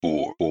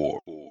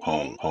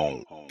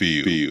home,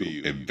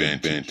 field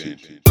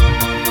advantage.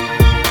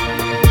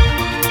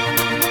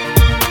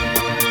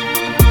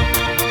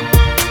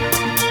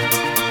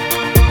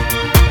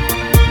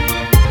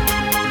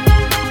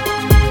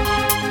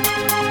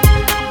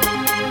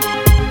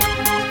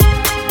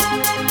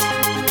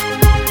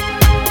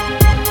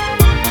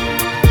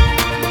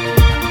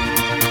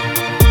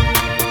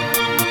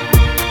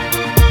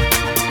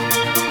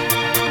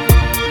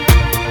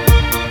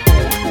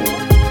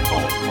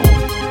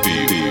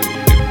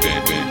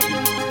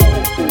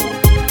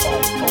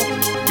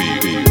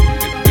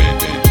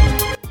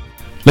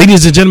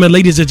 Ladies and gentlemen,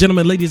 ladies and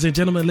gentlemen, ladies and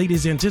gentlemen,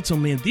 ladies and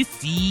gentlemen,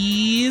 this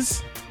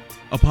is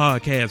a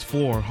podcast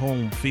for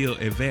Home Field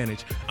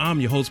Advantage. I'm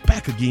your host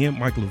back again,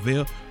 Michael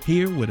Lavelle,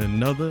 here with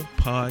another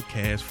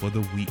podcast for the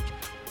week.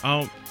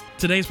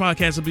 Today's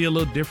podcast will be a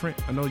little different.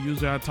 I know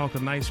usually I talk a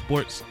nice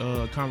sports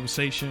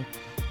conversation.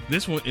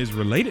 This one is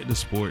related to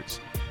sports,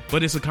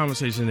 but it's a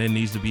conversation that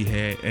needs to be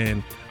had,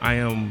 and I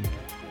am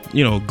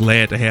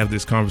glad to have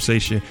this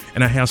conversation,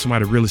 and I have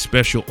somebody really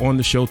special on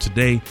the show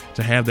today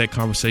to have that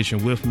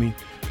conversation with me.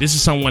 This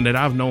is someone that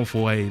I've known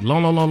for a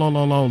long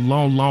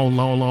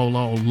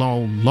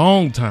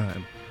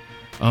time.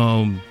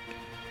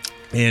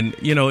 And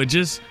it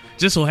just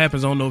so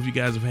happens, I don't know if you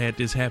guys have had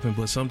this happen,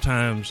 but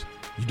sometimes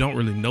you don't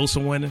really know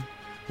someone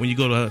when you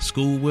go to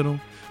school with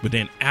them, but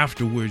then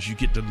afterwards you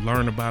get to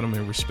learn about them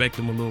and respect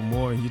them a little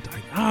more, and you're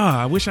like,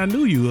 I wish I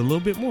knew you a little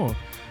bit more.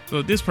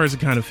 So this person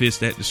kind of fits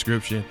that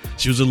description.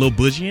 She was a little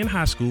bougie in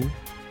high school,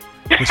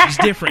 but she's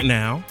different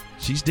now.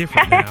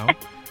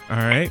 All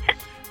right.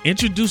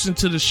 Introducing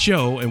to the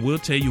show, and we'll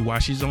tell you why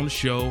she's on the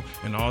show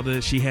and all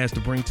that she has to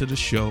bring to the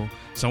show.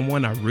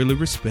 Someone I really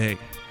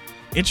respect.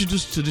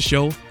 Introduced to the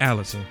show,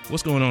 Allison.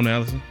 What's going on,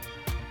 Allison?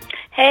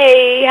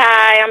 Hey,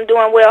 hi. I'm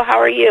doing well. How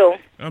are you?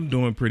 I'm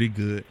doing pretty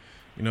good.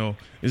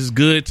 It's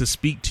good to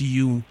speak to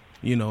you.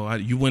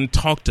 You wouldn't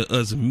talk to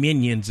us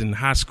minions in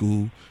high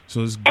school,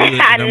 so it's good.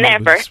 I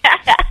never.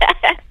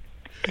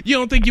 You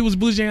don't think you was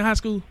bougie in high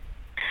school?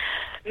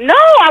 No,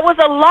 I was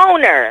a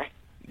loner.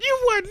 You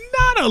were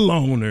not a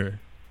loner.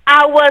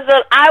 I was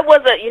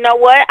a, you know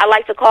what? I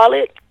like to call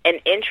it an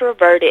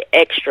introverted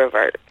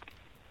extrovert.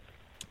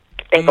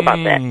 Think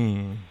about that.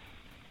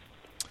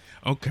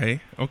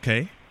 Okay.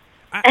 Okay,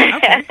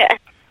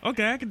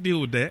 I can deal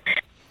with that.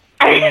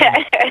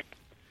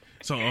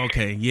 So,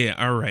 okay, yeah,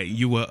 all right.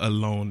 You were a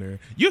loner.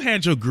 You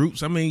had your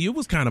groups. I mean, you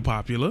was kind of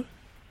popular.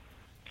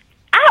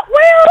 I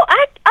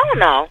don't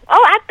know.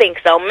 Oh, I think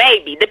so,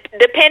 maybe.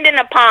 Depending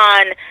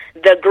upon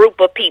the group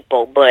of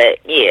people, but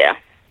yeah,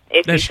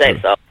 if That's you say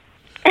true. so.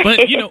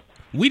 But,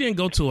 we didn't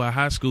go to a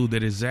high school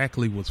that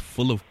exactly was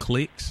full of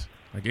cliques.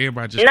 Like,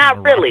 everybody just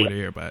Not really. rocked with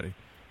everybody.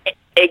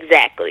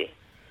 Exactly.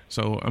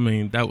 So, I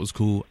mean, that was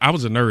cool. I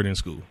was a nerd in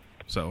school,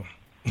 so.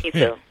 Me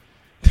too.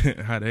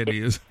 How that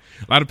is.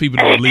 A lot of people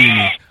don't believe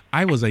me.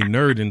 I was a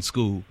nerd in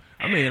school.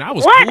 I mean, I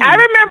was What? cool. I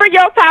remember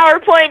your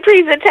PowerPoint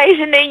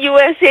presentation in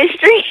U.S.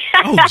 history.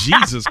 Oh,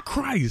 Jesus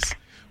Christ.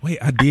 Wait,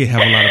 I did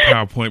have a lot of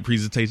PowerPoint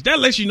presentations. That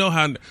lets you know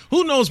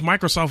who knows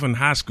Microsoft in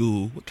high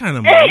school? What kind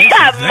of mess is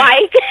that?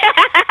 Mike.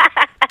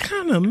 What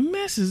kind of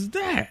mess is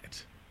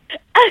that?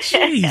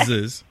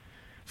 Jesus.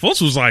 Folks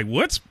was like,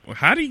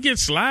 how do you get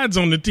slides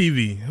on the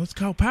TV? It's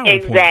called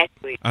PowerPoint.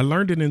 Exactly. I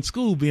learned it in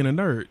school being a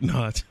nerd.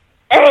 No,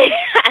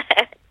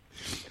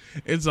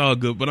 it's all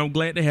good, but I'm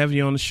glad to have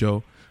you on the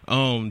show.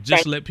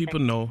 Just let people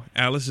know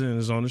Allison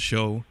is on the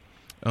show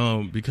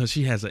because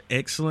she has an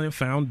excellent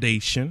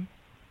foundation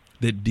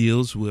that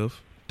deals with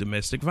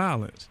domestic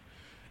violence.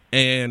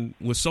 And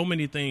with so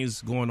many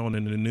things going on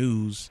in the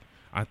news,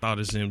 I thought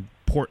it's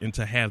important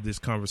to have this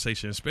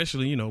conversation,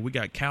 especially, we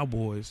got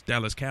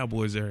Dallas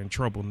Cowboys that are in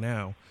trouble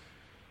now,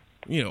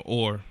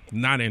 or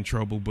not in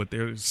trouble, but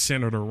they're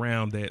centered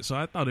around that. So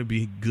I thought it'd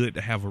be good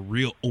to have a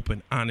real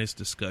open, honest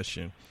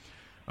discussion.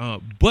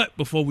 But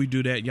before we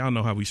do that, y'all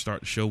know how we start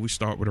the show. We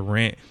start with a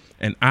rant,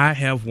 and I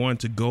have one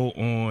to go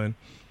on.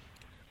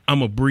 I'm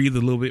going to breathe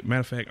a little bit. Matter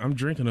of fact, I'm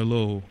drinking a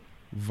little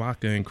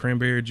vodka and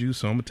cranberry juice,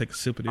 so I'm going to take a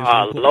sip of this.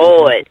 Oh,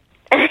 Lord.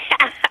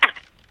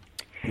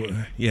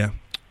 Well, yeah,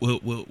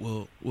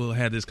 we'll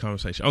have this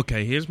conversation.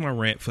 Okay, here's my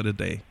rant for the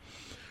day.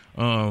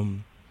 I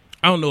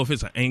don't know if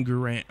it's an anger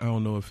rant. I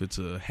don't know if it's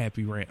a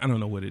happy rant. I don't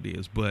know what it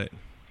is, but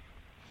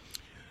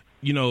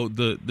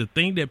the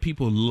thing that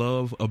people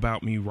love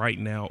about me right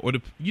now, or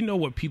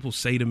what people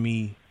say to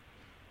me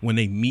when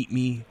they meet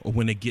me or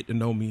when they get to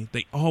know me,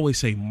 they always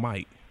say,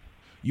 Mike,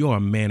 you're a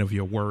man of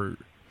your word.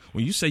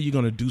 When you say you're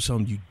going to do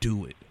something, you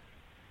do it.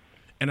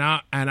 And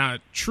I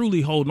truly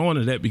hold on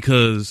to that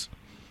because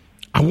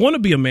I want to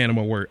be a man of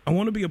my word. I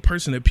want to be a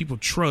person that people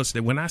trust,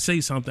 that when I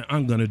say something,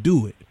 I'm going to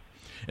do it.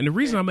 And the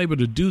reason I'm able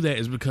to do that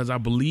is because I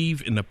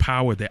believe in the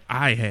power that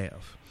I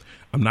have.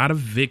 I'm not a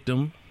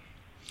victim.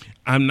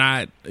 I'm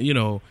not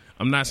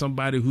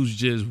somebody who's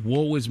just,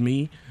 woe is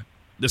me.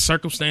 The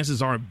circumstances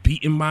aren't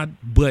beating my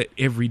butt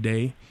every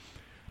day.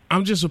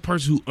 I'm just a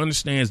person who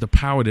understands the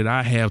power that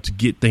I have to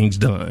get things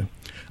done.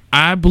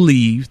 I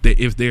believe that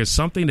if there's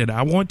something that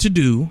I want to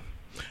do,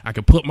 I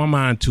can put my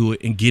mind to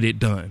it and get it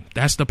done.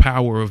 That's the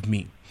power of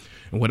me.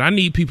 And what I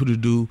need people to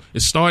do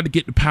is start to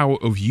get the power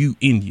of you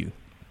in you.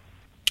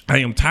 I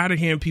am tired of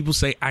hearing people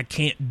say, I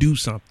can't do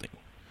something.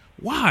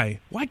 Why?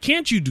 Why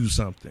can't you do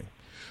something?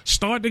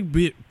 Start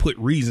to put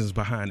reasons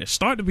behind it.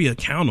 Start to be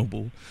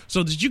accountable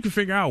so that you can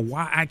figure out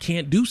why I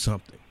can't do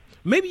something.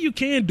 Maybe you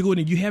can do it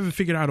and you haven't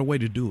figured out a way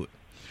to do it.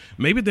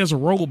 Maybe there's a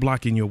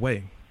roadblock in your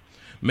way.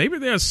 Maybe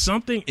there's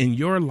something in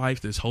your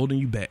life that's holding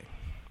you back.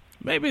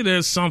 Maybe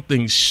there's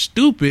something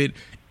stupid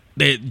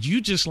that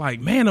you just like,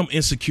 man, I'm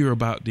insecure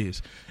about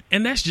this.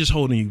 And that's just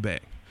holding you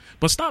back.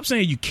 But stop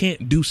saying you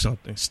can't do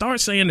something. Start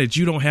saying that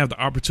you don't have the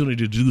opportunity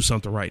to do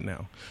something right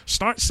now.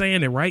 Start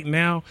saying that right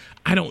now,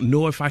 I don't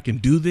know if I can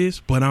do this,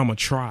 but I'm going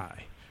to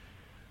try.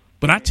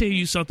 But I tell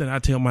you something I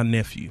tell my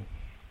nephew.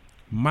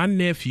 My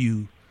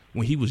nephew,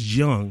 when he was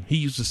young, he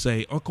used to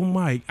say, Uncle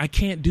Mike, I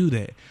can't do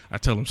that. I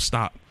tell him,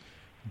 stop.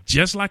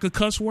 Just like a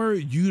cuss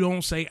word, you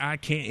don't say I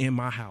can't in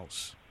my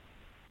house.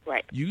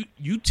 Right.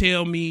 You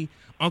tell me,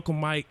 Uncle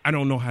Mike, I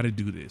don't know how to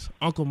do this.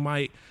 Uncle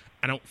Mike,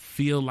 I don't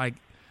feel like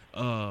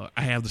I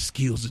have the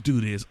skills to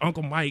do this.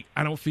 Uncle Mike,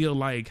 I don't feel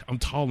like I'm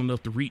tall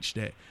enough to reach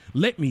that.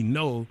 Let me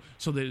know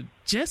so that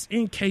just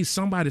in case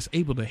somebody's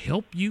able to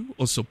help you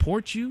or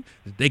support you,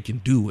 that they can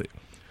do it.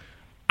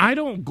 I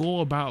don't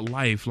go about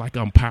life like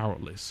I'm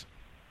powerless.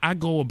 I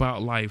go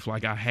about life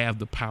like I have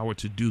the power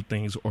to do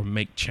things or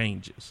make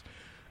changes.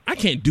 I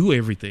can't do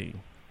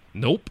everything.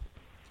 Nope.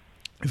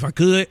 If I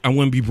could, I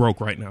wouldn't be broke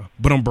right now,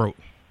 but I'm broke.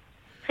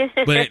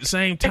 But at the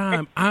same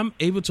time, I'm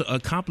able to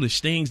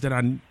accomplish things that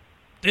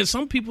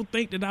some people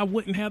think that I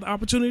wouldn't have the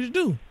opportunity to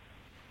do.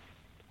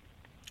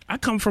 I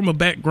come from a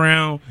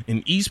background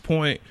in East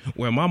Point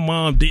where my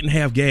mom didn't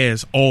have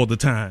gas all the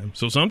time.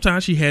 So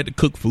sometimes she had to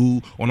cook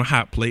food on a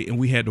hot plate and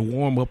we had to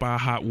warm up our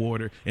hot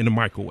water in the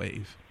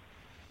microwave.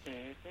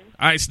 Mm-hmm.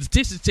 All right,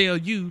 statistics tell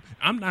you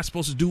I'm not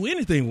supposed to do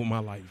anything with my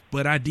life,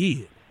 but I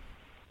did.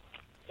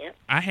 Yep.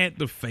 I had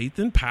the faith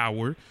and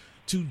power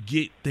to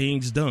get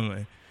things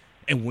done.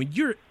 And when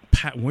you're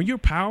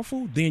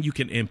powerful, then you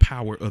can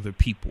empower other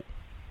people.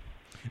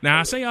 Now,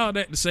 I say all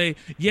that to say,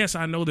 yes,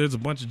 I know there's a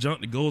bunch of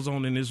junk that goes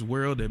on in this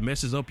world that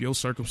messes up your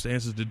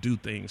circumstances to do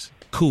things.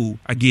 Cool,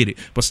 I get it.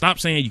 But stop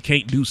saying you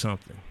can't do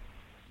something.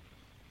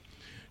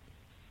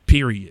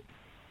 Period.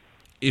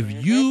 If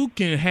you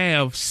can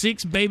have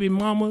 6 baby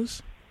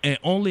mamas and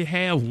only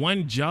have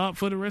one job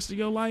for the rest of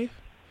your life,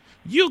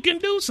 you can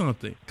do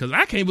something. Because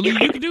I can't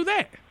believe you can do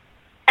that.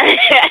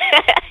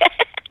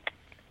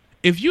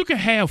 If you can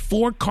have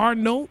 4 car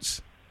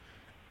notes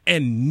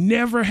and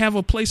never have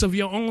a place of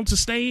your own to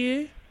stay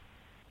in,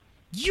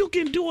 you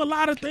can do a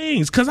lot of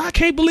things, because I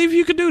can't believe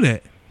you can do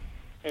that.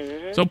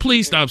 Mm-hmm. So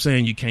please stop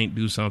saying you can't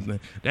do something.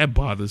 That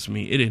bothers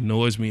me. It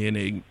annoys me,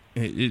 and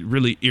it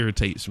really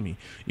irritates me.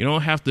 You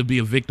don't have to be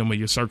a victim of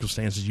your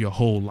circumstances your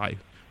whole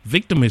life.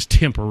 Victim is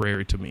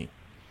temporary to me.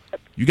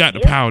 You got the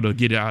power to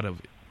get out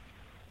of it.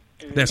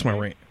 Mm-hmm. That's my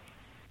rant.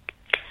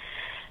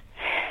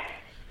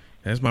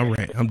 That's my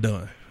rant. I'm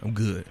done. I'm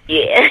good.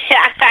 Yeah,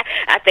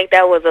 I think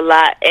that was a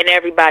lot, and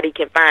everybody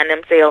can find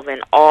themselves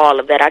in all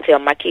of that. I tell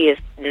my kids,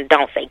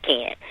 don't say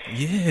can't.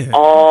 Yeah.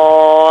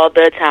 All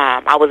the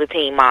time. I was a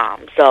teen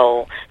mom,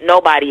 so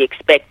nobody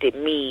expected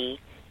me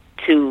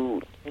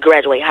to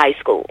graduate high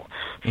school.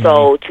 Mm-hmm.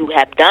 So to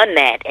have done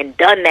that in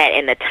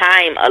the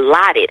time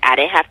allotted, I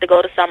didn't have to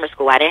go to summer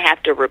school. I didn't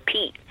have to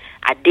repeat.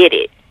 I did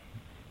it.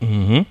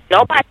 Mm-hmm.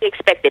 Nobody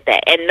expected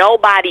that, and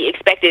nobody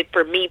expected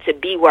for me to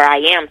be where I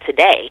am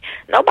today.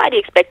 Nobody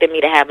expected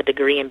me to have a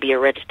degree and be a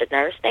registered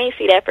nurse. They didn't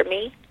see that for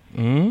me.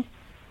 Mm-hmm.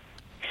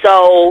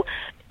 So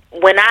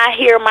when I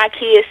hear my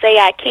kids say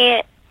I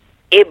can't,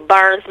 it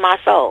burns my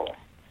soul.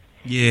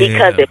 Yeah.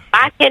 Because if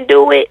I can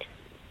do it,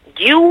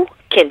 you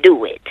can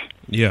do it.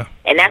 Yeah.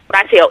 And that's what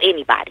I tell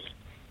anybody.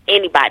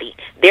 Anybody.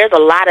 There's a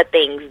lot of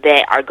things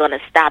that are going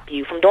to stop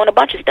you from doing a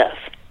bunch of stuff.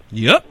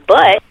 Yep.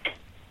 But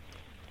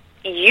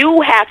you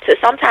have to,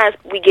 sometimes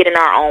we get in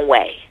our own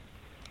way.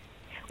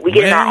 We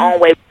get in our own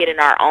way, we get in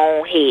our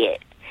own head.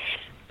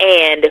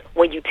 And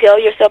when you tell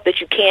yourself that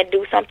you can't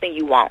do something,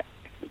 you won't.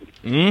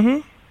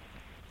 Mm-hmm.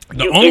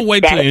 The only way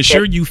to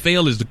ensure you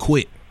fail is to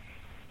quit.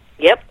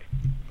 Yep.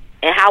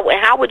 And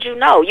how would you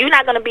know? You're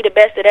not going to be the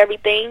best at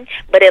everything,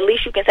 but at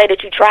least you can say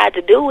that you tried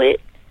to do it.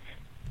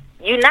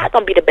 You're not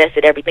going to be the best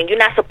at everything. You're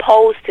not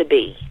supposed to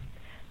be.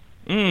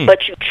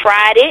 But you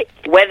tried it,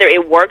 whether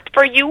it worked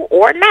for you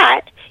or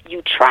not.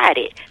 You tried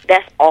it.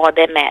 That's all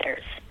that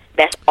matters.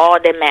 That's all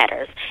that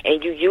matters.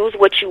 And you use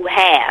what you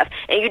have,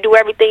 and you do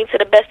everything to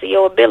the best of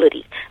your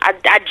ability.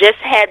 I just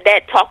had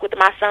that talk with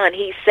my son.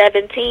 He's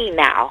 17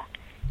 now.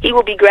 He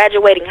will be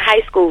graduating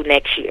high school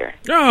next year.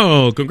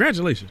 Oh,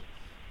 congratulations.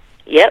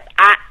 Yep.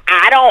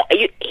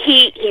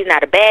 He's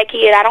not a bad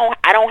kid. I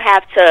don't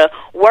have to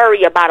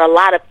worry about a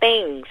lot of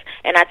things.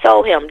 And I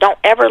told him, don't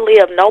ever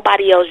live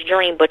nobody else's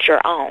dream but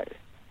your own.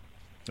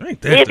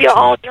 Live your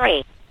own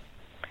dream.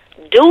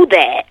 Do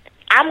that.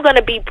 I'm going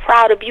to be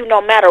proud of you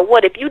no matter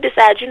what. If you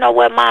decide, you know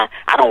what,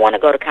 I don't want to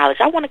go to college.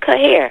 I want to cut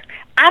hair.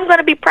 I'm going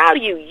to be proud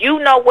of you. You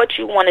know what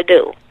you want to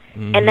do.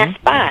 Mm-hmm. And that's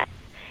fine.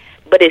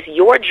 but it's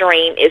your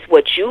dream, it's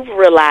what you've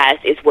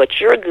realized, it's what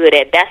you're good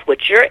at, that's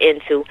what you're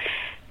into,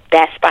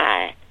 that's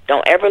fine.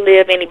 Don't ever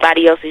live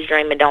anybody else's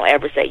dream, and don't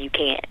ever say you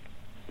can't.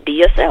 Be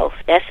yourself.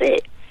 That's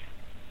it.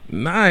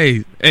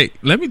 Nice. Hey,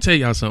 let me tell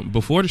y'all something.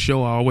 Before the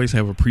show, I always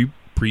have a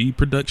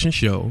pre-production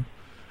show,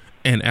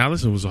 and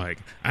Allison was like,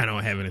 I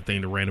don't have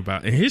anything to rant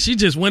about. And here she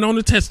just went on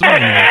the testimony.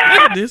 Look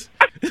at this.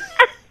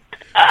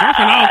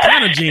 Dropping all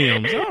kind of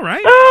gems. All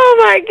right. Oh,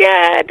 my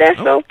God. That's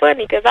so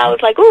funny, because I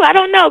was like, ooh, I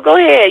don't know. Go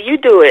ahead. You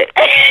do it.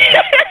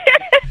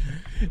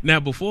 Now,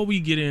 before we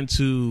get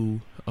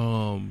into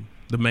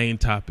the main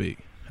topic,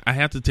 I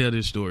have to tell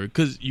this story,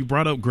 because you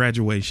brought up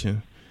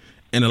graduation.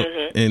 And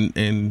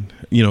and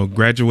you know,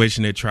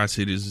 graduation at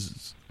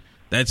Tri-Cities,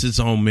 that's its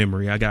own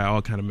memory. I got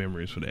all kind of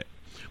memories for that.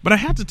 But I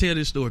have to tell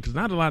this story because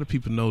not a lot of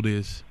people know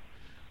this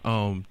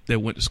that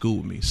went to school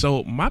with me.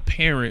 So my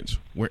parents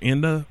were in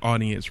the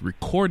audience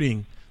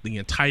recording the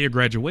entire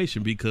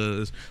graduation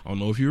because, I don't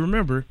know if you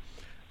remember,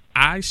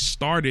 I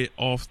started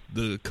off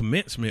the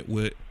commencement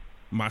with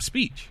my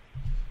speech.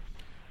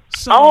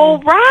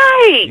 So,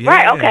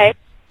 right, okay.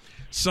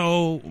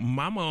 So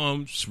my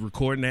mom's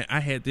recording that. I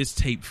had this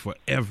tape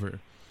forever.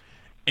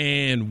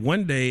 And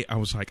one day I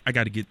was like, I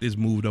got to get this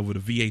moved over to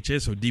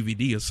VHS or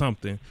DVD or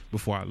something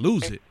before I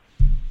lose it.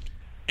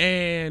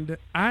 And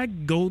I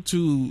go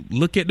to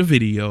look at the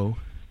video,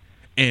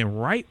 and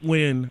right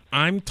when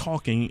I'm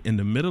talking in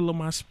the middle of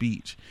my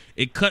speech,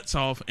 it cuts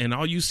off, and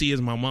all you see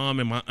is my mom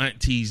and my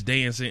aunties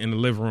dancing in the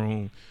living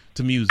room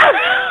to music.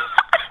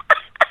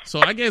 So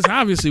I guess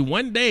obviously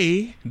one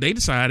day they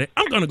decided,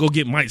 I'm going to go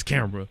get Mike's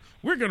camera.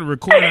 We're going to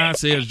record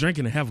ourselves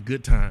drinking and have a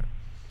good time.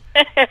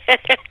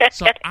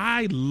 So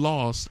I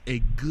lost a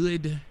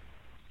good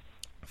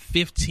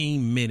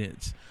 15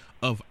 minutes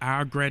of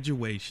our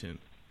graduation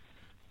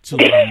to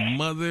my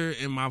mother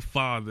and my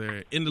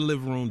father in the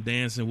living room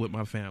dancing with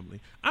my family.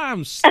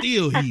 I'm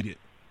still heated.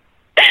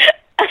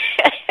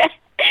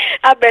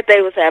 I bet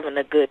they was having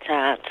a good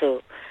time,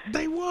 too.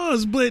 They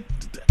was, but,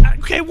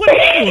 okay, what are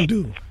you going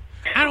to do?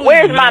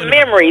 Where's my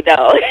memory,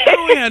 though?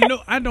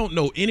 I don't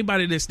know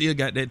anybody that still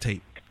got that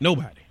tape.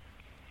 Nobody.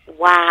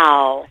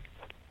 Wow.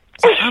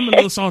 So I'm a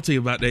little salty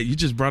about that. You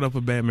just brought up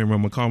a bad memory.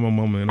 I'm going to call my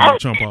mama and I'm going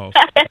to jump off.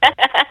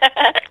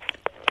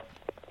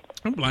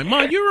 I'm like,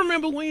 Mom, you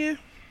remember when?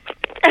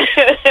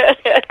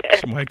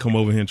 She might come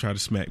over here and try to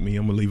smack me.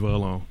 I'm going to leave her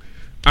alone.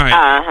 All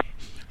right.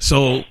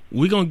 So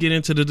we're going to get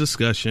into the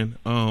discussion.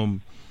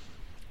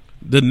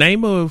 The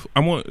name of,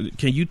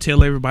 can you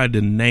tell everybody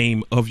the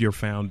name of your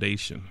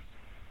foundation?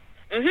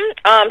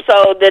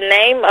 So the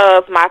name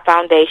of my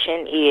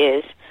foundation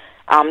is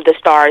The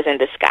Stars in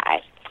the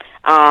Sky.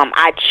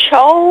 I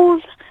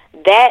chose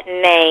that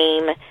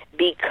name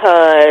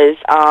because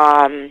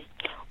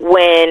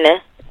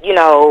when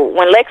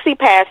Lexi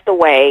passed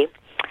away,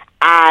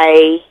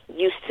 I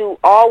used to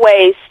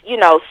always,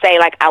 say,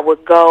 like, I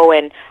would go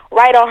and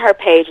write on her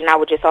page, and I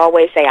would just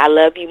always say, I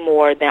love you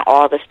more than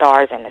all the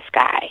stars in the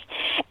sky.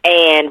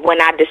 And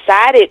when I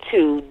decided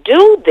to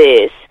do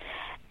this,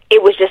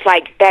 it was just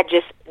like that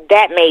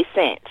made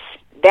sense.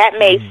 That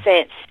made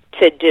sense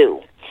to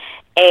do.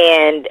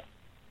 And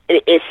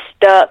it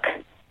stuck.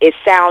 It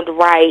sounded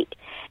right.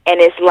 And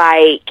it's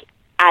like,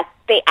 I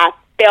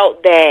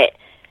felt that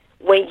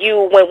when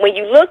you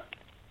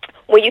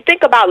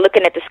think about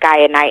looking at the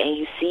sky at night and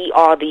you see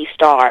all these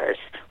stars,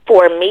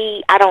 for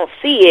me, I don't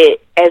see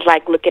it as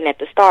like looking at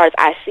the stars.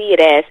 I see it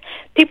as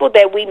people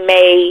that we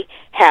may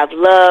have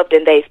loved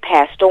and they've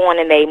passed on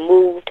and they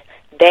moved.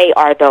 They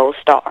are those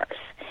stars.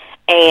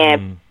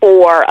 And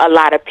for a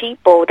lot of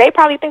people, they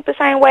probably think the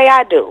same way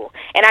I do.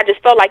 And I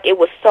just felt like it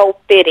was so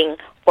fitting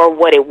for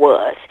what it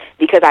was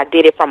because I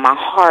did it from my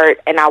heart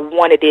and I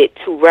wanted it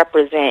to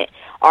represent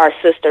our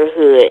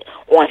sisterhood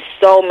on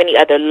so many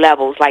other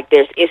levels. Like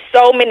it's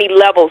so many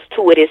levels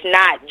to it. It's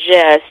not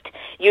just,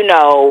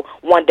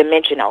 one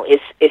dimensional.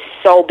 It's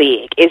so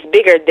big. It's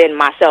bigger than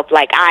myself.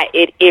 Like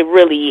it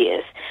really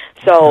is.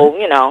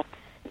 So,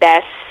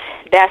 that's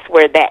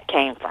where that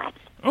came from.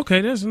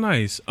 Okay, that's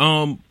nice.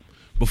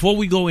 Before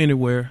we go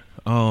anywhere,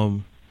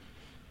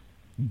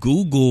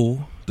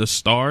 Google the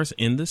Stars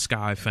in the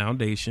Sky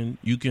Foundation.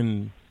 You're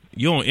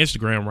on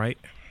Instagram, right?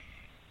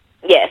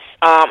 Yes,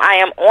 I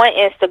am on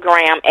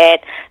Instagram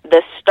at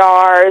the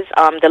stars,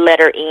 the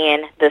letter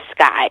N, the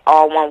sky,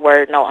 all one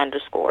word, no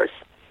underscores.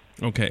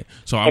 Okay,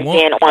 so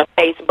then on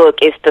Facebook,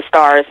 it's the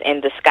Stars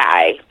in the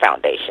Sky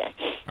Foundation.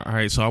 All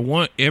right, so I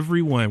want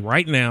everyone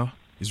right now.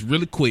 It's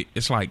really quick.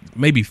 It's like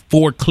maybe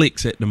 4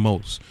 clicks at the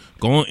most.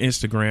 Go on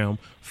Instagram,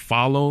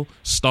 follow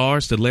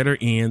Stars, the letter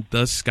N,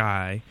 the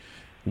sky,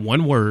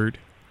 one word,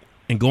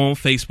 and go on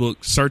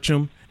Facebook, search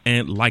them,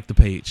 and like the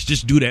page.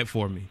 Just do that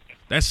for me.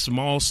 That's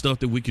small stuff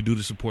that we could do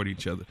to support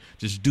each other.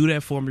 Just do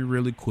that for me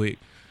really quick.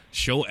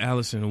 Show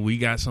Allison we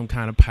got some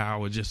kind of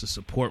power just to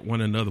support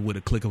one another with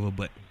a click of a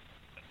button.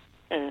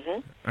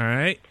 All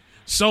right.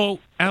 So,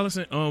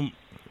 Allison, I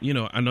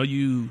know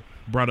you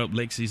brought up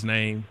Lexi's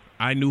name.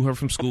 I knew her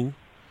from school.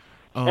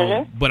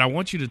 But I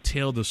want you to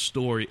tell the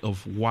story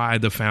of why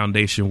the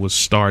foundation was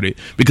started,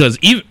 because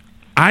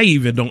I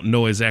even don't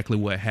know exactly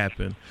what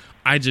happened.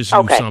 I just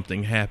knew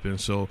something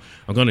happened. So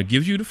I'm going to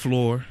give you the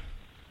floor.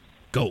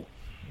 Go.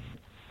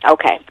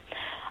 Okay.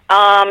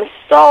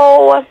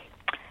 So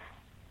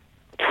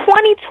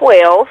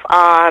 2012,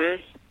 I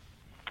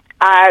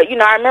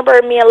remember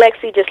me and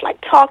Lexi just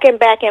like talking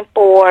back and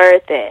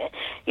forth, and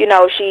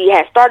she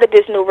had started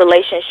this new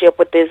relationship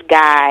with this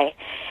guy,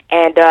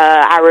 and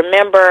I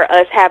remember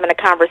us having a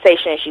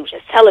conversation, and she was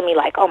just telling me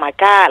like, oh my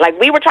God, like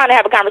we were trying to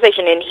have a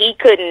conversation, and he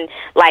couldn't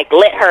like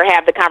let her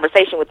have the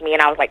conversation with me,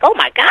 and I was like, oh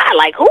my God,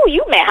 like who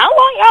you met? How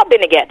long y'all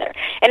been together?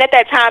 And at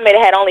that time, it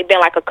had only been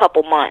like a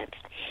couple months.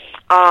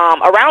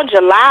 Around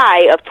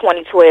July of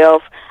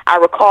 2012, I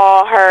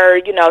recall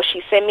her,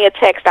 she sent me a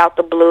text out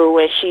the blue,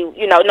 and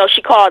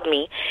she called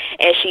me,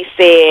 and she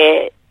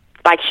said,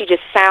 like, she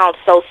just sounds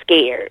so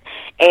scared.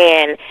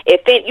 And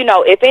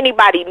if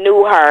anybody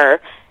knew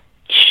her,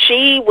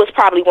 she was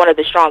probably one of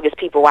the strongest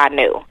people I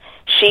knew.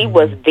 She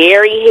was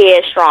very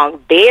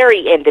headstrong,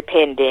 very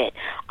independent.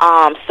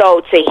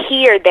 So to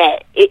hear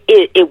that,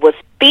 it was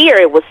fear.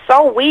 It was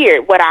so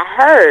weird what I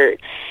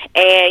heard.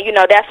 And,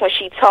 that's when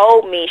she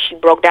told me, she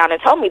broke down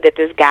and told me that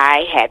this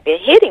guy had been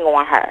hitting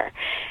on her.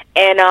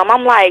 And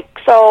I'm like,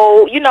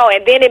 so,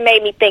 and then it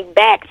made me think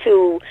back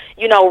to,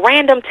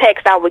 random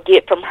texts I would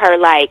get from her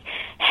like,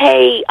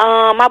 hey,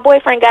 my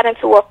boyfriend got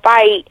into a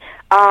fight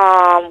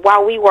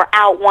while we were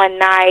out one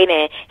night,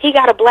 and he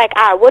got a black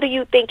eye. What do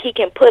you think he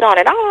can put on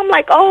it? I'm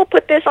like, oh,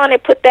 put this on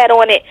it, put that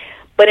on it.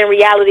 But in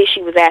reality,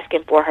 she was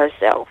asking for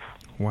herself.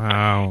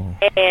 Wow.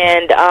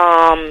 And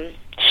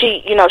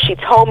she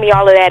told me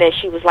all of that, and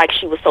she was like,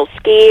 she was so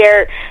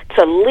scared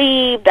to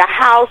leave the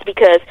house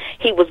because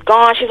he was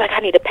gone. She was like, I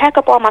need to pack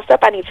up all my stuff.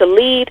 I need to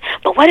leave.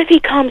 But what if he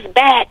comes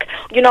back,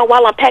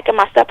 while I'm packing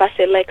my stuff? I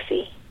said,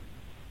 Lexi,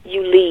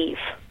 you leave,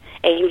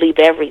 and you leave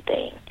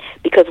everything.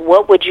 Because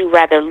what would you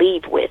rather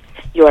leave with,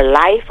 your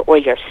life or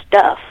your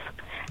stuff?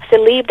 I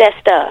said, leave that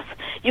stuff.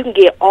 You can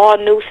get all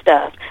new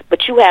stuff,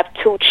 but you have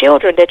 2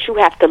 children that you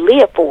have to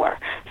live for.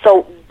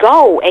 So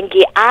go and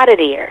get out of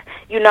there.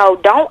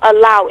 Don't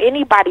allow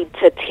anybody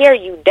to tear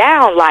you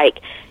down. Like,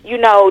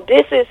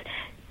 this is,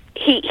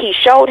 he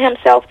showed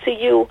himself to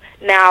you.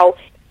 Now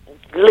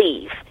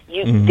leave.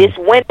 This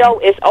window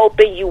is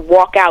open. You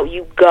walk out,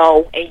 you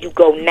go, and you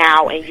go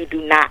now, and you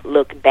do not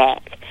look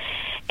back.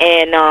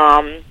 And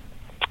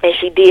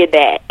she did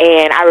that.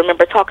 And I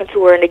remember talking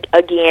to her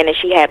again, and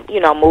she had,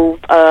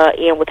 moved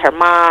in with her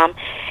mom,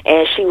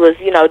 and she was,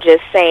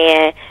 just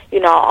saying,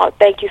 oh,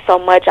 thank you so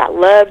much. I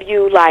love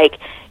you. Like,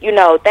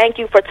 thank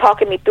you for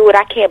talking me through it.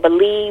 I can't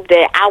believe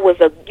that I was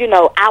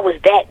I was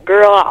that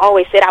girl. I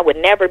always said I would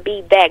never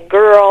be that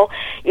girl.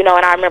 And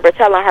I remember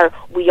telling her,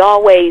 we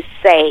always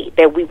say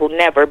that we will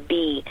never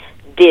be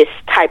this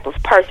type of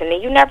person,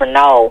 and you never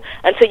know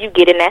until you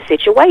get in that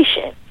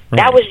situation. Right.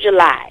 That was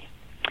July.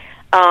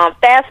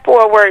 Fast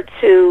forward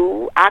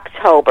to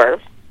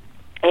October,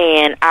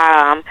 and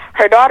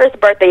her daughter's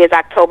birthday is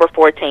October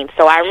 14th.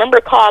 So I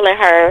remember calling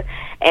her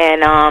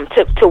and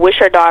to wish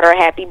her daughter a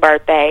happy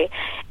birthday,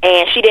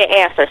 and she didn't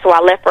answer. So I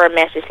left her a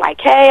message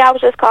like, hey, I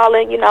was just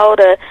calling,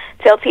 to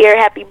tell Tierra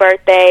happy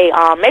birthday.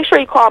 Make sure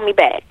you call me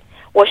back.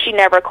 Well, she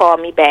never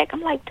called me back.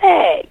 I'm like,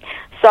 dang.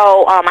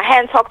 So I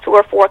hadn't talked to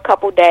her for a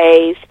couple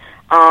days,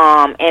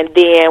 and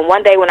then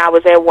one day when I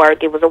was at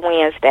work, it was a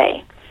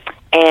Wednesday.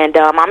 And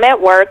I'm at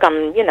work,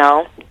 I'm,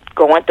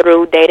 going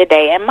through day to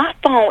day, and my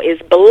phone is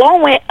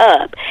blowing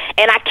up,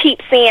 and I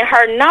keep seeing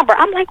her number.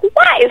 I'm like,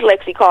 why is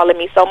Lexi calling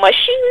me so much?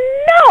 She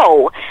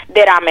know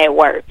that I'm at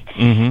work.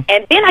 And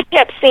then I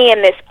kept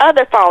seeing this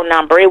other phone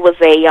number. It was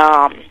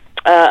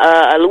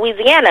a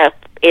Louisiana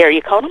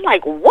area code. I'm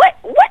like, what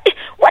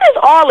is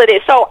all of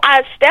this? So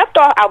I stepped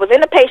off. I was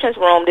in the patient's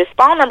room. This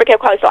phone number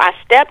kept calling, so I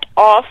stepped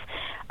off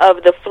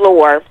of the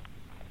floor,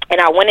 and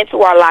I went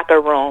into our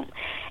locker room.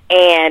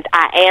 And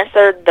I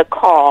answered the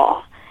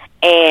call,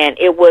 and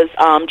it was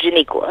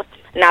Janiqua.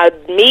 Now,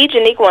 me,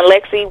 Janiqua, and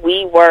Lexi,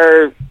 we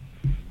were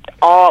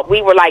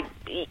like,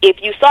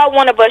 if you saw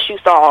one of us, you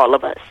saw all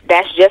of us.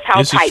 That's just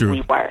how tight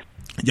we were.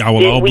 Y'all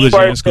were all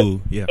blizzard in school.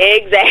 Yeah.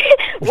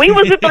 Exactly. We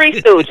was the Three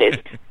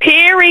Stooges.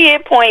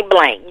 Period, point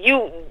blank.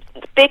 You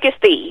thick as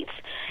thieves.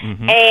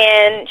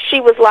 And she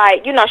was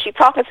like, she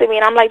talking to me,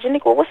 and I'm like,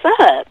 Janiqua, what's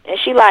up? And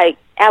she like,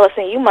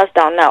 Allison, you must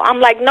don't know. I'm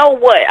like, no,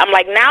 what? I'm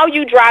like, now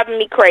you driving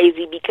me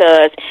crazy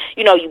because,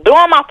 you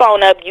blowing my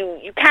phone up.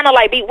 You kind of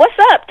like, what's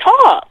up?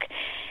 Talk.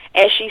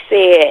 And she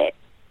said,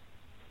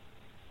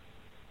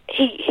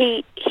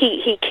 he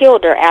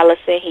killed her,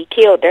 Allison. He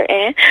killed her.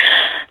 And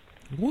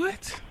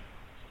what?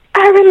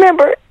 I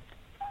remember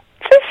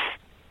just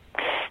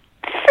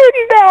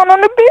sitting down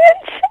on the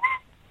bench.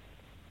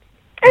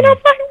 And I'm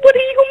like, what do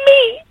you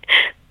mean?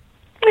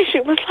 And she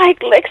was like,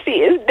 Lexi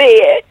is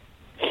dead.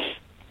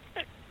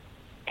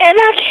 And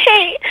I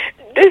can't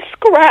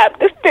describe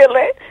the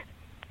feeling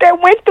that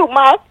went through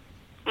my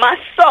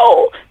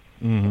soul.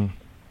 And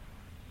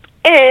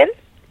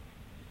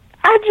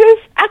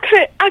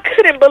I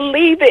couldn't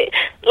believe it.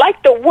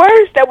 Like the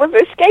words that was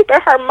escaping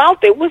her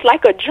mouth, it was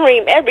like a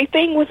dream.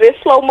 Everything was in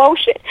slow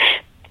motion.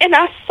 And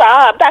I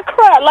sobbed. I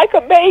cried like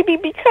a baby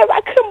because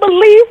I couldn't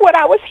believe what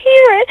I was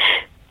hearing.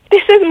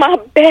 this is my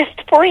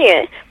best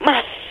friend,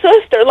 my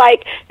sister.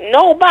 Like,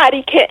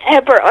 nobody can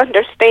ever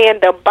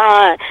understand the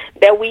bond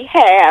that we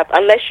have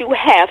unless you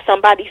have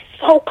somebody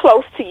so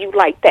close to you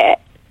like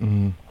that.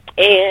 Mm-hmm.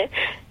 And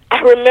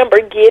I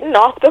remember getting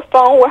off the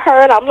phone with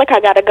her, and I'm like, I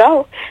gotta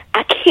go.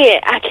 I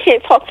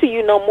can't talk to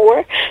you no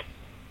more.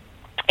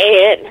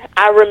 And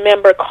I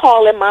remember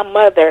calling my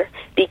mother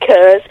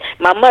because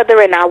my mother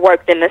and I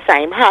worked in the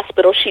same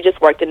hospital. She just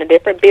worked in a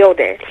different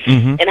building.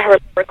 Mm-hmm. And I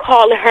remember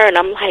calling her, and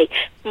I'm like,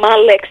 my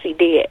Lexi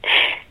dead.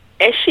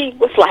 And she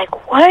was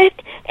like, what?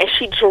 And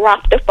she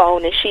dropped the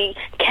phone, and she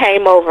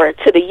came over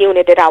to the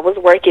unit that I was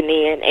working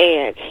in,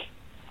 and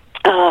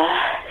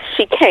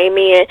she came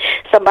in.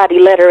 Somebody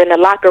let her in the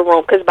locker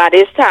room because by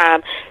this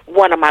time,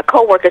 one of my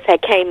coworkers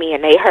had came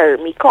in. They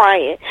heard me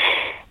crying,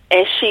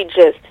 and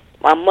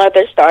my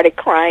mother started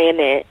crying,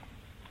 and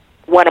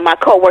one of my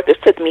coworkers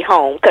took me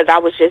home because I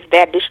was just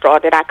that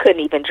distraught that I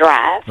couldn't even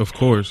drive. Of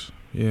course,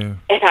 yeah.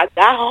 And I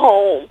got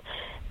home,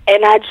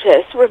 and I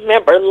just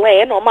remember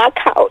laying on my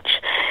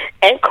couch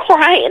and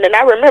crying, and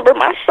I remember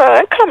my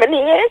son coming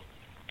in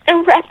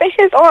and wrapping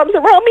his arms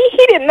around me.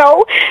 He didn't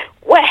know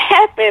what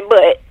happened,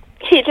 but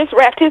he just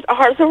wrapped his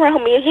arms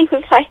around me, and he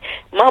was like,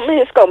 Mama,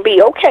 it's going to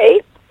be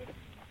okay.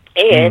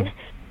 And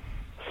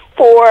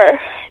for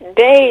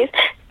days,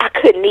 I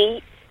couldn't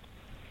eat.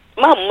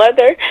 My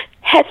mother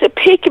had to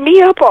pick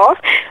me up off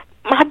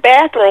my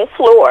bathroom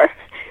floor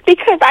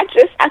because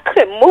I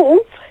couldn't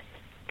move.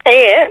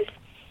 And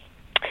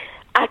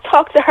I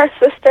talked to her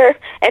sister,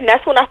 and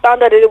that's when I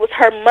found out that it was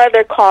her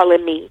mother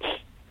calling me.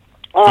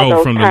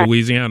 From the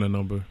Louisiana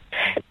number.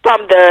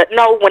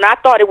 When I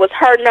thought it was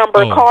her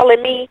number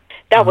calling me,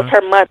 that was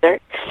her mother.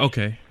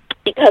 Okay.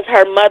 Because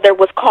her mother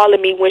was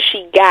calling me when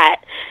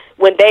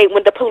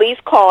the police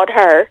called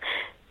her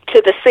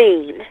to the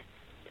scene.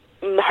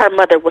 Her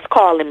mother was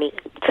calling me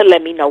to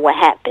let me know what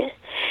happened.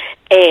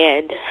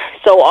 And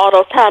so all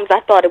those times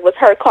I thought it was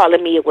her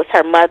calling me, it was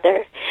her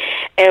mother.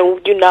 And,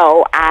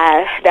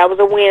 that was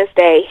a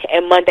Wednesday,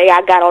 and Monday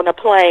I got on a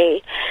plane.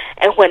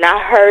 And when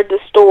I heard the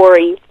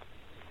story,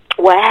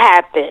 what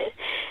happened,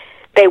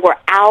 they were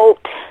out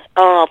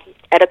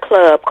at a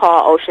club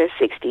called Ocean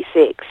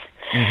 66.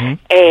 Mm-hmm.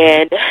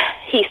 And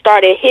he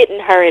started hitting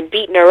her and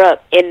beating her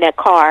up in that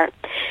car.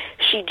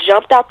 She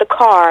jumped out the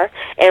car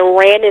and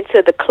ran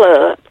into the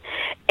club.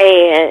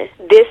 And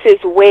this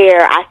is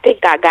where I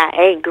think I got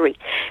angry,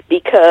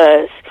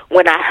 because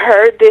when I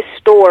heard this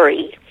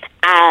story,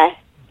 I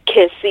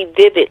can see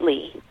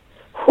vividly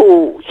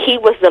who he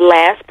was, the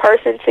last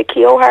person to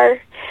kill her.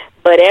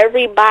 But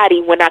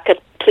everybody, when I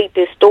complete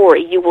this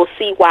story, you will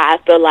see why I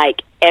feel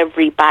like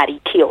everybody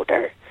killed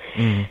her.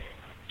 Mm.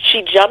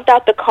 She jumped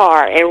out the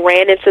car and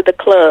ran into the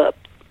club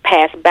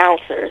past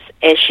bouncers,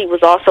 and she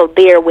was also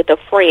there with a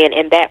friend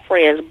and that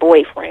friend's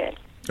boyfriend.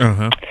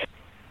 Uh-huh.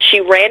 She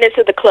ran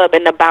into the club,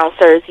 and the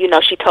bouncers,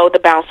 she told the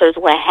bouncers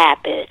what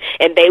happened,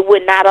 and they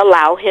would not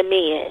allow him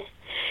in,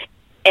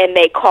 and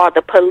they called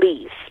the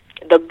police.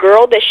 The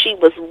girl that she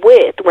was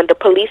with, when the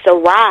police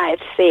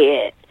arrived,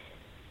 said,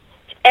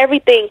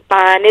 everything's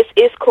fine,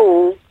 it's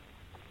cool,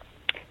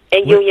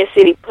 and Union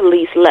City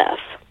police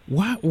left.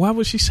 Why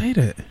would she say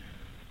that?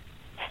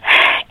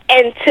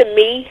 And to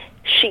me,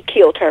 she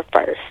killed her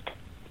first.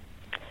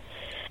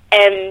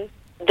 And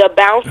the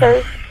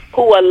bouncers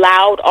who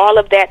allowed all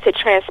of that to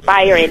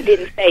transpire and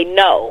didn't say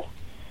no,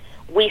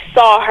 we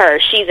saw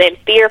her. She's in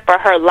fear for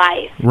her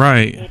life.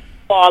 Right.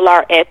 All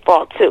are at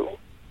fault, too.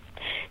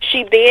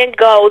 She then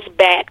goes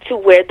back to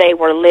where they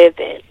were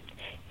living.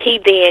 He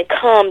then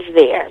comes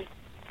there,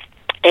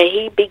 and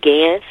he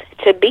begins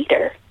to beat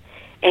her.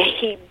 And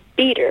he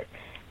beat her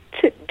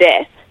to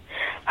death.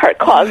 Her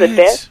cause of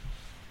death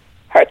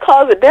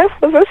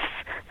was a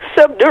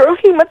subdural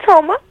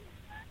hematoma,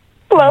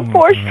 blood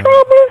force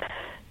trauma.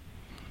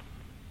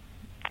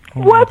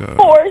 What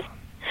force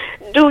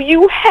do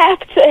you have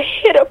to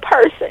hit a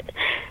person?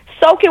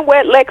 Soaking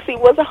Wet Lexi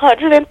was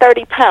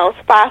 130 pounds,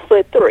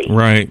 5'3".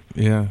 Right,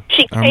 yeah.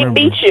 She can't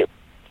beat you.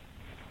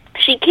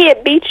 She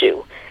can't beat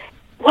you.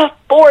 What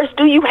force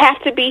do you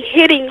have to be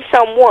hitting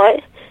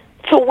someone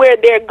to where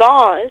they're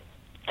gone?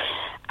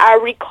 I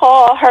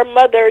recall her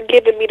mother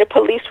giving me the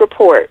police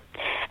report.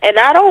 And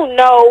I don't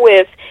know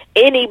if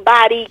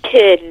anybody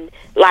can,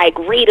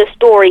 read a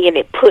story and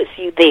it puts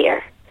you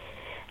there.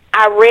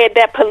 I read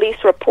that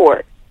police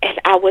report, and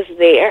I was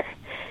there.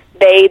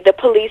 The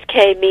police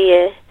came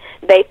in.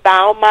 They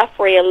found my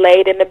friend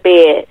laid in the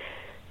bed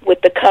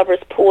with the covers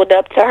pulled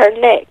up to her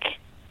neck.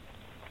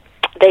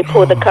 They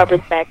pulled the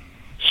covers back.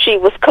 She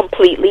was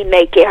completely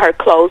naked. Her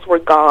clothes were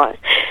gone.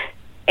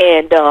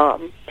 And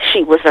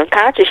she was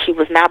unconscious. She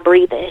was not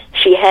breathing.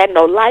 She had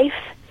no life.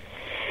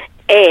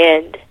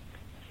 And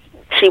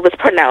she was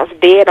pronounced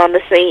dead on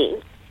the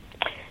scene.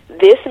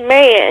 This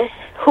man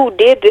who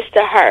did this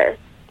to her,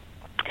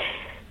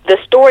 the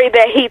story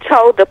that he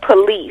told the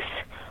police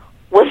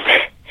was,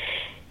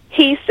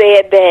 he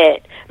said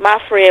that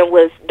my friend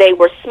they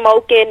were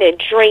smoking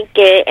and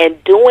drinking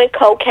and doing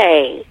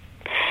cocaine,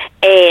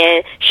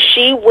 and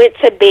she went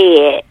to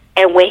bed,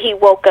 and when he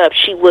woke up,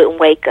 she wouldn't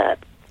wake up.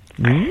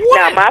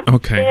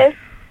 What?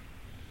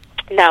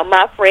 Now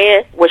my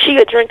friend, was she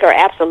a drinker?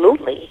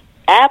 Absolutely.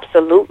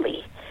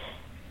 Absolutely.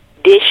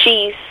 Did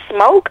she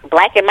smoke?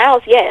 Black and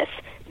Mouse? Yes.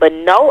 But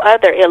no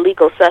other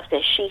illegal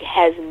substance. She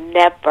has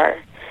never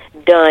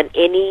done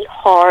any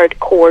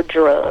hardcore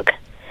drug.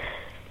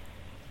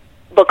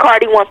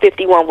 Bacardi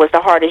 151 was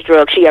the hardest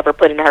drug she ever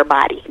put in her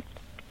body.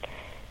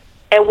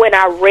 And when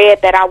I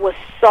read that, I was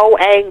so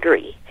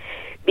angry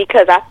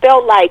because I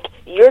felt like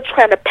you're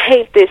trying to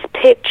paint this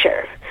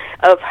picture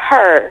of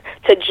her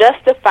to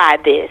justify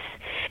this,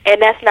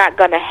 and that's not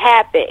going to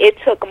happen. It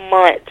took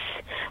months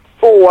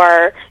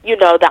for,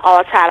 the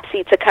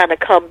autopsy to kind of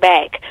come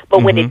back.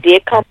 But when it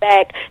did come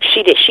back,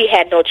 she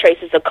had no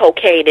traces of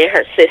cocaine in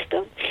her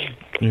system.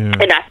 Yeah.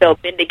 And I felt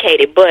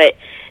vindicated. But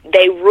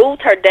they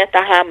ruled her death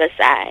a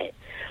homicide.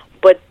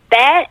 But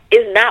that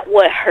is not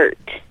what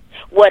hurt.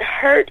 What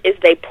hurt is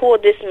they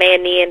pulled this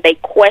man in, they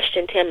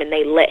questioned him, and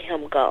they let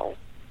him go.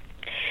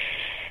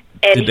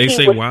 And did they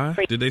say why?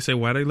 Did they say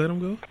why they let him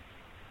go?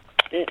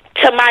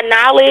 To my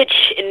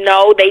knowledge,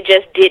 no, they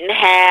just didn't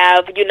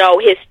have,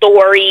 his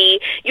story.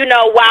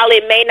 While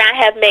it may not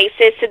have made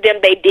sense to them,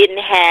 they didn't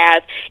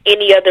have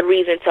any other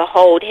reason to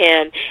hold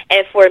him.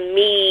 And for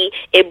me,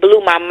 it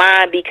blew my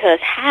mind because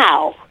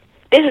how?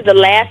 This is the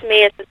last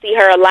man to see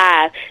her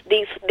alive.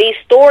 These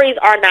stories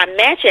are not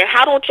matching.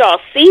 How don't y'all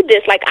see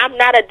this? Like, I'm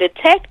not a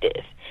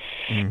detective.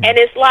 And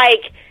it's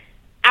like,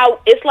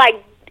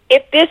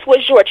 if this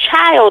was your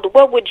child,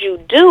 what would you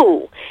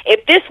do?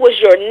 If this was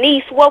your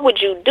niece, what would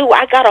you do?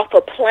 I got off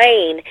a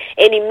plane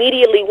and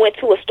immediately went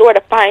to a store to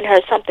find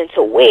her something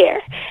to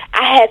wear.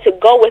 I had to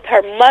go with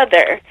her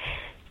mother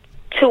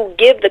to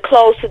give the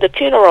clothes to the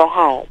funeral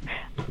home.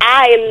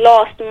 I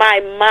lost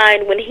my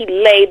mind when he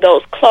laid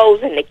those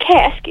clothes in the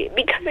casket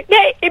because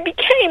it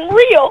became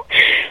real.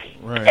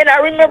 Right. And I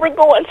remember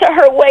going to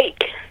her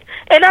wake,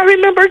 and I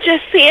remember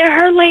just seeing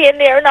her laying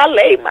there, and I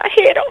laid my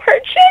head on her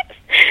chest.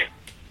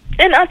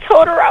 And I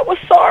told her I was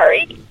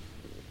sorry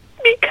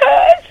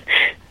because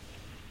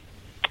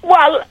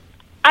while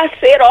I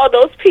said all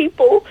those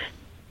people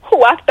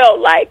who I felt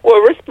like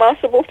were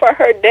responsible for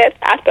her death,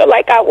 I felt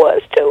like I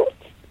was too.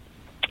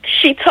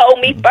 She told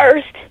me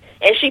first,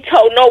 and she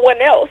told no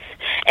one else.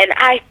 And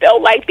I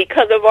felt like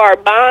because of our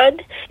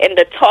bond and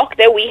the talk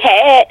that we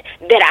had,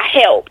 that I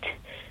helped.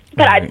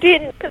 But I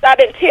didn't because I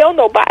didn't tell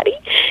nobody.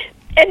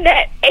 And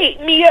that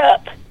ate me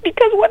up.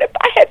 Because what if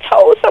I had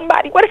told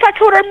somebody? What if I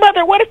told her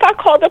mother? What if I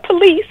called the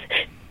police?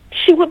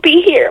 She would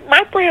be here.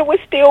 My friend would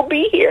still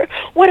be here.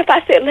 What if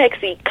I said,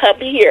 Lexi, come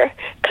here.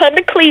 Come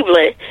to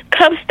Cleveland.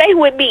 Come stay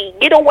with me.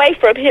 Get away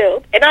from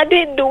him. And I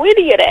didn't do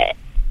any of that.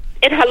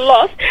 And I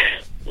lost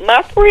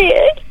my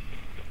friend.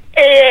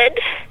 And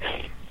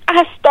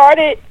I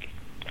started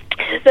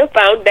the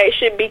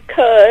foundation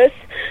because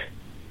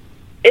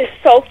it's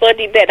so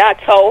funny that I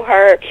told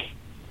her,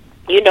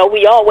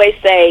 we always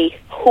say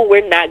who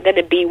we're not going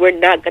to be. We're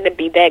not going to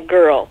be that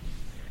girl.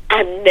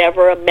 I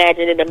never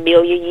imagined in a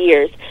million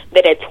years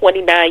that at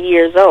 29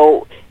 years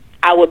old,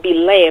 I would be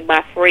laying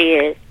my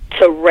friend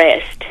to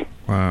rest.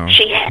 Wow.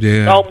 She had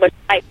so much,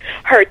 like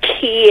her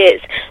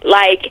kids,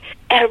 like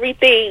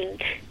everything.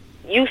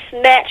 You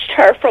snatched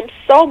her from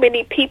so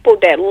many people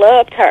that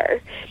loved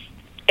her.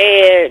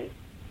 And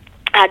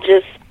I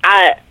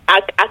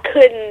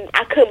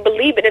couldn't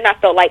believe it. And I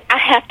felt like I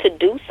have to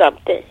do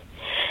something.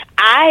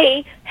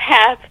 I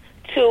have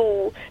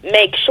to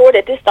make sure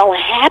that this don't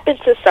happen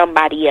to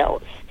somebody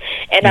else.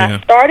 And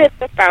I started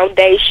the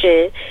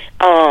foundation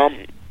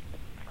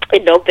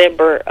in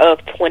November of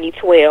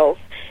 2012,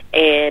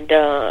 and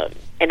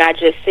I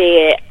just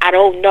said, I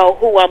don't know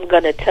who I'm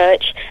going to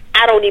touch.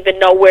 I don't even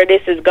know where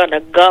this is going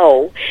to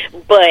go,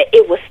 but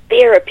it was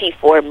therapy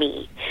for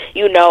me.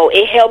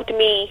 It helped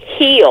me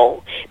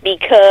heal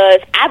because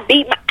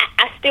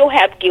I still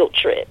have guilt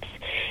trips.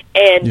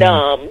 And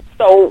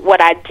so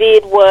what I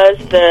did was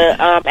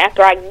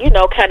after I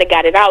kind of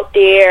got it out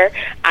there,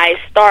 I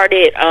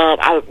started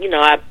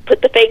I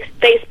put the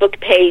Facebook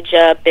page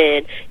up,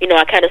 and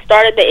I kind of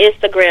started the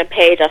Instagram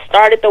page. I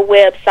started the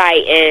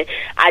website, and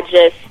I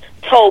just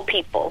told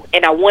people,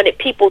 and I wanted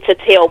people to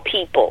tell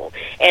people,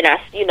 and I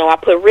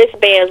put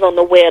wristbands on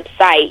the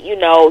website,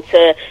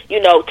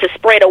 to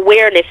spread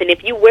awareness. And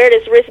if you wear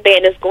this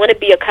wristband, it's going to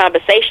be a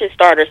conversation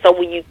starter. So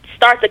when you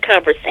start the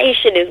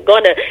conversation,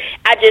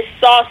 I just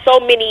saw so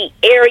many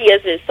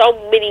areas and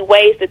so many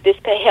ways that this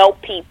could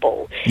help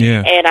people.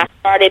 Yeah. And I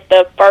started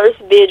the first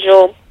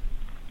vigil.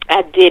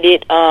 I did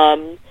it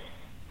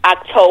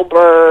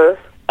October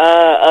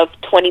of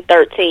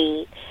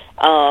 2013.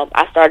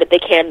 I started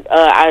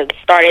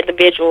the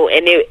vigil,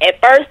 and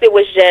at first it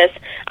was just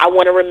I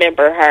want to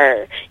remember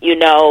her,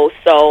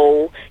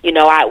 So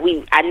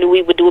I knew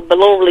we would do a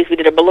balloon release. We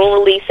did a balloon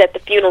release at the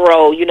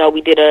funeral.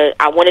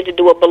 I wanted to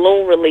do a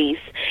balloon release,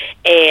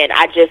 and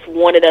I just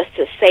wanted us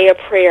to say a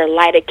prayer,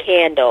 light a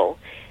candle,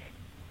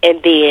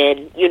 and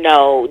then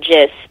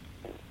just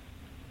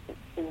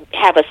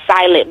have a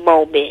silent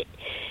moment.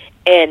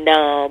 And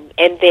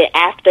then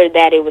after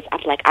that,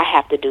 I'm like, I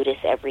have to do this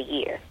every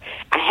year.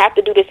 I have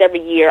to do this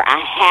every year. I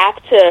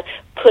have to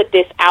put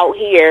this out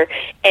here.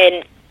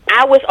 And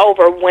I was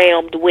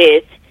overwhelmed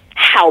with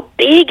how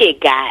big it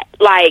got.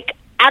 Like,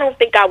 I don't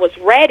think I was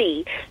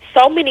ready.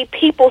 So many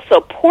people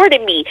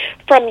supported me,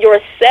 from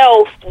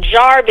yourself,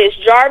 Jarvis.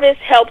 Jarvis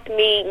helped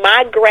me.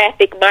 My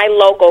graphic, my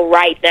logo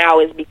right now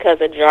is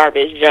because of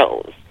Jarvis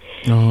Jones.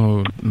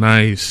 Oh,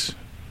 nice.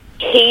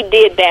 He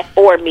did that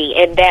for me,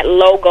 and that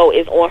logo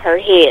is on her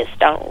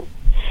headstone.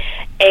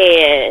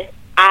 And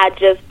I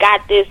just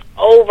got this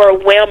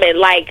overwhelming,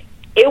 like,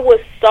 it was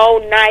so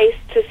nice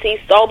to see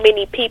so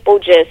many people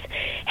just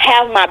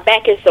have my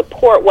back and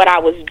support what I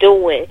was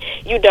doing.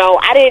 You know,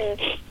 I didn't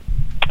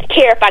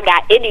care if I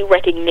got any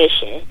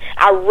recognition.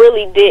 I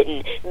really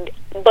didn't.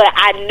 But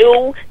I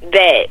knew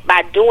that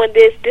by doing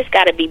this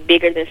got to be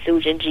bigger than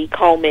Susan G.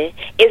 Komen.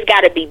 It's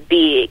got to be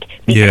big,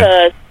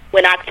 because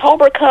when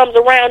October comes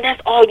around,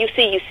 that's all you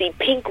see. You see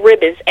pink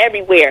ribbons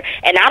everywhere.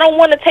 And I don't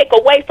want to take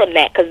away from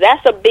that, because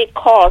that's a big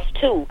cause,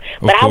 too.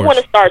 But I want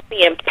to start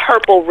seeing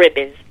purple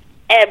ribbons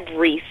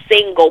every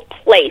single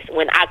place.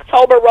 When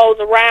October rolls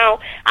around,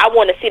 I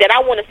want to see that.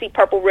 I want to see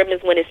purple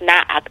ribbons when it's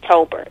not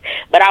October.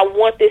 But I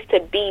want this to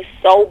be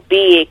so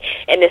big.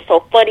 And it's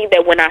so funny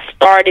that when I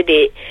started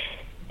it,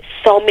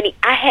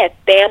 I had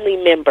family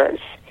members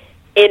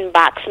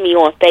inbox me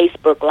on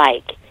Facebook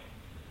like,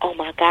 oh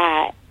my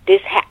God,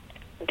 this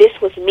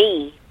was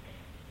me,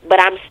 but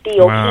I'm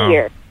still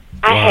here.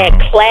 I had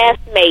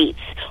classmates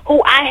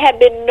who I had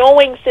been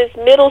knowing since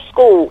middle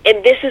school,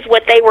 and this is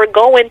what they were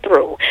going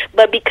through.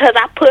 But because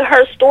I put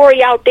her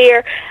story out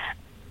there,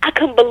 I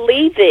couldn't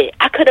believe it.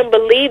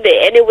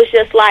 And it was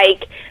just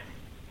like,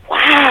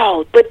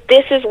 wow, but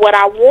this is what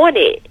I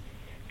wanted.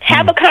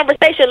 Have a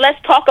conversation.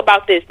 Let's talk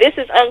about this. This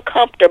is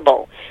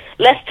uncomfortable.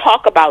 Let's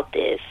talk about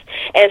this.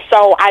 And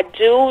so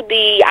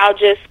I'll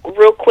just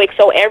real quick.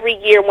 So every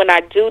year when I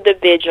do the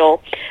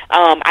vigil,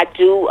 I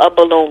do a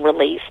balloon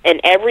release.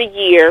 And every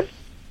year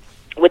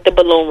with the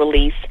balloon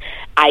release,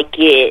 I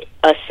get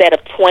a set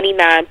of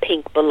 29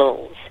 pink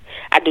balloons.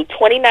 I do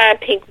 29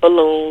 pink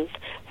balloons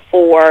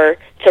to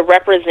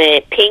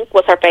represent, pink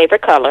was her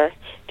favorite color.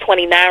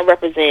 29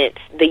 represents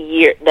the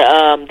year,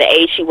 the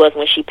age she was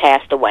when she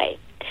passed away.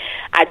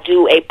 I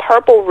do a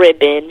purple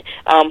ribbon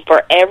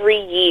for every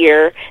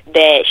year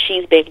that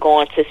she's been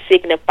going to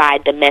signify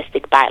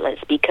domestic violence,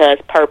 because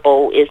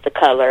purple is the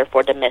color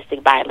for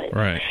domestic violence.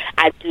 Right.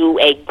 I do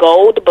a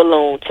gold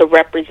balloon to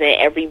represent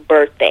every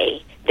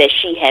birthday that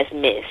she has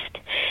missed.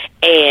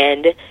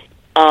 And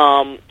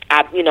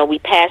we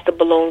pass the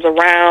balloons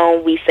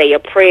around, we say a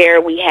prayer,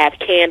 we have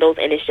candles,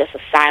 and it's just a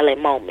silent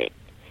moment.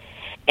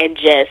 And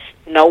just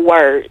no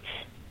words,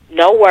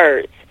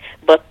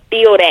 but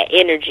feel that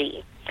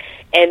energy.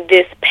 And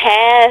this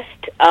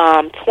past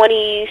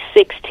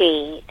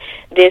 2016,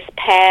 this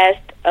past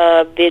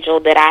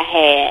vigil that I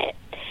had,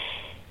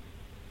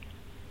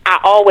 I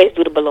always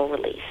do the balloon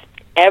release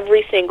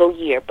every single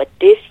year. But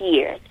this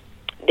year,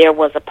 there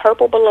was a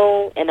purple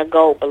balloon and a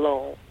gold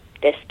balloon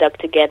that stuck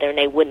together, and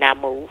they would not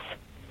move.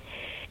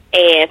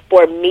 And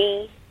for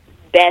me,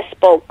 that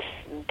spoke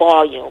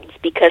volumes,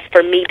 because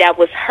for me, that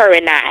was her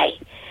and I.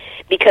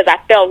 Because I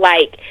felt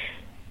like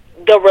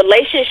the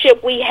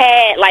relationship we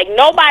had, like,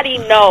 nobody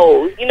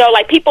knows. You know,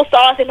 like, people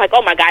saw us and like,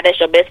 oh my God, that's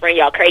your best friend,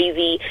 y'all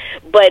crazy.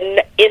 But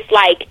it's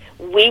like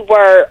we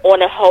were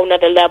on a whole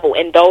nother level,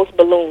 and those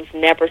balloons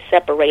never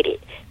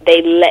separated.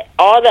 They let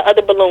all the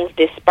other balloons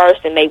disperse,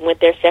 and they went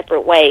their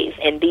separate ways.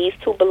 And these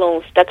two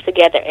balloons stuck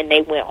together, and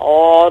they went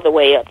all the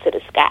way up to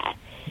the sky.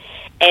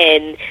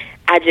 And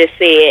I just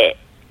said,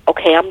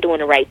 okay, I'm doing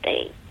the right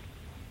thing.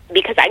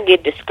 Because I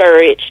get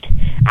discouraged.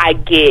 I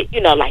get,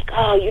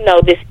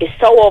 this is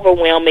so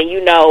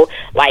overwhelming,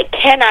 like,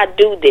 can I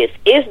do this?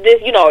 Is this,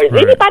 is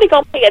anybody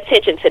going to pay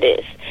attention to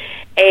this?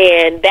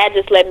 And that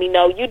just let me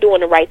know you're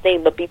doing the right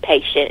thing, but be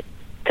patient.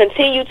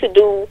 Continue to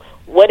do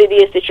what it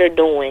is that you're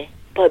doing,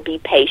 but be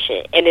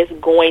patient. And it's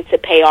going to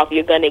pay off.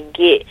 You're going to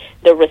get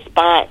the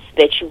response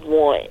that you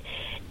want.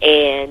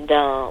 And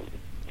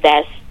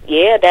that's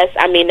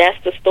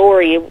the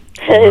story.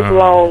 It's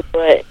long,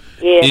 but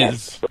yeah.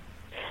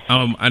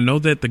 I know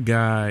that the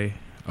guy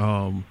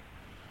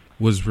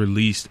was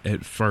released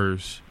at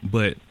first,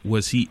 but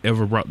was he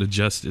ever brought to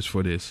justice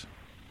for this?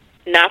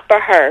 Not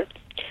for her.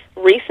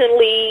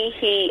 Recently,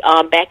 he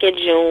back in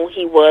June,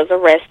 he was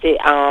arrested,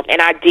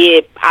 and I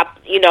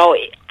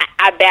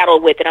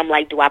battled with it. I'm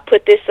like, do I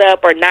put this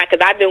up or not?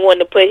 Because I've been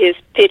wanting to put his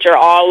picture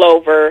all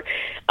over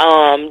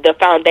the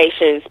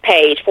foundation's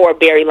page for a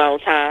very long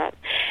time.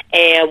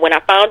 And when I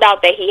found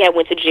out that he had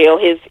went to jail,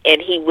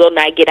 and he will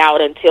not get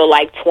out until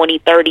like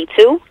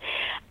 2032,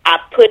 I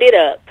put it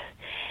up.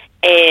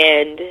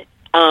 And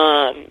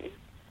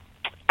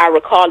I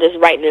recall just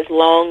writing this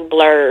long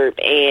blurb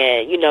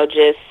and,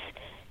 just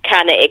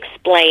kind of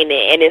explain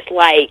it. And it's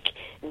like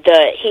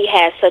he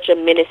has such a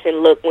menacing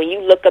look. When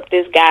you look up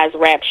this guy's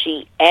rap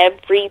sheet,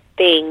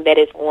 everything that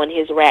is on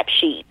his rap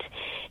sheet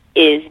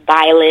is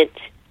violent,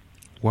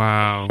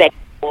 wow,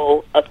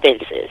 sexual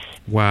offenses.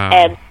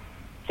 Wow.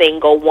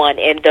 single one,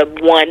 and the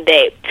one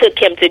that took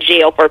him to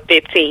jail for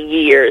 15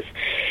 years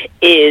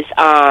is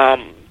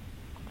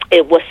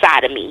it was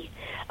sodomy.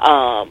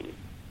 And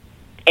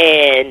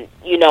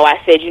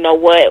I said, you know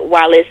what?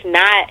 While it's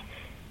not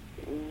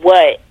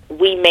what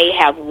we may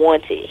have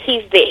wanted,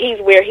 he's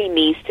where he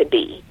needs to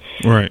be.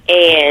 Right.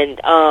 And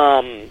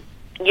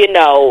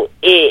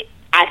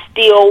I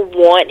still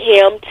want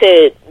him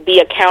to be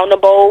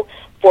accountable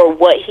for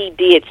what he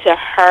did to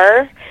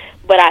her,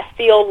 but I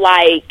feel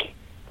like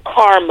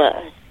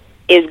karma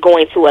is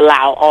going to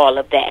allow all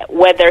of that,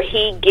 whether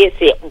he gets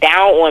it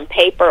down on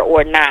paper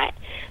or not.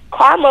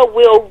 Karma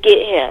will get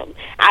him.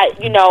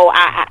 And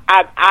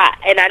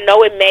I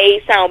know it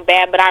may sound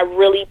bad, but I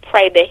really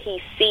pray that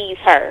he sees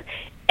her.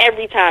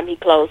 Every time he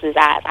closes his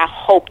eyes, I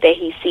hope that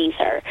he sees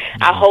her.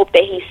 I hope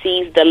that he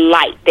sees the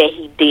light that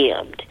he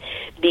dimmed,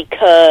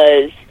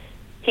 because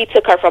he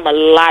took her from a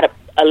lot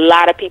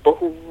of people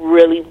who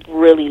really,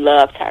 really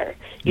loved her.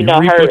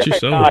 Her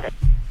daughter.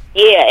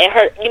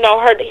 Yeah,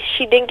 and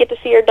she didn't get to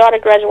see her daughter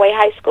graduate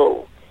high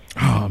school.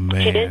 Oh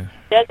man. She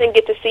didn't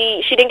get to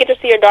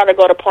see her daughter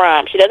go to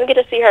prom. She doesn't get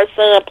to see her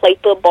son play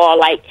football.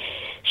 Like,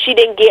 she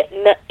didn't get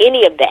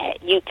any of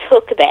that. You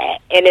took that,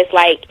 and it's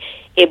like,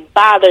 it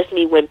bothers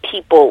me when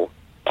people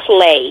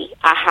play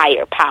a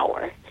higher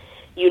power.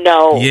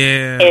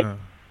 Yeah.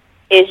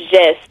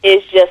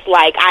 It's just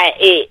like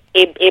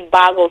it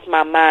boggles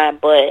my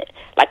mind. But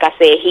like I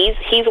said,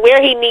 he's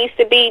where he needs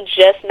to be,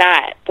 just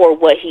not for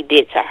what he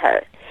did to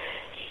her.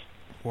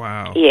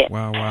 Wow. Yeah.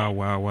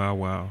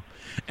 Wow.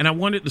 And I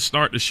wanted to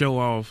start the show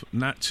off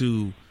not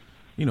to,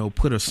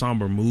 put a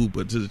somber mood,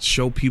 but to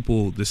show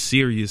people the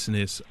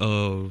seriousness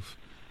of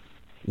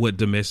what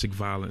domestic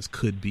violence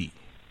could be.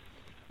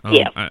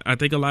 I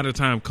think a lot of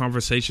time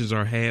conversations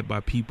are had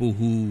by people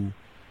who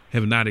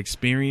have not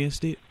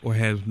experienced it or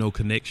have no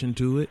connection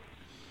to it.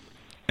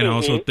 And I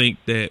also think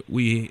that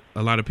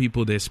a lot of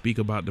people that speak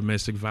about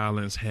domestic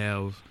violence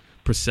have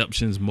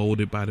perceptions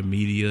molded by the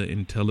media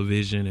and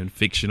television and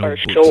fictional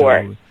books.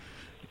 Sure.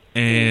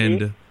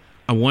 And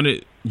I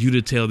wanted you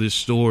to tell this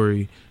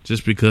story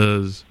just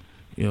because,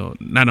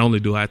 not only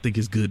do I think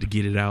it's good to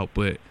get it out,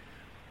 but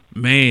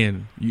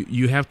man,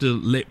 you have to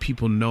let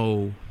people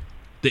know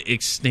the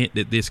extent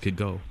that this could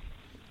go,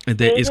 and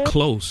that it's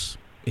close.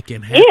 It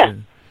can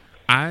happen.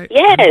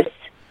 Yes.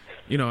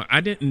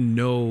 I didn't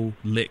know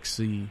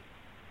Lexi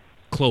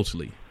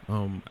closely.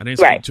 I didn't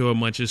speak to her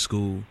much at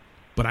school,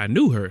 but I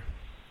knew her.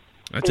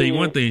 I tell you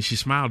one thing, she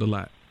smiled a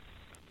lot.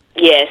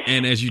 Yes.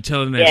 And as you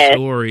telling that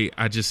story,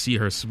 I just see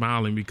her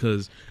smiling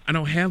because I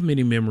don't have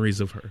many memories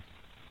of her.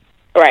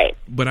 Right.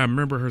 But I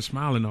remember her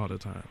smiling all the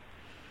time,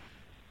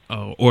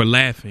 or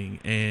laughing,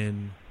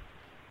 and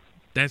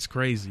that's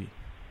crazy.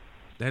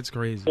 That's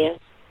crazy. Yeah.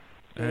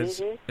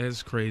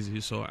 That's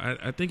crazy. So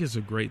I think it's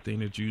a great thing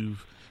that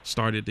you've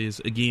started this.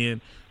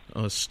 Again,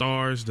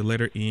 stars, the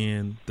letter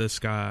N, the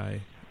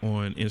sky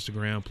on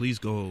Instagram. Please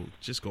go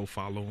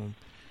follow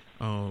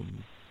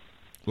them.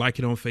 Like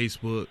it on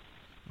Facebook.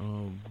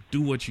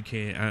 Do what you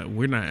can.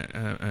 We're not,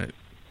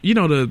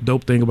 the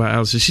dope thing about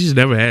Allison, she's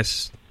never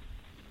asked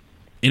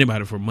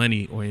anybody for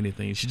money or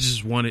anything. She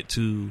just wanted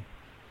to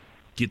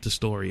get the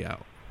story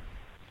out.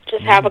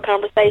 Just have a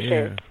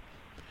conversation.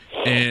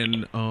 Yeah.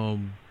 And,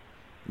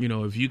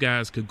 if you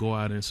guys could go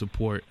out and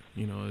support,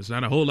 it's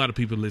not a whole lot of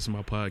people listen to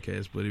my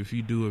podcast, but if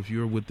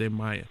you're within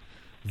my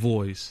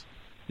voice,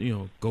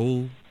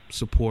 go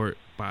support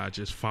by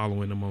just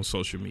following them on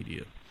social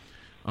media.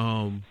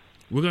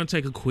 We're going to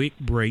take a quick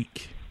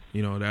break.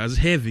 That was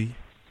heavy.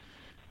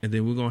 And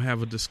then we're going to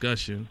have a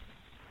discussion,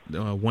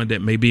 one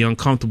that may be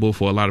uncomfortable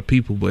for a lot of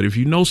people. But if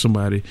you know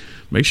somebody,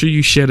 make sure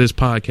you share this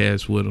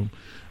podcast with them.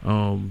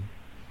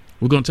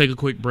 We're going to take a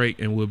quick break,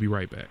 and we'll be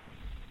right back.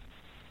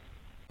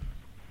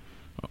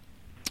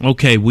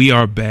 Okay, we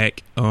are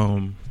back.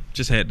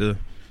 Just had to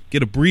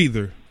get a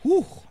breather.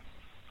 Whew.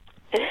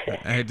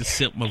 I had to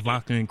sip my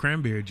vodka and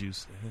cranberry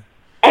juice.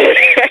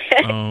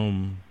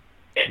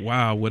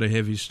 Wow, what a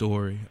heavy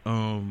story.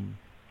 And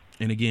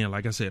again,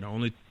 like I said, I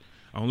only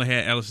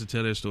had Allison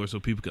tell that story so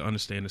people can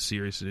understand the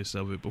seriousness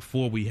of it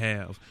before we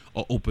have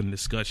an open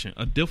discussion,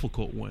 a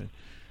difficult one.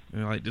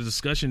 Like the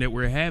discussion that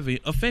we're having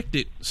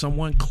affected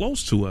someone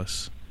close to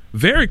us,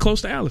 very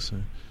close to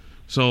Allison.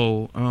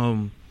 So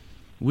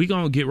we're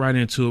going to get right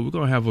into it. We're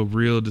going to have a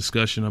real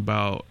discussion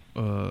about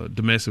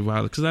domestic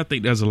violence, because I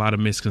think there's a lot of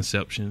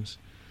misconceptions,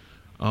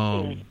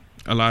 a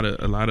lot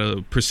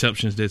of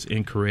perceptions that's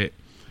incorrect.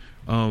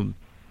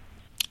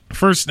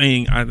 First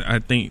thing I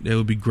think that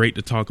would be great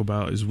to talk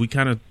about is, we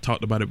kind of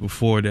talked about it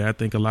before, that I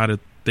think a lot of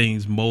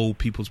things mold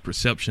people's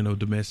perception of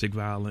domestic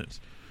violence.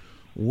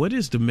 What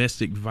is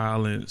domestic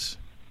violence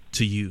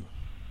to you?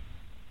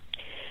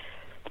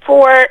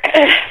 For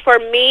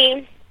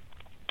me,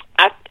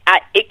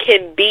 it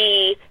can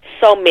be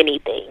so many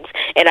things,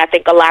 and I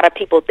think a lot of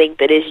people think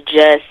that it's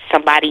just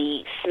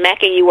somebody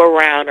smacking you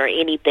around or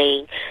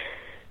anything.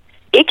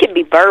 It can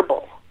be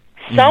verbal.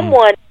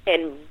 Someone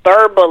can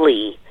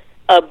verbally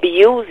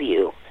abuse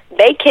you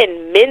They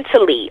can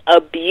mentally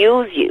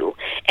abuse you.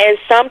 And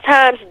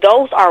sometimes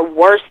those are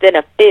worse than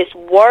a fist.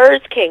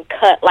 Words can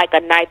cut like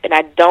a knife, and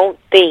I don't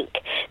think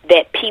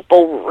that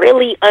people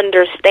really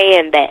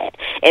understand that.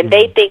 And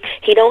they think,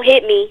 he don't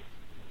hit me.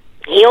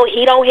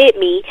 He don't hit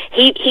me.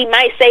 He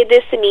might say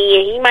this to me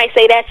and he might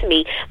say that to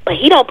me, but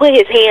he don't put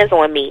his hands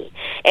on me.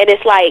 And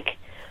it's like,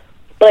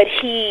 but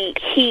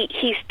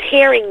he's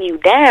tearing you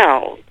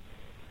down.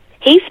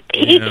 He's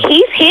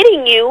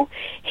hitting you.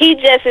 He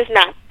just is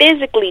not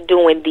physically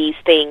doing these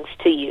things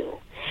to you.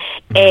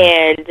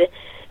 And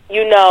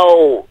you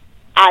know,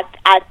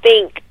 I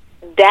think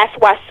that's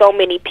why so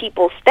many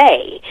people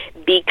stay,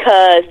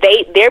 because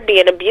they're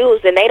being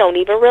abused and they don't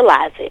even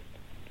realize it.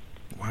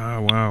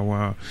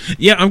 Wow.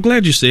 Yeah, I'm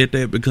glad you said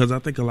that, because I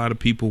think a lot of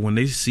people, when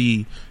they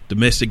see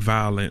domestic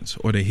violence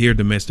or they hear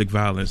domestic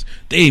violence,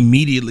 they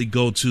immediately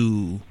go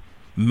to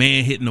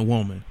man hitting a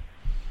woman.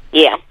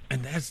 Yeah.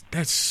 And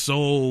that's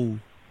so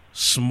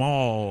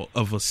small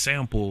of a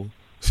sample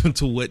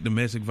to what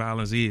domestic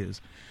violence is.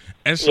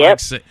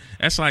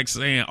 That's like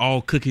saying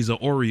all cookies are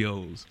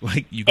Oreos.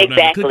 Like, you go down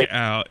the cookie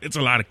aisle, it's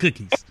a lot of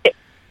cookies.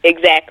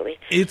 Exactly.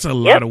 It's a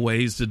lot of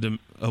ways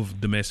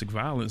of domestic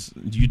violence.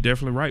 You're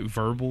definitely right.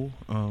 Verbal,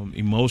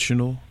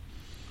 emotional,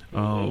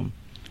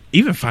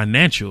 even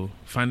financial.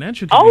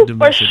 Financial can be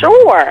domestic for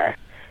sure. Violence.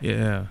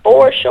 Yeah.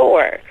 For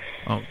sure.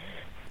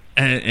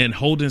 And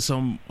holding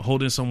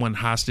someone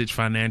hostage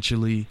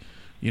financially,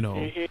 you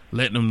know,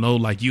 letting them know,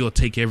 like, you'll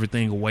take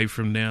everything away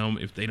from them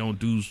if they don't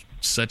do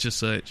such and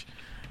such.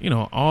 You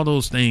know, all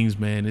those things,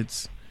 man.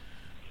 It's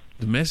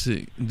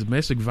domestic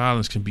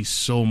violence can be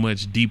so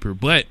much deeper.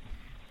 But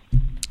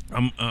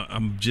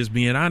I'm just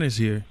being honest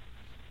here.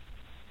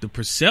 The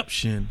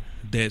perception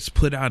that's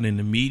put out in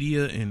the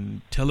media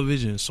and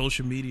television and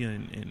social media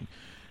and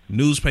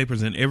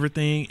newspapers and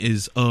everything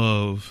is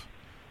of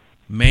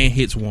man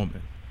hits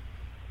woman.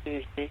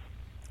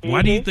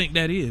 Why do you think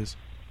that is?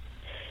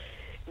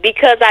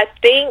 Because I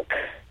think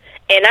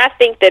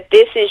that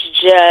this is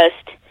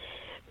just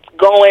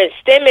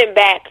stemming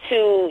back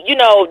to, you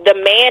know, the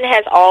man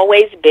has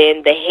always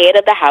been the head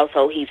of the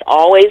household. He's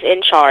always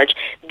in charge.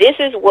 This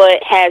is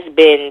what has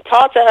been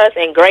taught to us,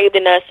 engraved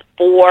in us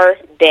for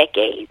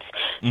decades.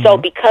 So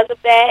because of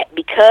that,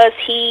 because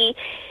he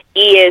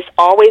is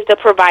always the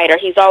provider,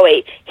 he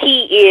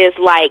is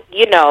like,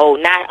 you know,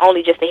 not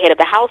only just the head of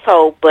the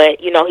household,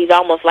 but, you know, he's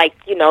almost like,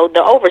 you know,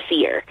 the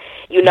overseer,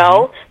 you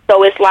know?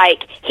 So it's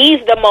like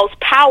he's the most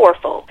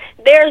powerful.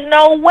 There's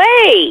no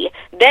way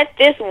that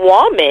this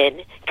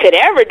woman could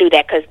ever do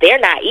that, because they're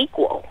not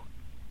equal.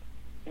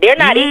 They're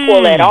not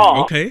equal at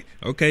all.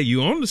 Okay,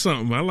 you on to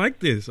something. I like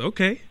this.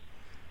 Okay.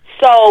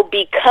 So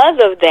because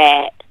of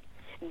that,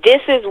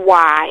 this is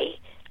why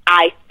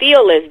I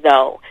feel as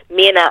though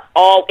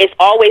it's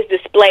always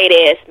displayed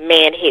as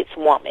man hits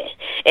woman,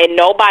 and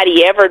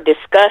nobody ever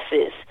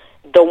discusses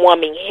the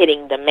woman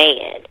hitting the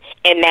man,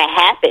 and that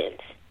happens.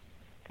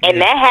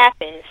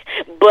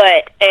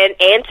 But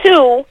and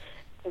two,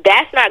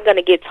 that's not going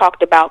to get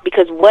talked about,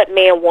 because what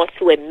man wants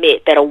to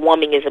admit that a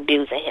woman is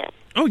abusing him?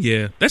 Oh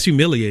yeah, that's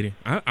humiliating.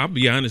 I'll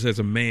be honest, as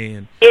a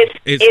man,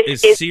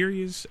 it's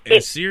serious.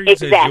 As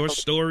serious as your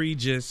story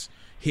just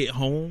hit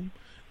home,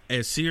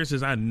 as serious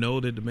as I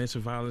know that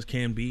domestic violence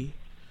can be,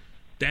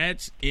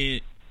 that's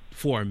it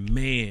for a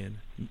man.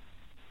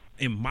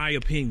 In my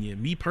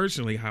opinion, me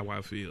personally, how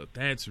I feel,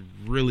 that's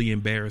really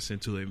embarrassing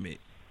to admit.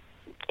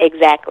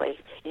 Exactly.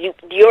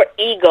 Your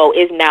ego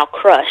is now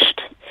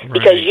crushed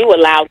because you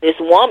allowed this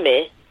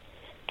woman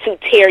to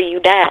tear you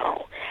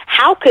down.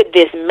 How could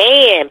this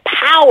man,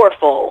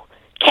 powerful,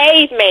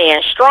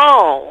 caveman,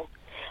 strong,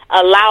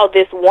 allow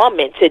this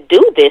woman to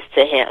do this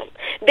to him?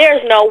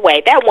 There's no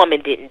way. That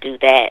woman didn't do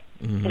that.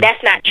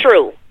 That's not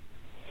true.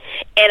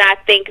 And I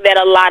think that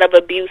a lot of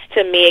abuse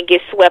to men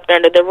gets swept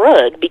under the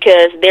rug,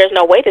 because there's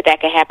no way that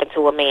can happen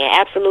to a man.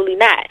 Absolutely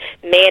not.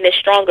 Man is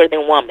stronger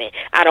than woman.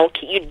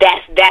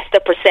 That's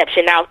the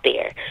perception out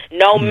there.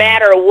 No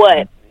matter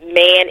what,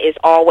 man is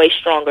always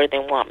stronger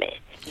than woman.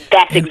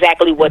 That's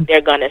exactly what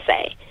they're gonna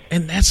say.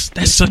 And that's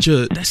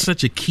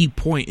such a key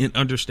point in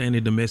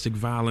understanding domestic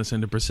violence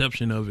and the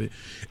perception of it,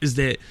 is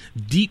that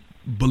deep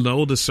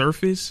below the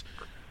surface,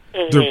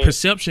 the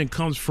perception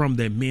comes from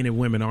that men and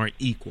women aren't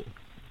equal.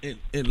 And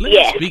let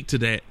me speak to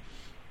that.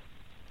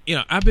 You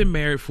know, I've been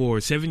married for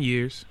 7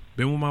 years,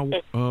 been with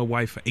my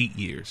wife for 8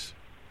 years.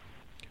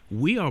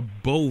 We are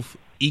both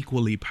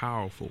equally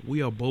powerful.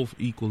 We are both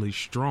equally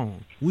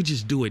strong. We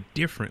just do it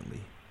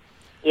differently.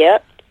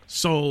 Yep.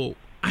 So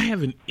I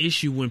have an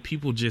issue when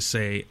people just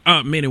say,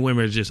 men and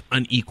women are just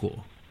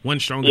unequal. One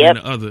stronger than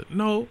the other.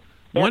 No,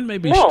 one may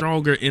be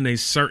stronger in a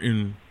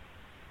certain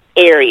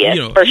area,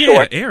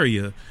 sure.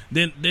 area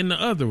than the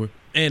other.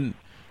 And,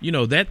 you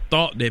know, that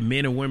thought that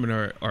men and women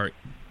are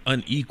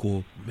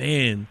unequal,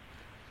 man,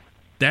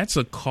 that's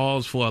a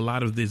cause for a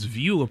lot of this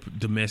view of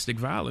domestic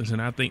violence.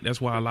 And I think that's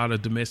why a lot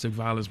of domestic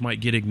violence might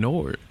get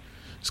ignored.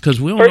 It's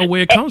because we don't know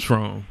where it comes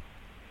from.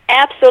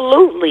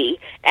 Absolutely,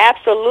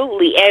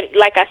 absolutely. And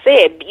like I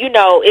said,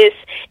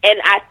 and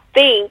I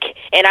think,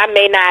 and I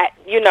may not,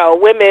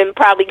 women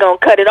probably gonna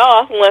cut it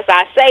off once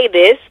I say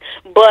this,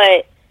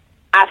 but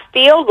I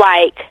feel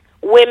like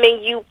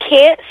women, you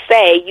can't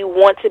say you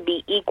want to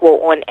be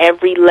equal on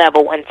every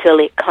level until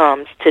it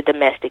comes to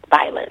domestic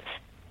violence.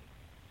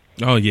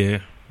 Oh,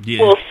 yeah.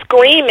 Yeah. Will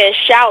scream and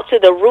shout to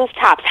the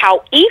rooftops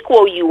how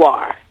equal you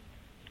are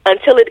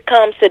until it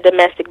comes to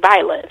domestic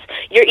violence.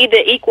 You're either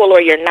equal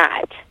or you're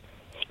not.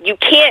 You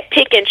can't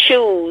pick and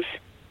choose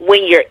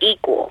when you're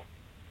equal.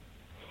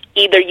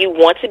 Either you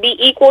want to be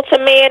equal to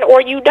men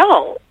or you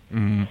don't.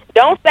 Mm-hmm.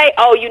 Don't say,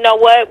 oh, you know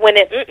what,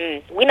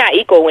 we're not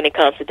equal when it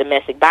comes to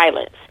domestic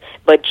violence.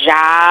 But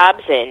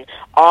jobs and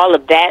all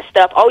of that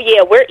stuff, oh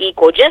yeah, we're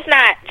equal. Just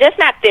not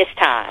this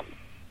time.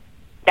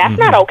 That's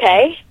not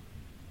okay.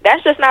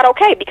 That's just not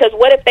okay, because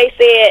what if they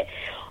said,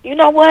 you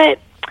know what,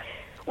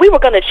 we were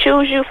going to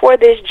choose you for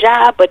this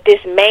job, but this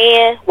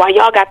man, while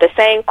y'all got the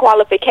same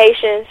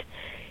qualifications,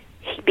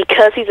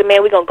 because he's a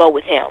man, we're going to go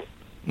with him.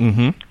 Mm-hmm.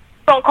 We're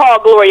going to call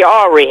Gloria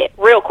Allred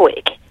real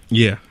quick.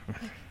 Yeah.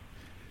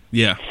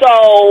 Yeah.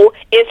 So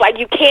it's like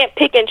you can't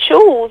pick and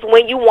choose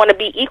when you want to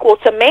be equal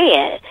to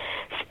man.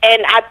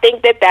 And I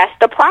think that that's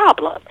the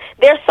problem.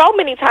 There's so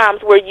many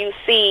times where you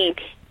see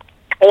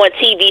on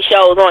TV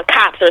shows, on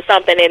cops or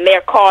something, and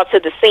they're called to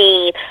the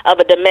scene of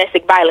a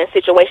domestic violence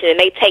situation, and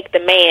they take the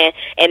man,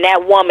 and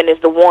that woman is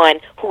the one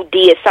who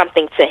did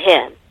something to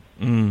him.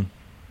 Mm.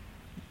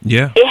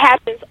 Yeah. It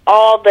happens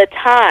all the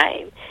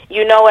time.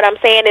 You know what I'm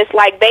saying? It's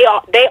like they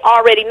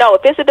already know.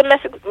 If it's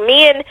a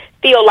men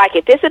feel like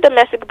if it's a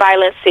domestic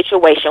violence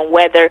situation,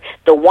 whether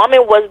the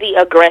woman was the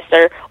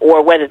aggressor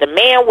or whether the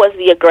man was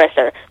the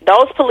aggressor,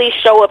 those police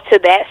show up to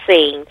that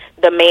scene,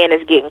 the man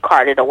is getting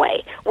carted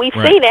away. We've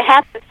seen it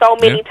happen so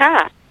many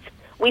times.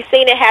 We've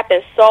seen it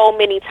happen so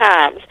many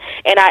times,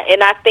 and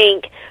I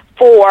think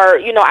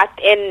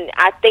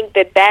I think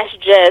that that's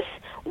just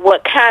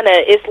what kind of,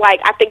 it's like,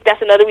 I think that's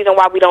another reason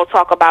why we don't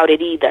talk about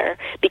it either,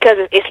 because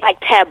it's like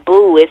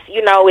taboo. It's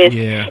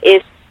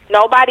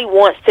nobody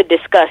wants to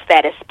discuss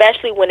that,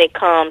 especially when it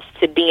comes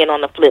to being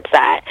on the flip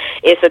side.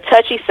 It's a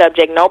touchy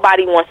subject.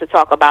 Nobody wants to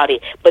talk about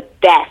it, but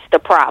that's the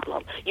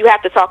problem. You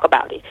have to talk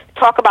about it.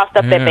 Talk about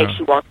stuff that makes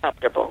you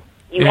uncomfortable.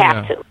 You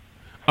have to.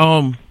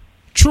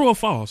 True or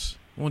false?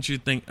 I want you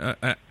to think.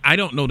 I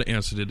don't know the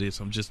answer to this.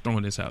 I'm just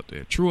throwing this out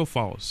there. True or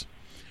false?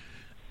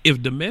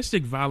 If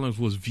domestic violence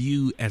was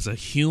viewed as a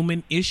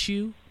human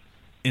issue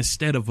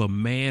instead of a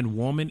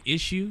man-woman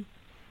issue,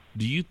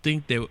 do you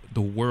think that the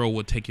world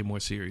would take it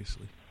more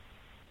seriously?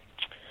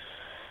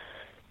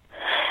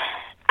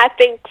 I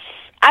think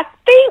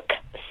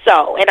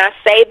so, and I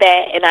say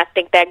that, and I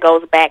think that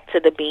goes back to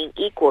the being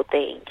equal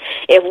thing.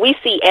 If we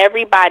see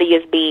everybody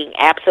as being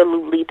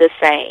absolutely the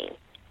same,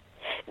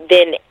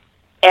 then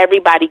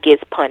everybody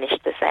gets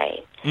punished the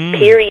same.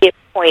 Period,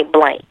 point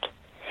blank.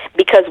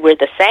 Because we're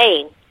the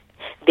same.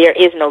 There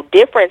is no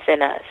difference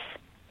in us.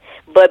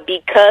 But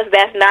because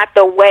that's not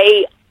the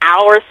way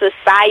our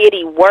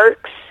society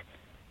works,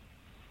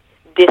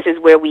 this is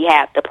where we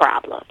have the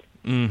problem.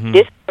 Mm-hmm.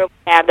 This is where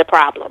we have the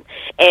problem.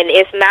 And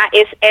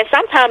and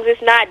sometimes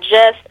it's not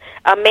just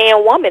a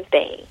man-woman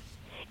thing.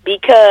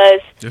 Because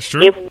that's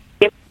true.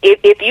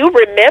 If you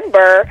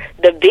remember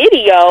the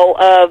video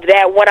of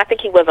that one, I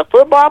think he was a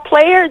football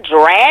player,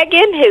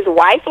 dragging his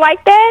wife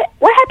like that,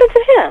 what happened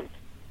to him?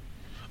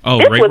 Oh,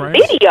 this Ray was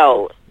Rice?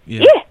 videoed.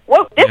 Yeah.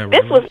 Well,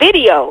 this was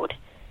videoed.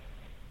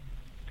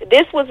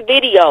 This was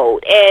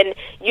videoed. And,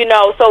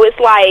 so it's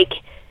like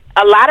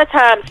a lot of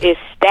times it's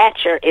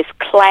stature, it's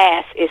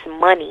class, it's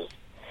money.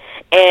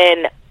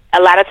 And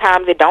a lot of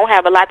times it don't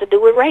have a lot to do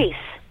with race.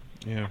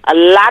 Yeah. A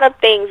lot of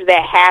things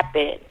that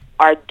happen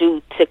are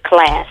due to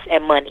class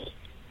and money.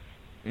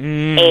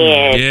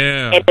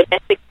 And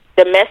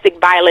domestic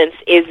violence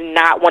is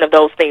not one of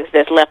those things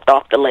that's left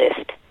off the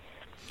list.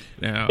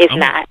 Now, it's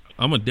not.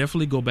 I'm going to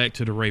definitely go back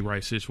to the Ray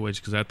Rice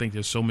situation because I think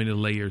there's so many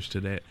layers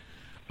to that.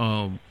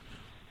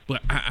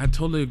 But I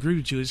totally agree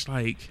with you. It's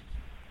like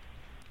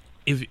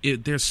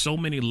if there's so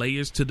many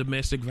layers to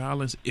domestic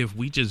violence, if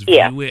we just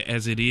view it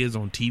as it is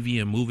on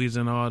TV and movies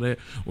and all that,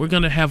 we're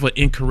going to have an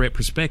incorrect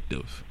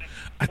perspective.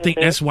 I think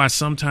that's why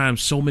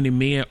sometimes so many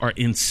men are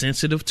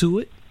insensitive to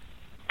it.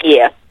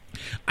 Yeah.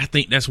 I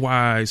think that's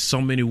why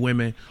so many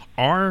women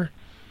are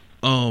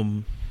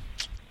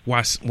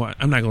why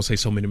I'm not gonna say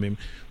so many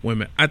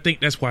women. I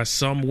think that's why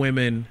some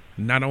women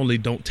not only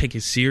don't take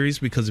it serious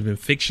because it's been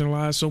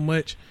fictionalized so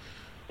much,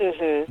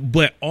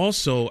 but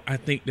also I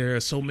think there are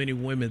so many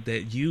women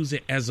that use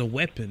it as a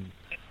weapon.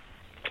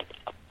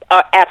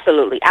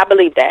 Absolutely, I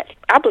believe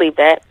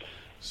that.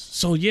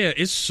 So yeah,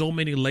 it's so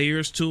many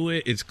layers to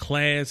it. It's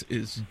class,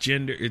 it's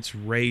gender, it's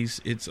race,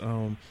 it's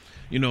I'm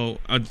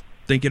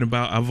thinking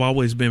about. I've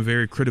always been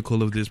very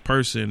critical of this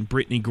person,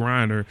 Brittany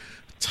Griner,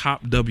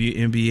 top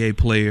WNBA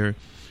player.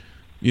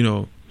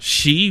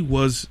 She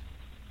was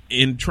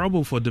in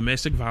trouble for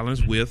domestic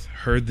violence with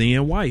her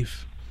then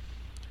wife.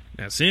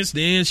 Now, since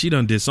then, she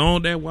done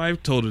disowned that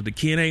wife, told her the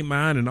kid ain't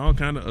mine and all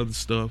kind of other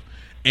stuff.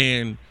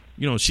 And,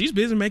 she's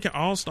busy making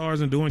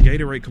All-Stars and doing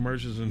Gatorade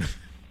commercials and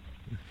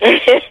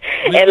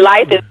and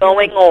life is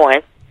going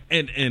on.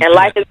 And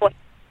life is going.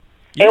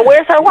 Yeah. And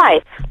where's her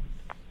wife?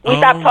 We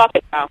stopped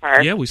talking about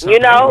her. Yeah, we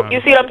stopped talking about you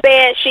her. see what I'm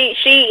saying?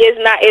 She is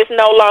not. It's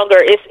no longer.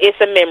 It's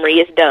a memory.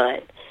 It's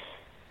done.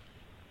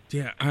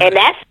 Yeah, And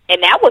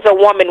that was a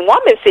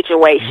woman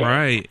situation.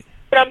 right.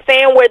 You know what I'm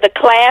saying? Where the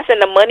class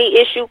and the money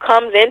issue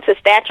comes into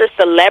stature,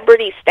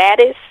 celebrity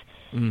status.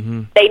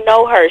 Mm-hmm. They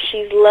know her.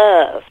 She's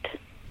loved.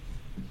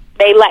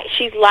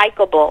 She's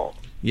likable.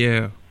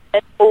 Yeah.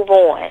 Let's move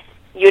on.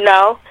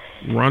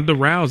 Ronda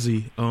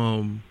Rousey.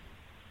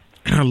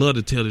 I love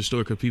to tell this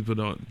story because people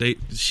don't.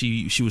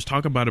 She was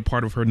talking about a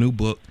part of her new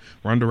book.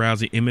 Ronda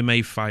Rousey,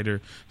 MMA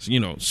fighter.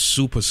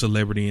 Super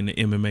celebrity in the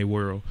MMA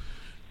world.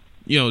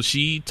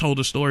 She told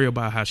a story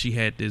about how she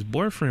had this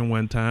boyfriend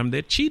one time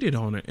that cheated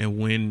on her, and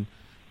when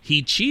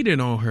he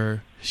cheated on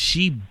her,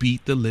 she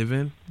beat the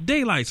living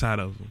daylights out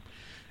of him.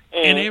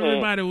 Mm-hmm. And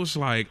everybody was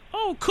like,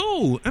 "Oh,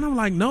 cool." And I'm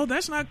like, "No,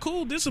 that's not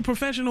cool. This is a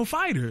professional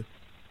fighter."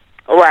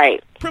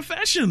 Right.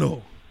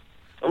 Professional.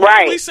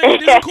 Right. We say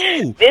this is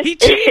cool. He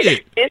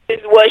cheated. This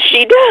is what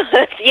she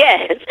does.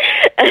 Yes.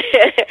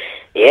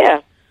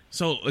 Yeah.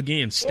 So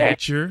again,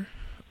 stature.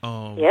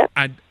 Yeah.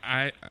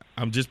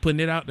 I'm just putting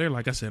it out there.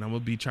 Like I said, I'm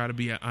gonna try to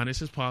be as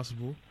honest as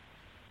possible.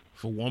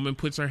 If a woman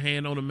puts her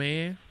hand on a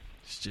man,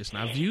 it's just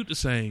not viewed the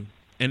same.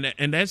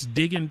 And that's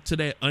digging to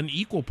that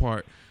unequal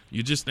part.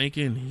 You're just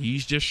thinking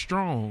he's just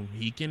strong.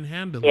 He can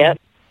handle it.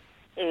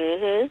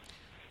 Mhm.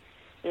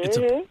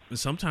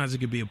 Sometimes it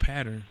could be a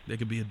pattern. There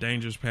could be a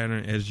dangerous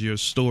pattern, as your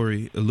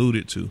story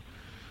alluded to.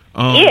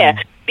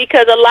 Yeah,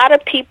 because a lot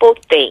of people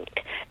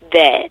think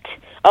that,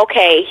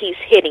 okay, he's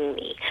hitting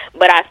me.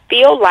 But I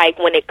feel like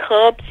when it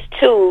comes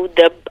to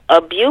the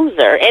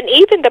abuser, and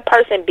even the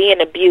person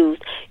being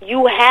abused,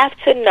 you have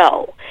to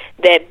know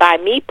that by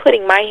me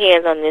putting my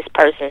hands on this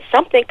person,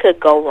 something could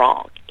go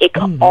wrong. It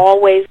could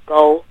always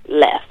go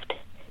left.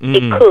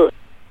 It could.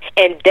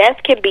 And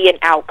death can be an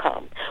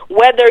outcome.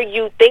 Whether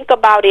you think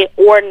about it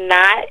or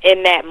not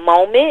in that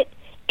moment,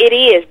 it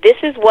is. This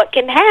is what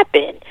can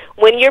happen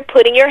when you're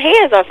putting your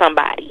hands on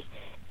somebody.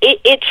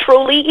 It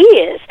truly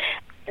is.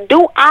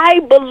 Do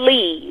I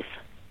believe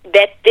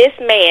that this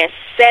man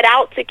set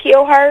out to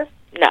kill her?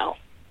 No.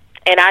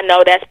 And I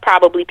know that's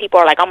probably, people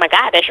are like, "Oh my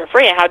God, that's your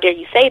friend. How dare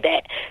you say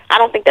that?" I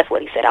don't think that's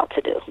what he set out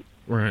to do.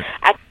 Right.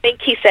 I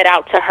think he set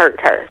out to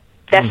hurt her.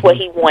 That's what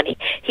he wanted.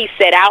 He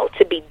set out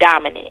to be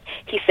dominant.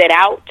 He set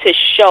out to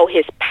show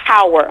his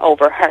power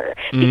over her.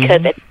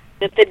 Because at the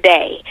end of the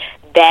day,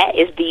 that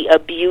is the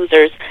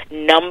abuser's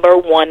number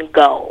one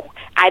goal.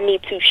 I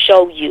need to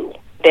show you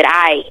that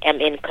I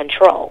am in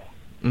control.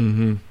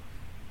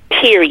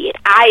 Period.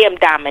 I am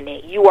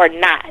dominant. You are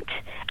not.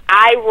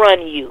 I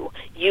run you.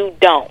 You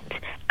don't.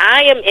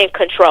 I am in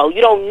control. You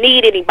don't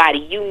need anybody.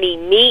 You need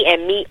me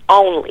and me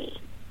only.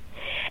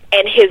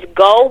 And his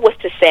goal was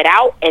to set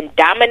out and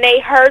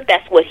dominate her.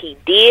 That's what he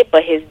did,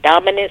 but his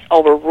dominance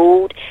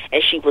overruled,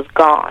 and she was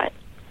gone.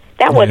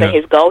 That wasn't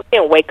his goal. He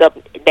didn't wake up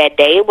that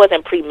day. It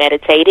wasn't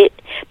premeditated.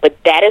 But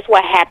that is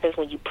what happens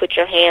when you put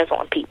your hands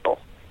on people.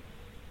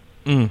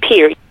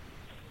 Period.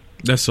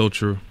 That's so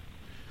true.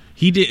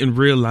 He didn't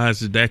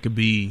realize that could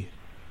be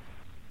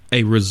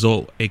a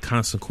result, a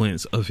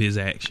consequence of his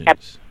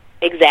actions.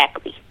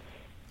 Exactly.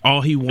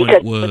 All he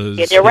wanted was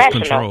his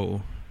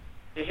control.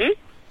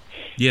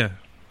 Yeah.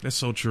 That's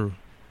so true.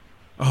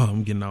 Oh,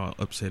 I'm getting all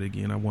upset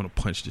again. I want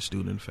to punch the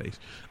student in the face.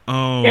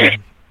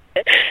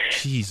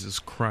 Jesus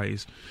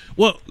Christ.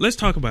 Well, let's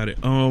talk about it.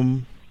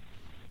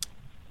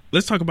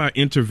 Let's talk about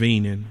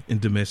intervening in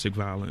domestic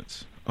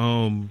violence.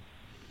 I'm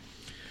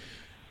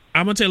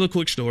going to tell a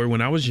quick story.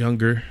 When I was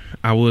younger,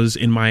 I was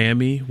in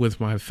Miami with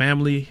my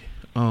family.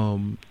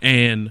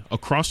 And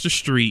across the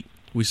street,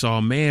 we saw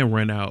a man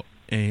run out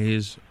and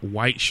his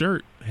white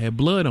shirt had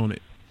blood on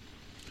it.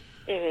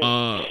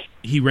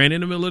 He ran in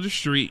the middle of the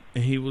street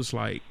and he was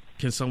like,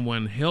 "Can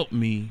someone help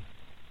me?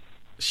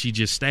 She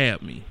just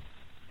stabbed me."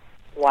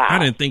 Wow. I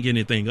didn't think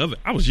anything of it.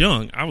 I was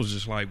young. I was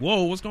just like,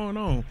 "Whoa, what's going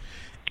on?"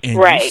 And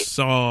you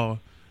saw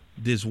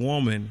this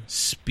woman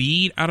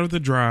speed out of the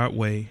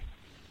driveway,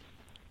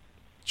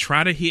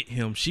 try to hit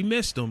him. She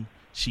missed him.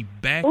 She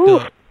backed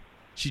up.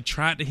 She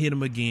tried to hit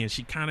him again.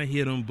 She kind of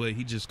hit him, but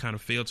he just kind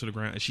of fell to the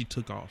ground and she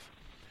took off.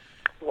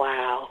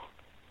 Wow.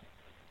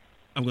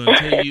 I'm going to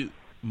tell you,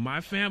 my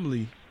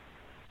family,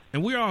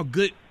 and we're all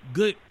good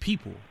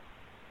people.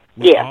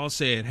 We all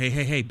said,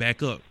 hey,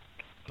 back up.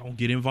 Don't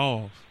get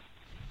involved.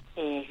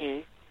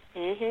 I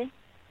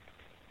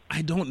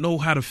don't know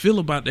how to feel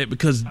about that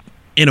because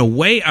in a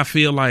way I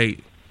feel like,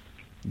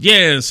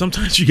 yeah,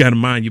 sometimes you got to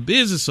mind your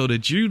business so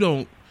that you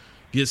don't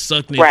get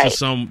sucked into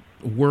some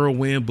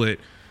whirlwind. But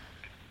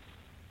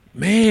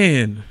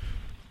man,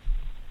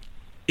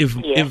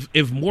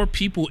 if more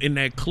people in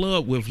that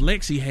club with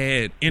Lexi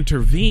had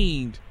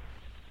intervened,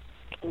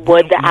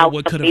 what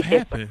could have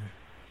happened?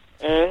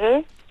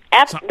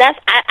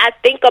 I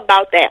think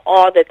about that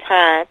all the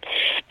time,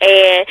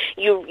 and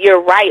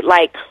you're right.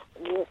 Like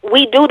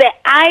we do that.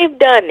 I've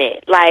done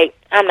it. Like,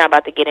 I'm not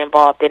about to get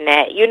involved in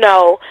that,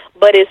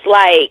 but it's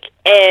like,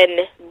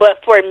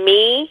 but for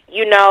me,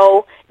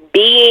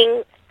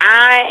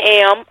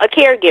 I am a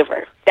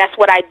caregiver. That's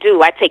what I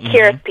do. I take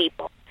care of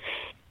people.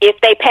 If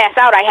they pass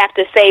out, I have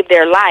to save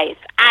their life.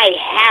 I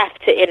have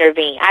to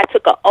intervene. I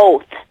took an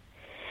oath.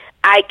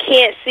 I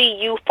can't see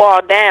you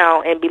fall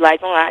down and be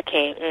like, oh, I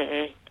can't.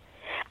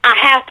 I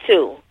have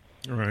to.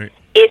 Right.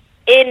 It's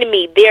in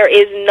me. There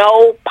is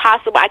no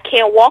possible. I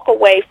can't walk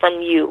away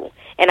from you,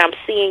 and I'm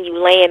seeing you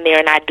laying there,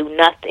 and I do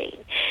nothing.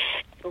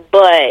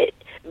 But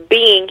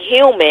being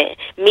human,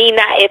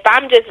 if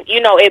I'm just,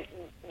 if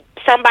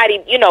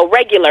somebody,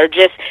 regular,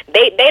 just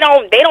they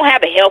don't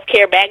have a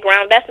healthcare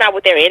background. That's not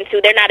what they're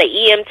into. They're not an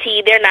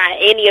EMT. They're not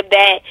any of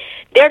that.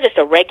 They're just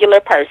a regular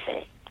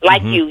person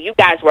like you. You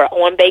guys were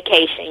on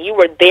vacation. You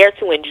were there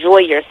to enjoy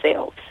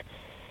yourselves.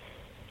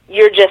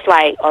 You're just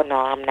like, oh no,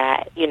 I'm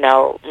not,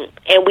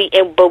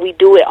 but we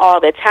do it all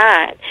the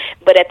time.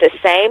 But at the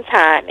same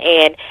time,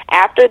 and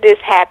after this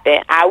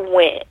happened, I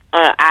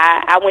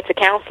went to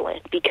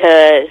counseling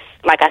because,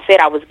 like I said,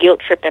 I was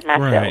guilt tripping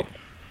myself. Right.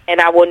 And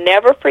I will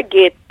never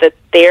forget the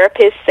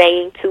therapist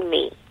saying to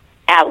me,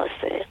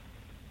 Allison,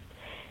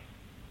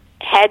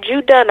 had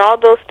you done all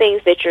those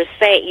things that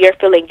you're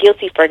feeling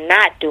guilty for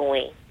not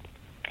doing,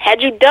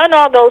 had you done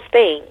all those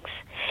things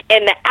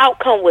and the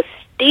outcome was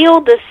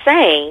still the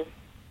same,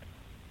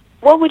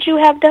 what would you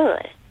have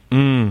done?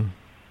 And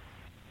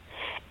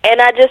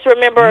I just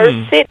remember her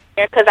sitting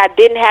there because I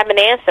didn't have an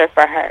answer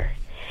for her.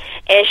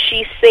 And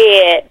she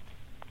said,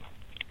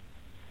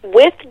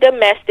 with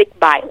domestic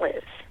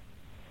violence,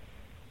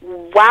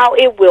 while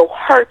it will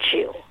hurt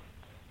you,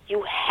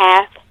 you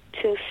have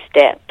to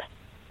step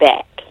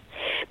back.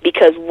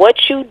 Because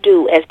what you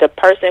do as the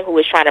person who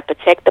is trying to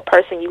protect the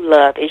person you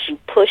love is you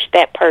push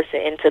that person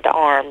into the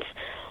arms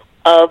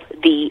of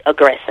the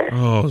aggressor.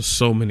 Oh,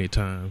 so many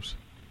times.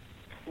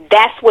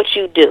 That's what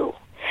you do.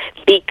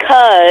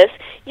 Because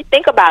you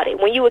think about it,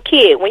 when you a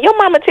kid, when your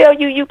mama tell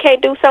you you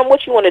can't do something,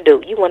 what you want to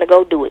do? You want to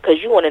go do it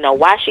because you want to know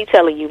why she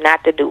telling you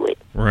not to do it.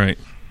 Right.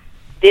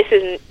 This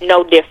is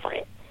no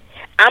different.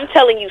 I'm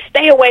telling you,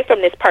 stay away from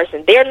this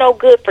person. They're no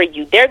good for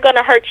you. They're going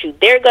to hurt you.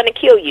 They're going to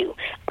kill you.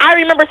 I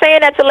remember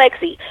saying that to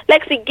Lexi.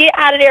 Lexi, get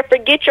out of there.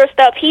 Forget your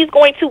stuff. He's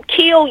going to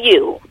kill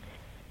you.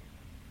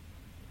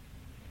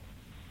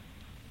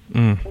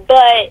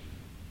 But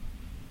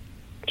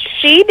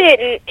she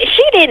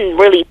didn't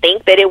really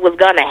think that it was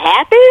going to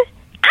happen.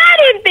 I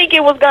didn't think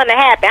it was going to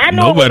happen. I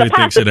know Nobody it was a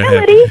thinks it'll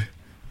possibility. happen.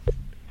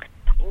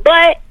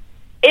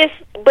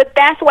 But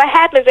that's what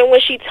happens. And when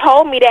she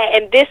told me that,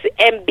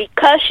 and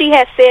because she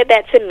has said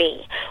that to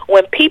me,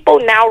 when people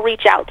now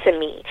reach out to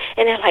me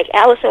and they're like,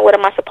 Allison, what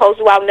am I supposed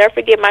to do? I'll never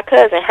forget my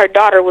cousin. Her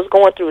daughter was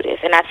going through this,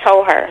 and I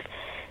told her,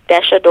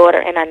 that's your daughter,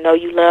 and I know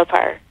you love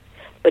her,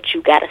 but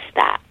you got to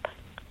stop.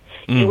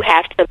 You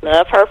have to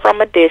love her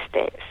from a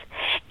distance,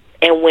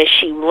 and when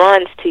she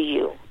runs to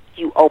you,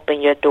 you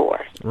open your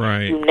door.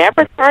 Right. You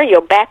never turn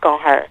your back on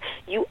her.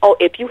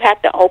 If you have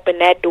to open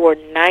that door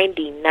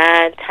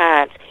 99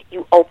 times,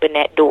 you open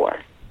that door.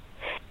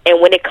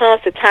 And when it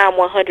comes to time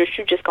 100,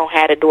 you just going to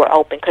have the door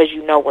open because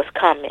you know what's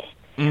coming.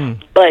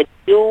 But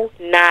do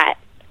not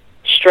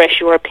stress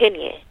your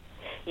opinion.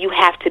 You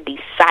have to be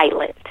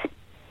silent.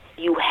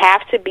 You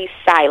have to be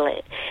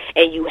silent.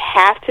 And you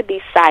have to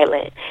be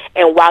silent.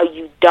 And while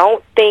you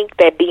don't think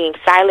that being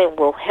silent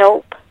will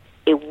help,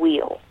 it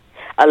will.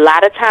 A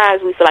lot of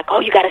times we feel like, oh,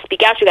 you got to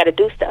speak out, you got to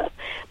do stuff.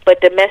 But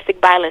domestic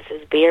violence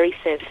is very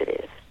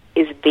sensitive.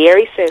 It's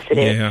very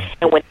sensitive. Yeah.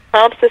 And when it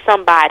comes to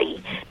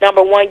somebody,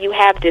 number one, you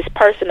have this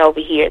person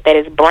over here that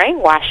is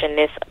brainwashing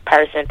this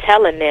person,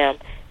 telling them,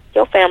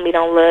 your family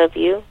don't love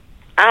you.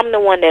 I'm the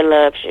one that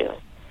loves you.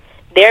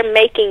 They're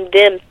making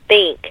them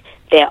think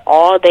that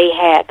all they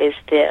have is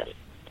them.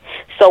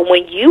 So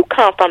when you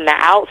come from the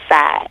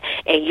outside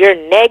and you're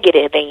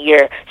negative and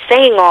you're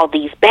saying all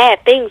these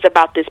bad things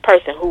about this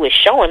person who is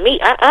showing me,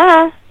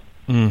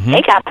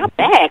 they got my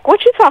back.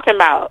 What you talking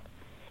about?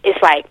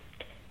 It's like,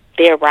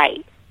 they're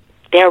right.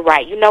 They're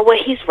right. You know what?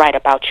 He's right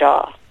about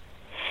y'all.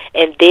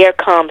 And there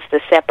comes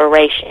the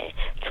separation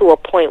to a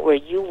point where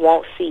you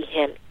won't see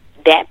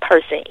that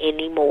person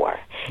anymore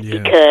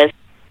because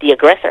the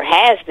aggressor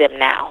has them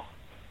now,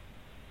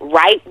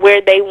 right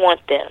where they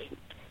want them.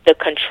 The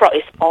control,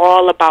 it's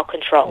all about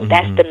control.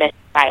 That's domestic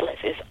violence.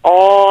 It's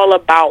all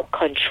about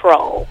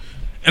control.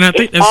 And I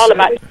think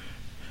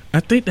I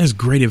think that's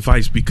great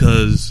advice,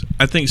 because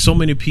I think so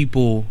many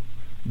people,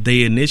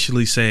 they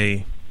initially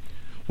say,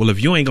 well,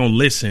 if you ain't going to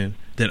listen,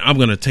 then I'm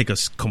going to take a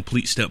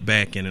complete step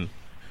back and I'm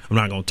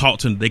not going to talk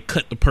to them. They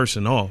cut the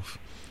person off.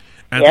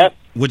 I think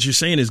what you're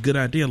saying is a good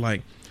idea.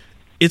 Like,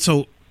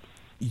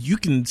 you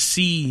can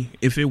see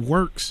if it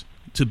works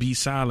to be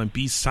silent,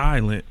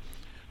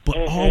 but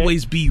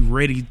always be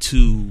ready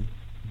to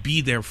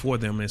be there for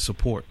them and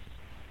support.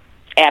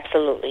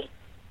 Absolutely.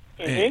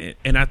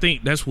 And I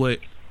think that's what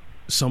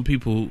some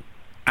people,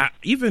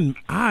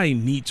 I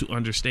need to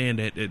understand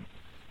that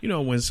you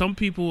know, when some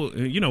people,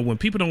 you know, when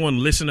people don't want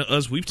to listen to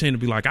us, we tend to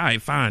be like, all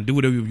right, fine, do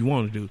whatever you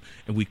want to do.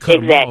 And we cut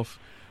them off.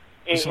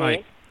 It's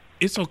like,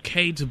 it's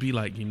okay to be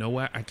like, you know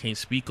what, I can't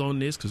speak on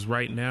this because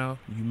right now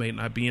you may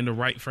not be in the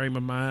right frame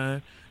of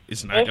mind.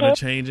 It's not going to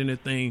change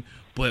anything.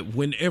 But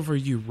whenever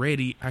you're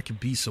ready, I can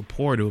be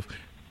supportive.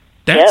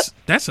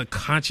 That's a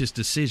conscious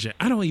decision.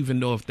 I don't even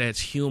know if that's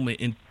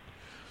human.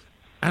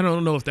 I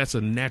don't know if that's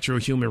a natural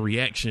human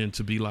reaction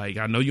to be like,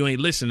 I know you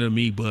ain't listening to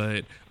me,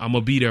 but I'm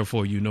going to be there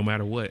for you no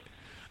matter what.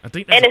 I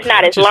think that's it's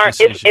not. It's learned.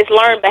 It's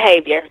learned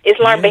behavior. It's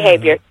learned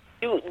behavior.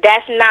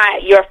 That's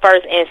not your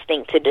first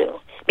instinct to do.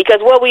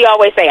 Because what we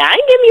always say, I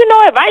ain't giving you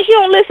no advice. You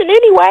don't listen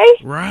anyway.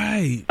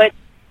 Right. But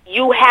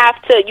you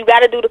got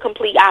to do the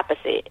complete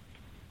opposite.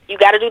 You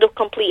got to do the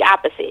complete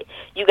opposite.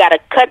 You got to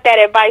cut that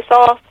advice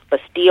off, but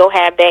still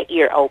have that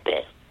ear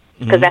open.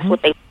 Because that's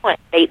what they want.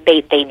 They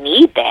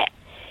need that.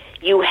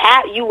 You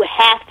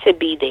have to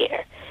be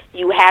there.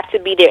 You have to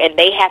be there, and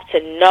they have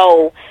to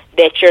know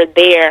that you're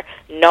there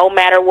no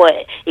matter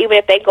what. Even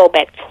if they go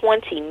back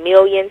 20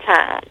 million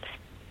times,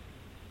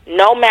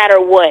 no matter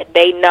what,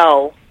 they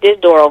know this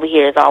door over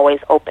here is always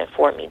open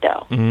for me,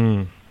 though.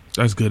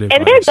 That's good advice.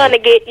 And they're going to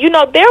get,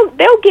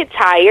 they'll get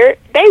tired.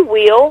 They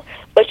will,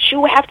 but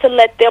you have to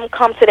let them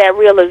come to that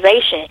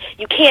realization.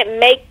 You can't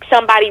make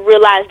somebody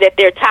realize that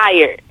they're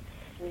tired.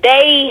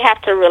 They have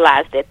to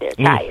realize that they're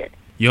tired.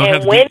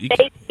 And when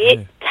they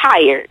get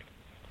tired,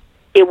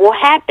 it will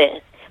happen.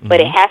 But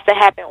it has to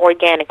happen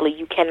organically.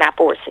 You cannot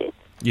force it.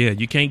 Yeah,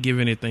 you can't give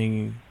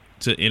anything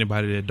to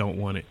anybody that don't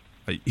want it.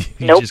 Like,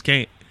 you just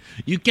can't.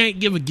 You can't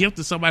give a gift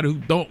to somebody who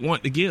don't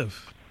want the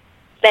gift.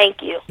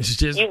 Thank you. It's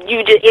just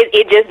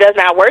it just does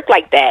not work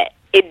like that.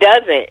 It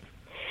doesn't.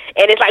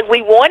 And it's like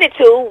we want it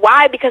to.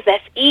 Why? Because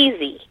that's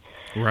easy.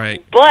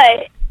 Right.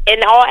 But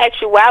in all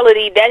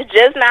actuality, that's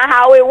just not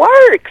how it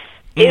works.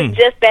 That's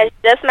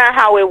just not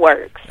how it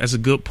works. That's a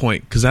good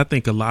point, because I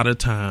think a lot of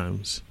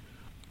times,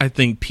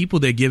 people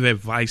that give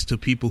advice to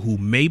people who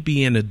may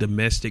be in a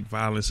domestic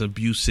violence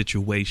abuse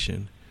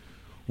situation,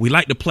 we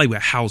like to play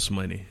with house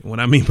money. What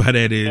I mean by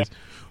that is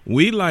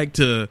we like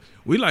to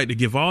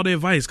give all the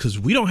advice because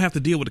we don't have to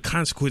deal with the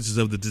consequences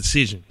of the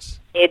decisions.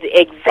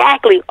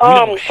 Exactly.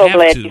 Oh, I'm so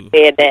glad you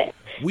said that.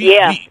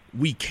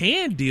 We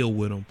can deal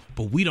with them,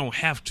 but we don't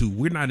have to.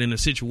 We're not in a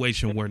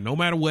situation where no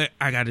matter what,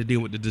 I got to deal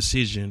with the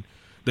decision,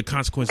 the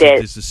consequences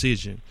of this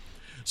decision.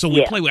 So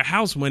we play with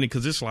house money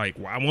because it's like,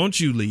 why won't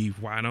you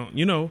leave? Why don't,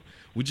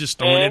 we're just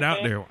throwing it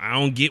out there. I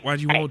don't get why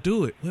you won't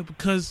do it. Well,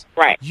 because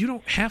you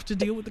don't have to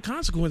deal with the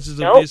consequences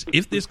of this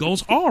if this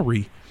goes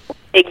awry.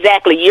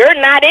 Exactly. You're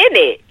not in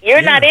it.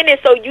 You're not in it,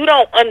 so you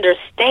don't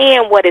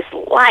understand what it's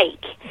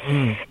like.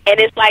 And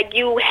it's like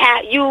you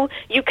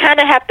kind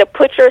of have to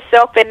put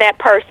yourself in that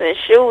person's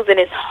shoes, and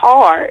it's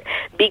hard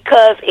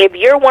because if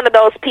you're one of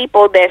those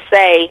people that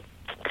say,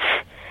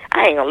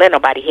 I ain't gonna let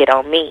nobody hit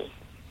on me,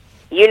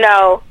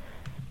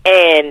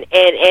 and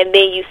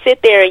then you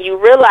sit there and you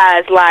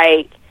realize,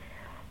 like,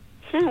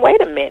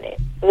 wait a minute.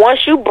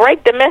 Once you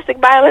break domestic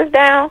violence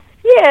down,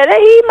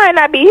 he might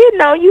not be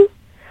hitting on you,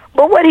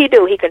 but what he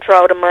do? He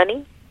control the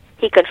money.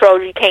 He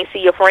controls you can't see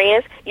your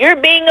friends. You're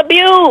being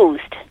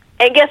abused.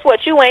 And guess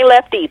what? You ain't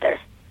left either.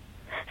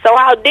 So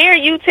how dare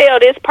you tell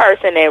this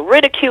person and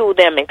ridicule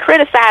them and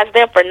criticize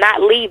them for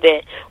not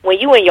leaving when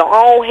you in your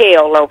own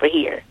hell over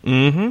here?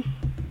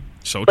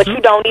 So but true.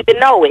 You don't even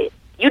know it.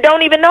 You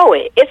don't even know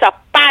it. It's a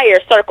fire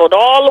circled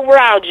all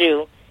around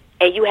you,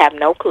 and you have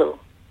no clue.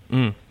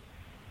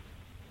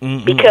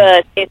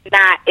 Because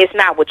it's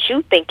not what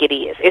you think it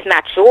is. It's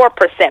not your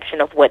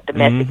perception of what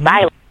domestic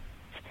violence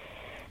is.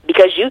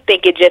 Because you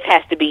think it just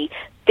has to be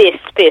this,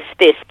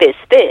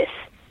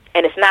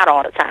 and it's not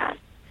all the time.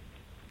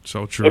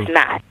 So true. It's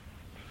not.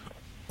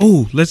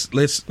 Oh, let's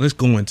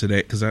go into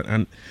that because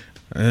I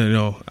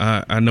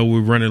know we're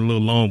running a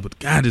little long, but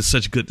God, it's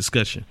such a good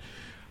discussion.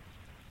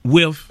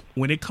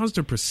 When it comes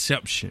to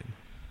perception,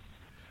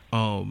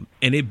 and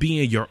it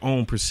being your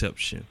own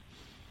perception,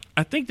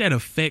 I think that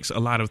affects a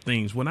lot of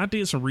things. When I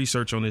did some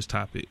research on this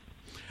topic,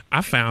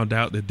 I found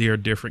out that there are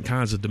different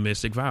kinds of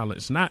domestic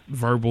violence, not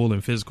verbal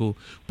and physical,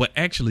 but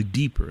actually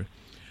deeper.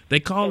 They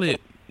call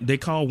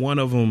one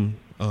of them,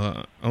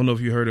 I don't know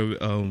if you heard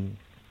of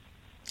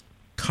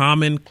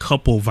common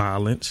couple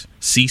violence,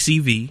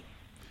 CCV,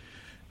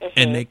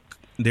 and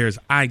there's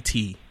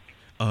IT,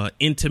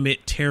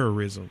 intimate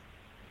terrorism.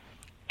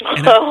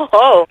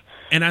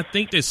 And I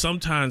think that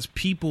sometimes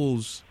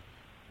people's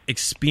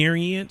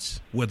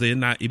experience, whether or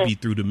not it be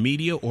through the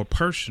media or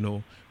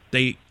personal,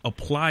 they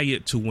apply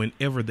it to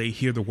whenever they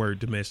hear the word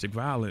domestic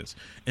violence,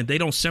 and they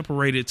don't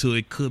separate it to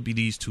it could be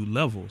these two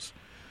levels.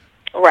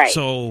 Right.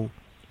 So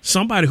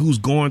somebody who's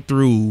going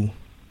through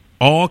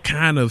all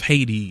kind of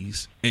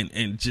Hades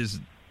and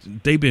just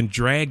they've been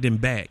dragged in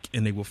back,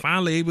 and they were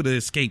finally able to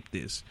escape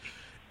this,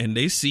 and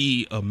they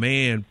see a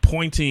man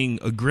pointing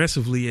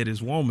aggressively at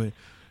his woman,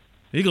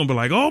 they're gonna be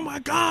like, oh my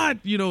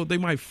God, they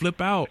might flip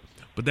out.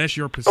 But that's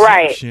your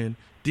perception. Right.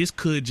 This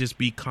could just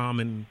be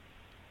common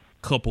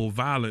couple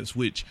violence,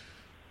 which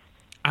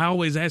I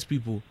always ask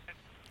people,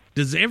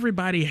 does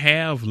everybody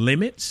have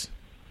limits?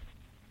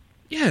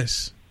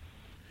 Yes.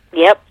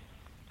 Yep.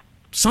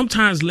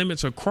 Sometimes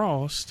limits are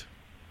crossed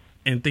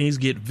and things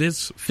get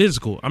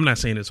physical. I'm not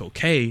saying it's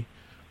okay.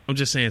 I'm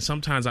just saying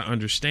sometimes I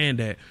understand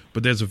that,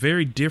 but there's a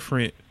very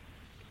difference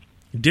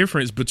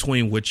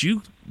between what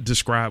you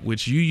describe,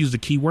 which you use the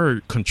key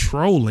word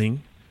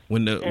controlling,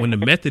 when the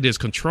method is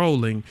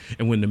controlling,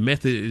 and when the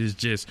method is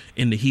just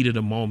in the heat of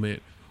the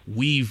moment.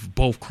 We've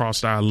both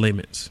crossed our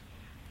limits.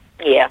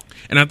 Yeah.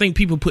 And I think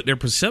people put their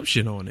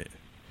perception on it,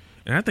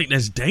 and I think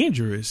that's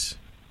dangerous.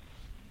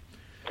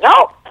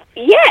 Oh,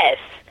 yes.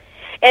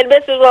 And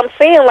this is what I'm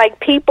saying. Like,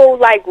 people,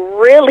 like,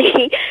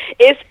 really,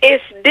 this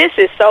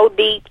is so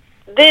deep.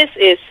 This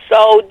is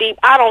so deep.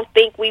 I don't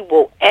think we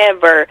will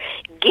ever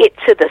get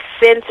to the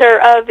center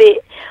of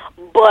it.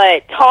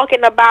 But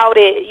talking about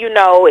it, you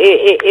know,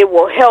 it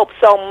will help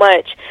so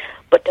much.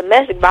 But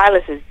domestic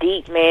violence is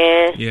deep,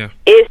 man. Yeah.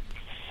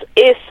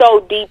 It's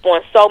so deep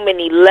on so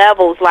many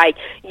levels. Like,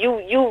 you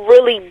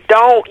really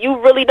don't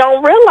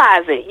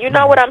realize it. You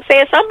know what I'm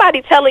saying?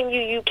 Somebody telling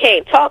you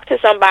can't talk to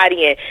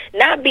somebody and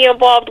not be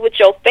involved with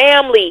your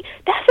family,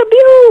 that's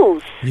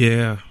abuse.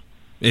 Yeah,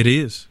 it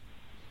is.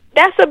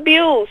 That's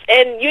abuse.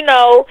 And, you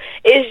know,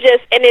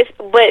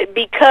 but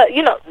because,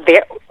 you know,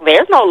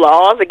 there's no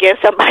laws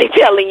against somebody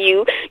telling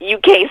you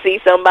can't see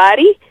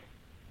somebody.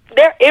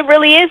 It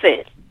really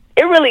isn't.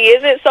 It really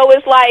isn't. So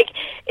it's like,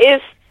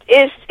 it's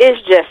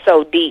just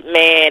so deep,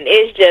 man.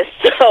 It's just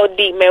so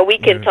deep, man. We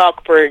can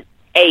talk for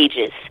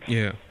ages.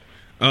 Yeah.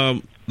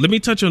 Let me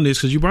touch on this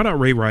because you brought out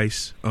Ray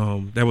Rice.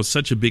 That was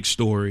such a big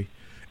story.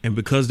 And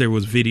because there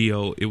was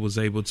video, it was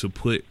able to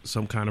put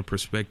some kind of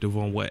perspective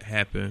on what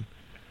happened.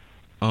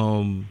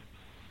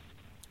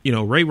 You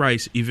know, Ray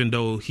Rice, even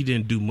though he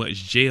didn't do much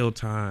jail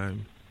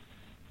time,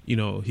 you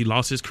know, he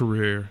lost his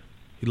career.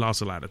 He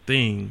lost a lot of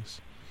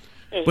things.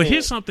 Mm-hmm. But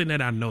here's something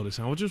that I noticed.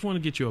 I just want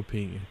to get your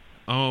opinion.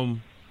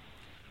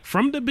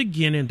 From the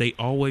beginning, they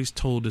always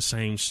told the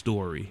same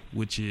story,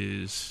 which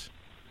is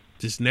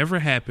this never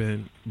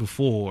happened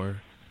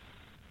before,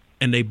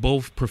 and they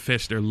both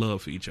professed their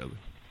love for each other.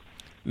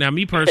 Now,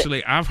 me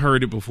personally, I've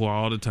heard it before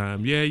all the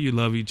time. Yeah, you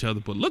love each other,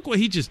 but look what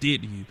he just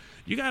did to you.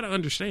 You got to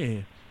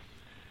understand.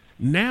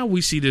 Now we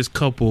see this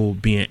couple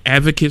being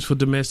advocates for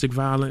domestic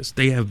violence.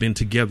 They have been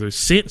together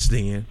since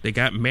then. They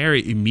got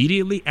married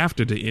immediately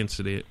after the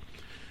incident.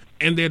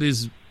 And that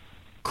is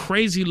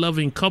crazy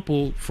loving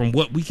couple from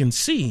what we can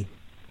see.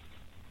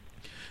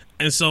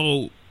 And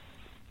so,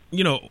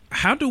 you know,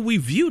 how do we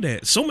view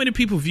that? So many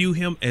people view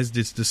him as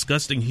this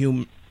disgusting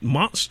human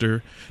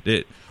monster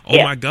that,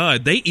 oh my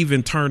God, they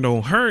even turned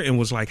on her and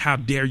was like, how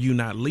dare you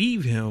not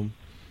leave him?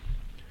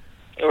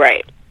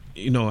 Right.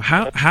 You know,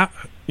 how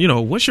you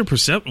know, what's your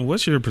perception?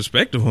 What's your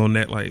perspective on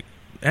that? Like,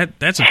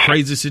 that's a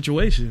crazy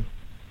situation.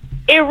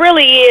 It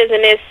really is,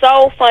 and it's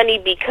so funny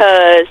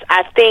because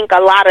I think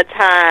a lot of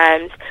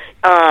times,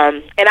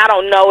 and I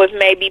don't know if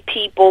maybe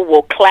people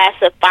will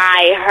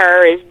classify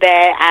her as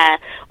that,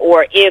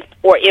 or if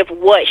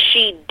what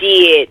she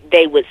did,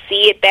 they would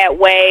see it that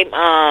way.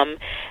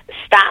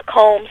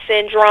 Stockholm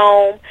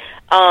syndrome.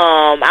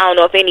 I don't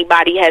know if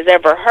anybody has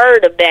ever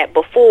heard of that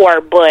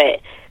before,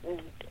 but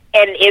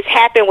it's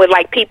happened with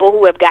like people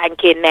who have gotten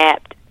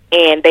kidnapped,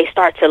 and they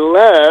start to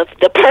love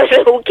the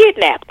person who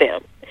kidnapped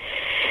them.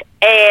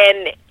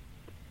 And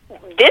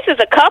this is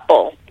a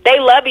couple. They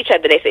love each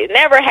other. They say, it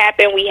never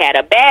happened. We had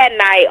a bad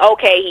night.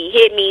 Okay, he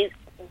hit me.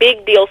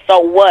 Big deal. So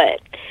what?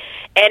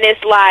 And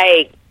it's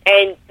like,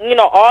 and, you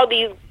know, all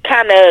these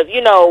kind of,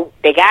 you know,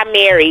 they got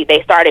married.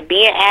 They started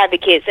being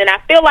advocates. And I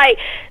feel like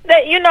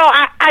that, you know,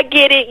 I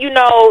get it. You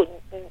know,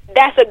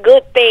 that's a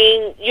good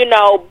thing, you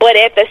know, but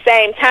at the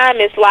same time,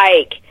 it's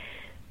like,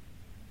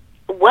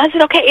 was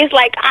it okay? It's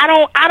like, I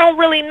don't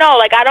really know.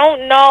 Like, I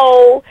don't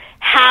know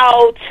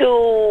how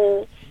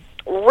to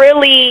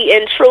really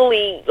and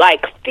truly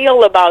like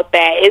feel about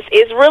that.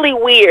 It's really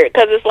weird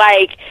because it's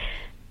like,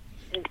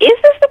 is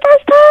this the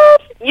first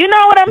time? You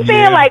know what I'm saying?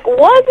 Yeah. Like,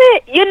 was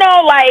it? You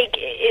know, like,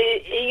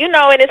 you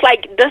know, and it's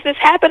like, does this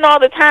happen all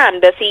the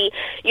time? Does he,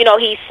 you know,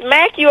 he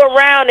smack you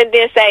around and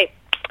then say,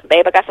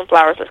 babe, I got some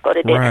flowers, let's go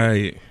to dinner.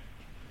 Right.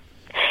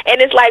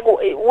 And it's like,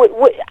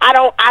 I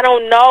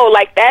don't know.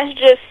 Like, that's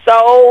just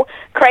so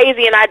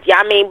crazy. And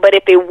I mean, but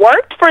if it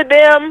worked for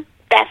them,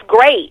 that's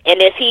great.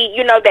 And if he,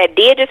 you know, that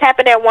did just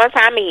happen at one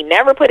time and he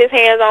never put his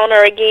hands on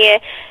her again,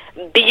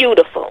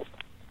 beautiful.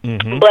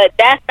 Mm-hmm. But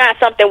that's not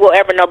something we'll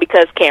ever know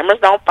because cameras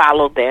don't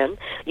follow them.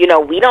 You know,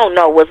 we don't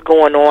know what's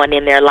going on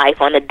in their life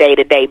on a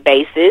day-to-day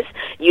basis.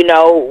 You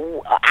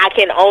know, I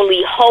can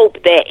only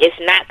hope that it's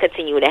not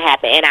continuing to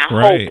happen. And I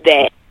hope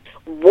that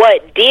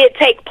what did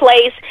take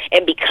place,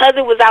 and because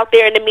it was out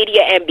there in the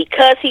media and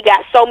because he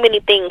got so many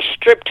things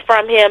stripped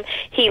from him,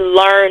 he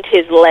learned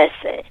his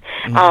lesson.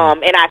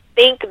 Mm-hmm. And I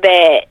think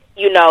that,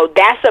 you know,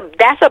 that's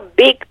a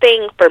big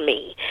thing for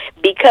me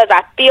because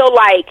I feel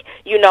like,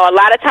 you know, a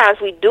lot of times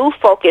we do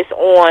focus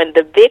on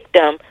the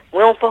victim. We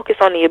don't focus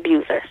on the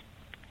abuser.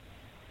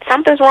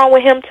 Something's wrong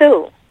with him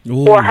too.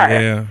 Ooh, or her.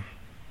 Yeah.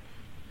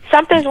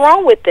 Something's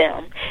wrong with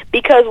them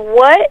because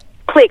what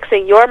clicks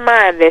in your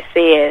mind that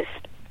says,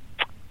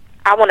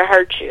 I want to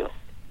hurt you?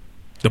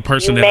 The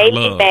person You that I made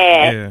me love.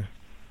 mad.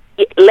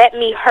 Yeah. Let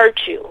me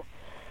hurt you.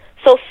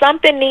 So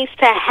something needs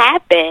to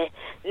happen,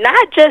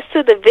 not just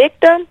to the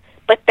victim,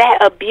 but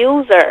that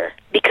abuser,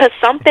 because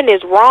something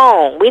is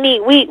wrong. We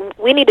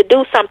need to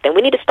do something.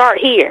 We need to start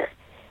here.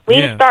 We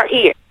need to start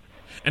here.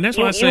 And that's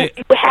why I say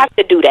you have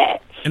to do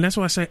that. And that's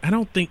why I say I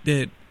don't think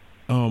that.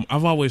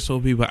 I've always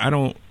told people I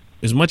don't.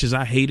 As much as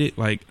I hate it,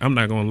 like I'm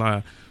not gonna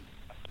lie.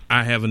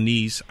 I have a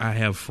niece. I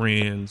have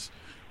friends,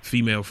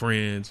 female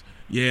friends.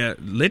 Yeah,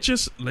 let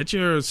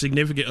your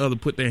significant other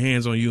put their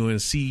hands on you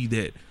and see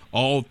that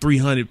all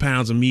 300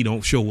 pounds of me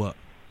don't show up.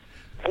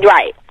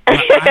 Right.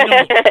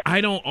 But I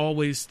don't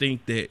always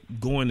think that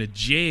going to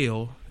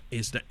jail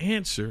is the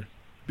answer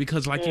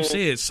because, like you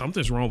said,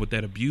 something's wrong with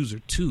that abuser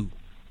too.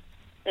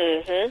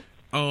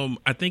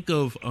 I think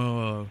of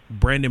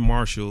Brandon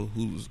Marshall,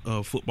 who's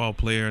a football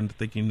player, and I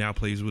think he now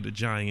plays with the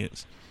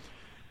Giants.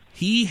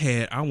 He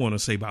had, I want to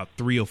say, about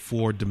 3 or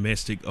 4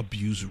 domestic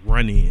abuse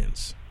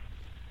run-ins.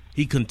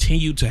 He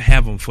continued to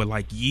have them for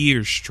like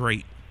years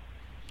straight.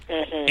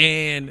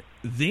 And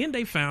then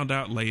they found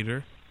out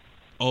later,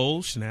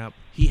 oh snap,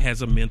 he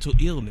has a mental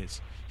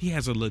illness. He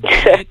has a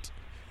legit,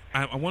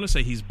 I want to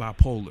say he's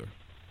bipolar.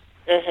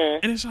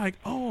 And it's like,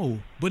 oh,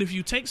 but if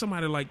you take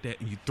somebody like that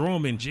and you throw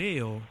them in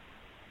jail,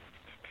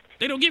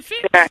 they don't get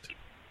fixed.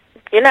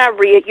 You're not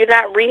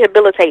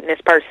rehabilitating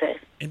this person.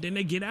 And then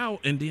they get out,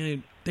 and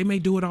then they may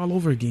do it all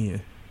over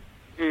again.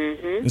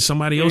 And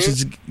somebody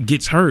else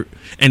gets hurt.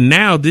 And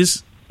now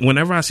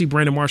whenever I see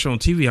Brandon Marshall on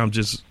TV,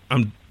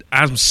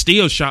 I'm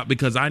still shocked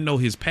because I know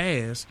his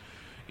past.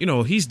 You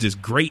know, he's this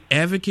great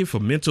advocate for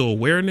mental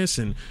awareness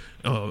and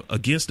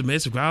against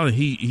domestic violence.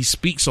 He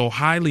speaks so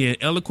highly and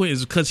eloquent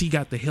is because he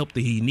got the help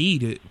that he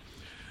needed.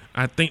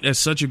 I think that's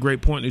such a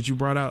great point that you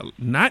brought out.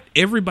 Not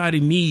everybody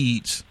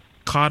needs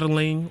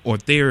coddling or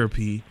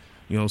therapy.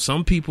 You know,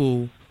 some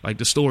people, like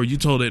the story you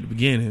told at the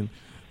beginning,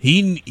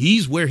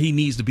 he's where he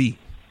needs to be.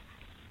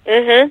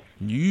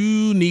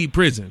 You need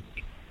prison.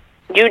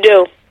 You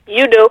do.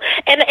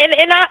 And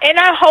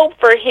I hope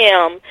for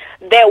him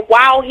that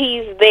while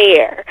he's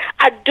there,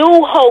 I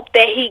do hope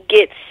that he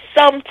gets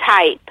some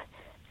type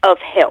of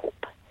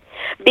help.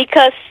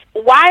 Because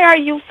why are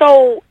you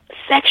so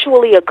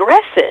sexually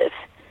aggressive?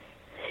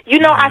 You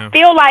know, I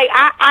feel like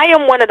I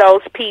am one of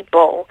those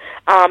people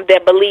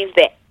that believes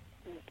that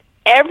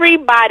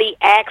everybody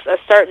acts a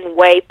certain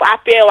way. I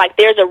feel like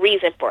there's a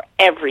reason for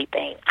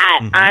everything.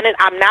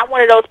 I'm not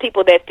one of those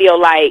people that feel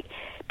like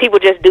people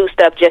just do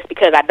stuff just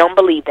because. I don't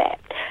believe that.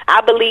 I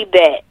believe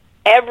that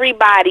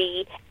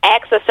everybody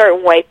acts a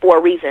certain way for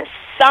a reason.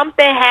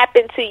 Something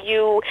happened to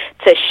you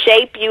to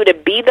shape you to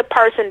be the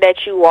person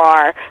that you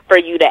are, for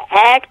you to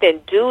act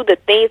and do the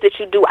things that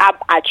you do.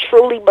 I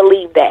truly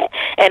believe that.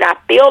 And I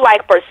feel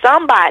like for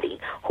somebody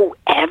who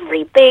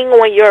everything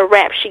on your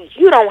rap sheet,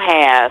 you don't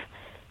have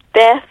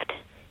theft,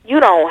 you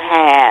don't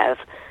have,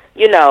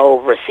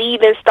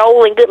 receiving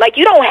stolen good. Like,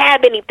 you don't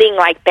have anything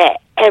like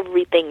that.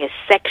 Everything is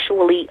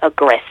sexually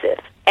aggressive.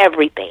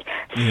 Everything.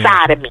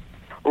 Sodomy,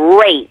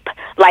 rape,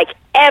 like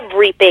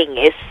everything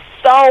is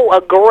so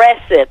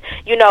aggressive.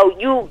 You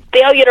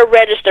failure to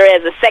register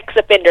as a sex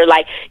offender.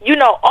 Like,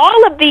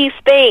 all of these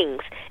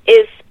things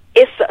is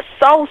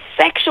so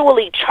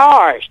sexually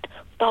charged.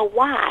 But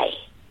why?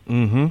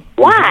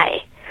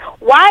 Why?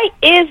 Why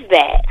is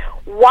that?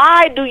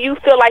 Why do you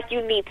feel like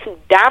you need to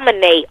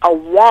dominate a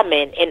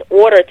woman in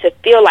order to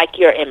feel like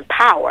you're in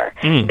power?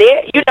 I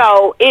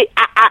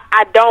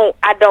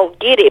don't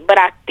get it, but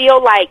I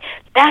feel like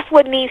that's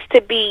what needs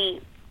to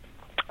be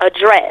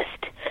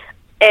addressed.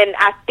 And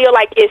I feel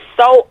like it's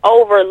so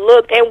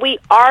overlooked, and we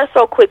are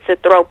so quick to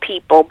throw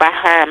people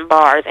behind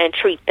bars and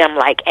treat them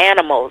like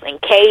animals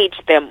and cage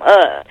them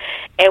up.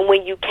 And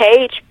when you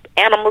cage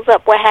animals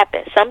up, what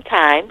happens?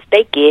 Sometimes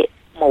they get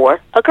more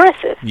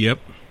aggressive. Yep.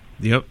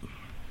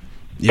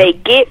 They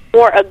get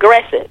more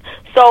aggressive.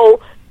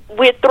 So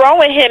we're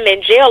throwing him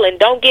in jail, and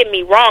don't get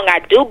me wrong, I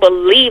do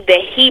believe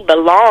that he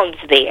belongs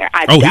there.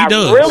 I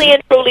does. Really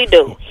and truly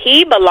do.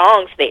 He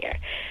belongs there.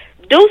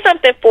 Do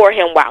something for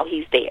him while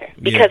he's there,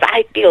 because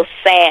I feel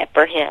sad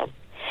for him.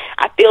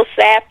 I feel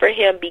sad for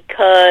him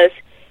because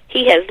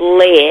he has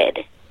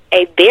led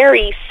a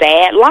very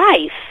sad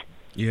life.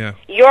 Yeah.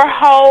 Your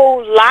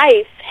whole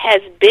life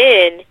has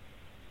been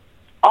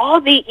all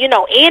the, in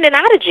and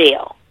out of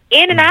jail.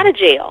 And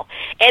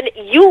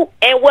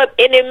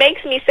it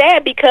makes me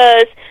sad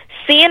because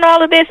seeing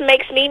all of this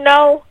makes me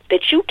know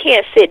that you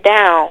can't sit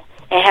down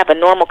and have a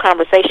normal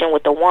conversation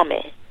with a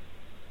woman.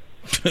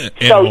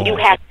 So you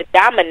have to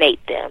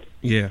dominate them.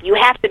 Yeah. You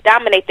have to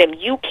dominate them.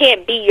 You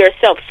can't be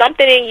yourself.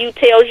 Something in you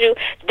tells you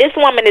this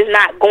woman is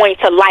not going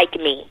to like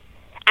me.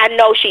 I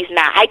know she's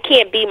not. I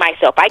can't be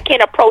myself. I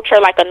can't approach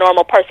her like a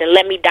normal person.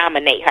 Let me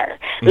dominate her.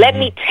 Let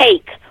me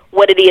take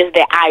what it is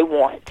that I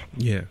want.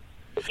 Yeah.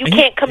 You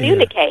can't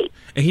communicate.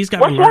 Yeah. And he's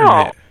got to learn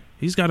that.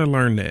 He's got to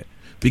learn that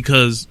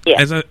because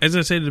as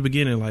I said at the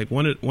beginning, like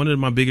one of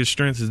my biggest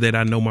strengths is that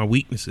I know my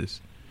weaknesses.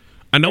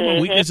 I know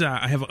my weaknesses.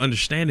 I have an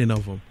understanding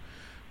of them.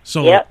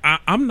 So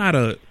I'm not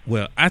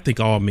I think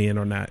all men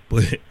are not,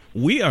 but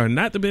we are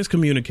not the best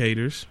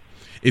communicators.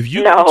 If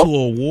you No. go to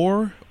a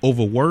war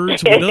over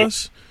words with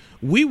us,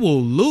 we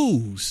will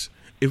lose.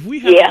 If we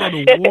have Yeah.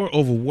 to go to war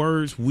over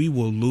words, we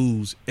will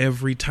lose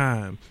every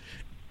time.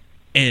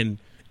 And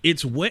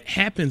it's what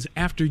happens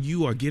after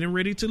you are getting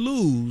ready to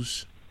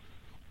lose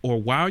or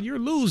while you're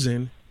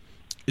losing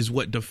is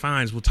what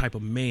defines what type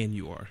of man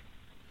you are.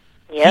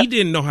 Yep. He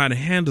didn't know how to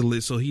handle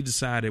it, so he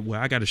decided,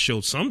 well, I got to show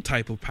some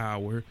type of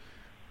power.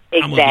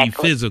 Exactly. I'm going to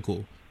be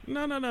physical.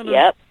 No.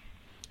 Yep.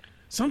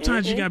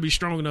 Sometimes you got to be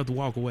strong enough to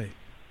walk away.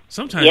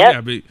 Sometimes Yep. you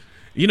got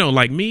to be,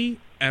 like me,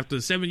 after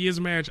 7 years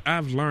of marriage,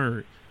 I've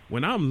learned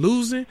when I'm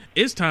losing,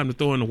 it's time to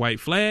throw in the white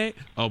flag,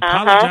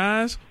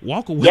 apologize,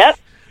 walk away.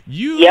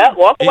 Yep.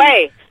 Walk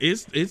away.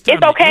 It's time It's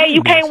to okay. end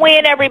You can't this.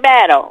 win every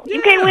battle.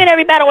 You can't Yeah. win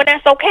every battle, and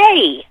that's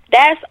okay.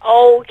 That's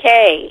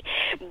okay.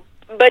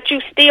 But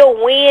you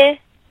still win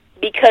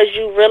because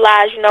you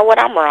realize, you know what,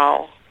 I'm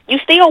wrong. You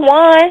still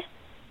won.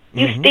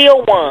 You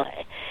still won.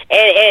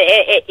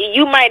 And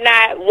you might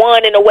not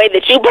won in a way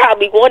that you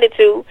probably wanted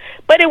to,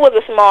 but it was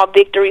a small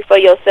victory for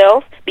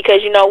yourself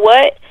because you know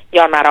what?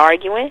 Y'all not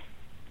arguing.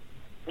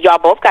 Y'all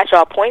both got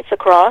y'all points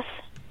across.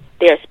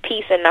 There's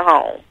peace in the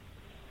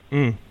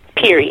home.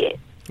 Period.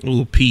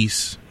 Ooh,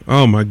 peace.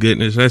 Oh my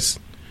goodness,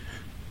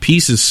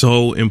 peace is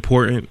so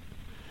important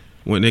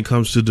when it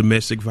comes to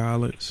domestic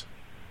violence.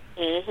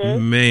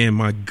 Man,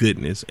 my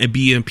goodness, and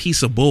being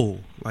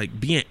peaceable, like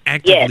being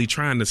actively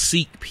trying to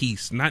seek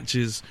peace, not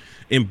just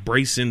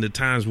embracing the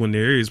times when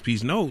there is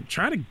peace. No,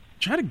 try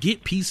to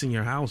get peace in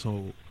your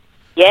household.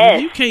 Yes.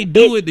 If you can't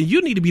do it, then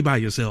you need to be by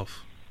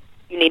yourself.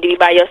 You need to be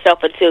by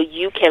yourself until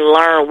you can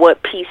learn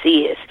what peace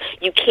is.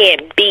 You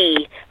can't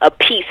be a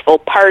peaceful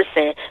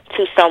person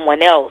to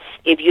someone else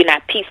if you're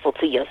not peaceful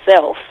to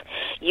yourself.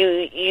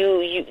 You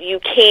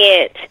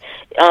can't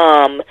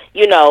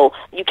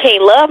you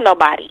can't love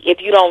nobody if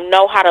you don't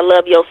know how to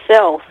love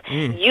yourself.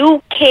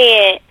 You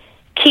can't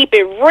keep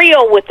it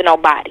real with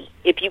nobody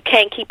if you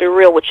can't keep it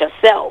real with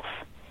yourself.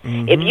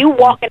 If you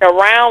walking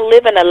around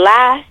living a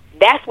lie,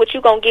 that's what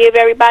you're going to give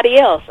everybody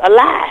else, a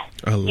lie.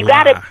 You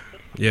got to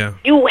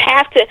You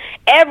have to.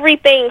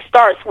 Everything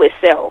starts with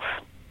self.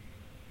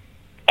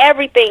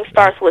 Everything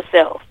starts with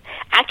self.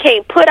 I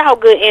can't put out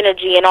good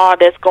energy and all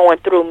that's going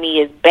through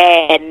me is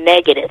bad,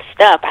 negative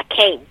stuff. I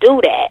can't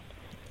do that.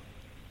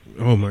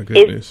 Oh my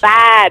goodness. It's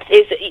vibes.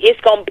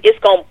 It's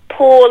gonna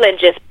pull and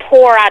just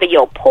pour out of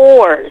your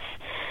pores.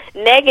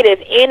 Negative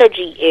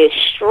energy is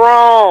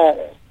strong.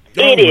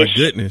 It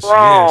is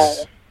strong.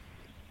 Yes.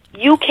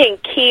 You can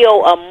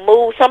kill a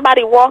mood.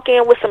 Somebody walk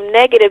in with some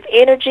negative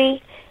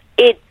energy,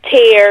 it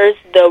tears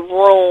the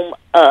room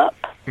up.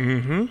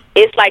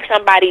 It's like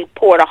somebody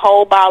poured a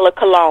whole bottle of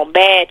cologne,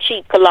 bad,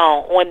 cheap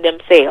cologne, on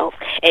themselves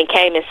and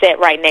came and sat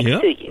right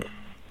next to you.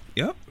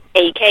 Yep.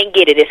 And you can't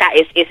get it.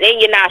 It's in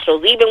your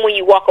nostrils. Even when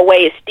you walk away,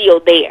 it's still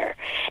there.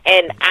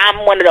 And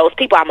I'm one of those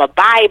people. I'm a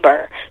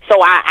viber.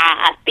 So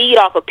I feed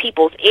off of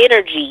people's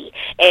energy.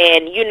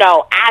 And,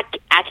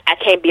 I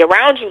can't be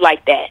around you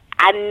like that.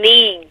 I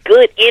need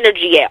good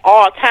energy at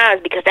all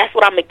times because that's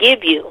what I'm going to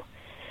give you.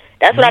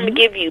 That's what I'm going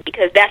to give you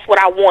because that's what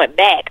I want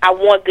back. I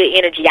want good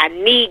energy. I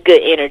need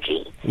good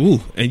energy. Ooh,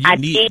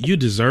 and you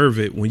deserve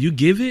it. When you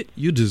give it,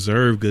 you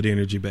deserve good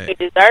energy back. You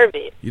deserve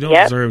it. You don't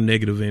deserve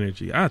negative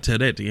energy. I'll tell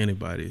that to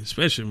anybody,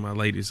 especially my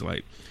ladies.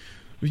 Like,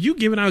 if you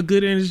giving out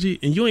good energy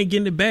and you ain't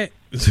getting it back,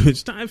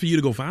 it's time for you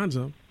to go find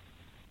some.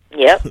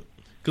 Yep.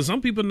 Because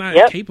some people are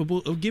not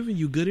capable of giving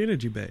you good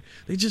energy back.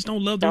 They just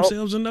don't love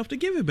themselves enough to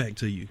give it back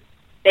to you.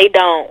 They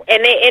don't.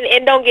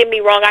 And don't get me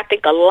wrong, I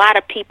think a lot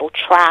of people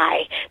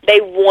try.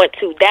 They want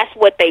to. That's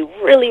what they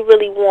really,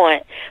 really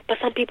want. But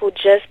some people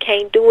just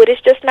can't do it.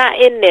 It's just not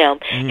in them.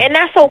 And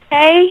that's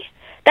okay.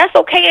 That's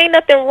okay. Ain't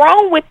nothing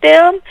wrong with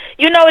them.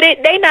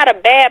 They not a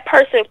bad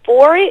person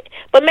for it,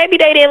 but maybe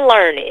they didn't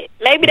learn it.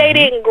 Maybe they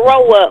didn't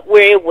grow up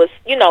where it was,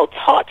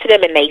 taught to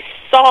them and they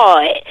saw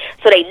it,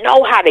 so they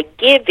know how to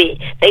give it.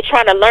 They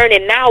trying to learn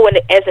it now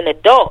as an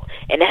adult,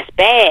 and that's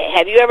bad.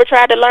 Have you ever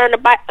tried to learn to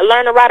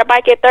ride a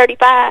bike at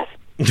 35?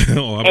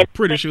 Oh, I'm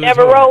pretty sure.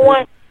 Never rode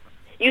one.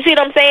 You see what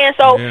I'm saying?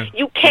 So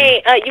you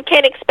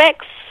can't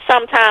expect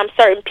sometimes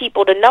certain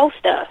people to know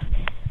stuff.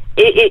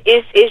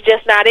 It's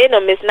just not in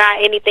them. It's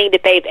not anything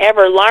that they've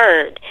ever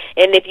learned.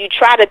 And if you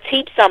try to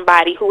teach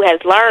somebody who has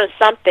learned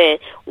something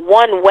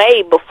one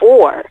way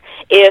before,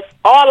 if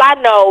all I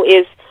know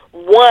is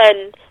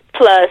 1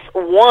 plus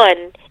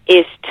 1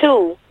 is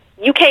 2,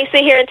 you can't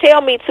sit here and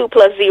tell me 2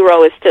 plus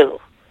 0 is 2.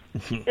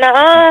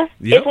 Nuh-uh.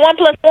 It's 1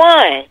 plus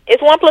 1.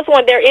 It's 1 plus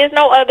 1. There is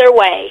no other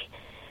way.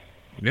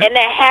 Yep. And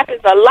that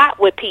happens a lot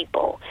with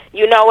people.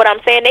 You know what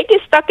I'm saying? They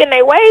get stuck in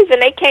their ways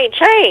and they can't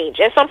change.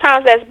 And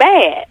sometimes that's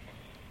bad.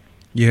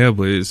 Yeah,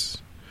 but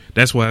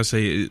that's why I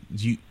say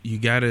you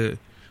got to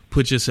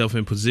put yourself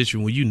in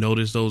position when you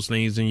notice those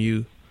things in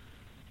you.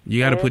 You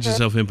got to put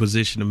yourself in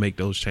position to make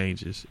those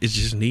changes. It's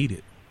just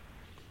needed.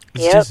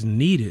 It's just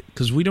needed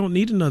because we don't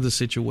need another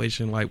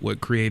situation like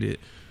what created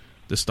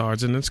the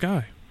stars in the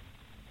sky.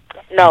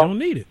 No, we don't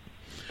need it.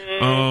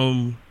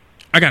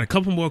 I got a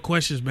couple more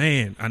questions,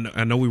 man.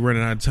 I know we're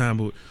running out of time,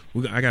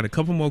 but I got a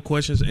couple more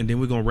questions, and then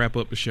we're gonna wrap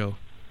up the show.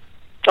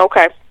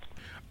 Okay.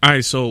 All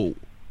right, so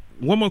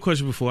one more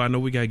question before I know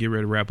we got to get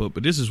ready to wrap up,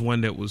 but this is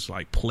one that was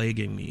like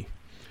plaguing me.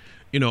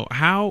 You know,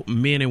 how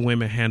men and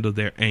women handle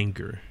their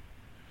anger.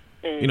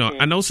 You know,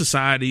 I know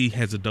society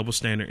has a double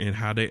standard in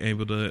how they're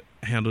able to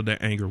handle their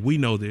anger. We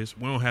know this.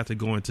 We don't have to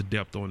go into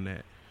depth on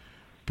that.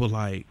 But,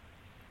 like,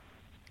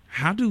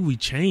 how do we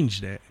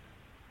change that?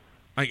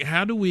 Like,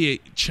 how do we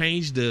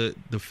change the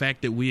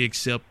fact that we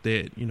accept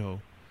that, you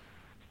know,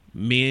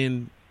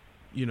 men,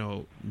 you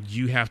know,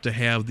 you have to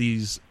have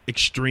these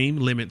extreme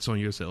limits on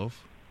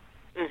yourself.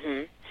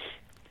 Mm-hmm.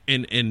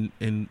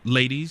 And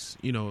ladies,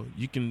 you know,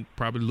 you can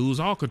probably lose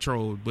all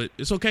control, but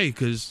it's okay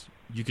because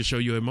you can show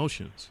your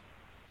emotions.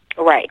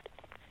 Right.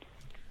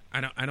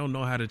 I don't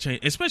know how to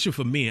change, especially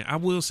for men. I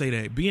will say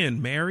that being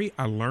married,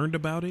 I learned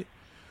about it,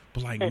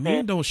 but like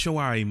men don't show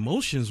our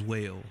emotions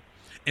well,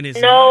 and it's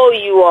no,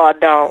 you all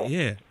don't.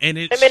 Yeah, and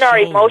it's women are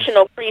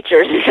emotional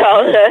creatures.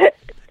 So.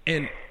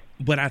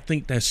 But I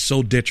think that's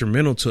so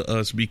detrimental to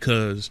us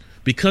because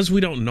we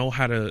don't know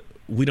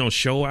we don't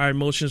show our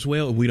emotions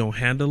well, we don't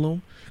handle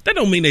them. That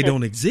don't mean they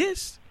don't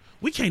exist.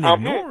 We can't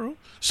ignore them.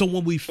 So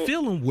when we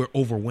feel them, we're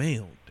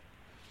overwhelmed.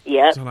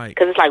 Yeah, so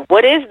because it's like,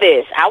 what is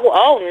this?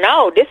 Oh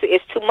no, this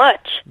is too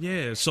much.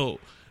 Yeah, so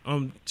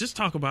just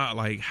talk about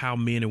like how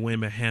men and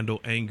women handle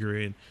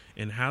anger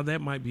and how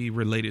that might be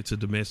related to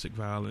domestic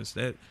violence.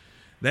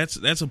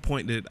 That's a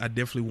point that I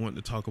definitely want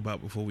to talk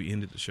about before we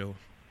ended the show.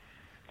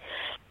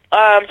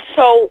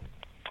 So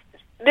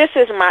this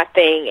is my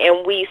thing,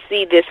 and we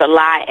see this a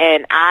lot,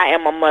 and I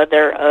am a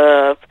mother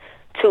of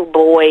 2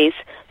 boys,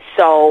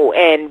 so,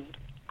 and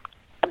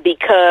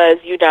because,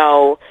 you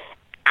know,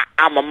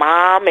 I'm a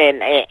mom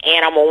and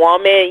I'm a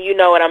woman, you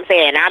know what I'm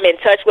saying, I'm in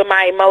touch with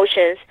my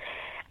emotions.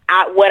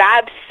 What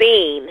I've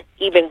seen,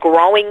 even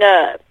growing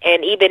up,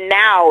 and even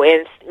now,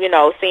 and, you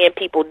know, seeing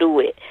people do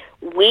it,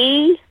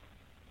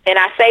 and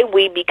I say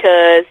we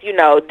because, you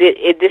know,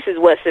 this is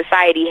what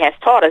society has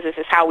taught us. This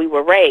is how we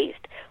were raised.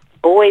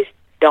 Boys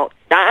don't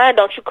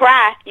you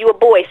cry. You a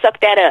boy,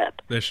 suck that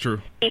up. That's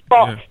true. He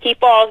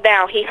falls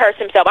down. He hurts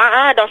himself.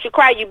 Don't you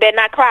cry. You better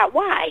not cry.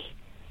 Why?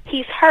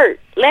 He's hurt.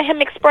 Let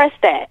him express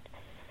that.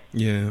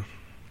 Yeah.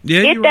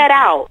 Get that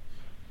out.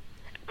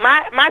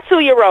 My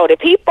 2-year-old, if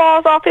he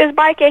falls off his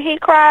bike and he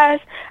cries,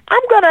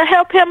 I'm going to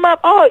help him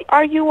up. Oh,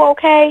 are you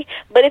okay?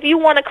 But if you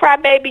want to cry,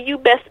 baby, you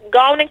best go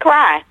on and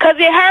cry because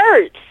it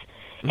hurts.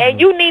 Mm-hmm.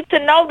 And you need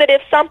to know that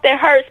if something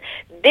hurts,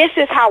 this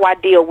is how I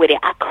deal with it.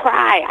 I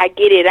cry. I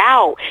get it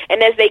out.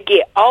 And as they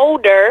get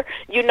older,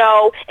 you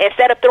know,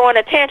 instead of throwing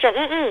a tantrum,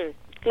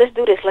 let's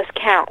do this. Let's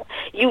count.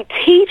 You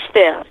teach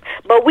them.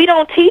 But we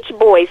don't teach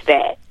boys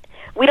that.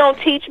 We don't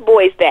teach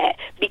boys that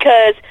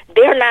because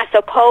they're not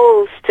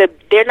supposed to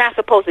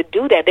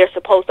do that. They're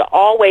supposed to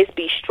always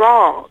be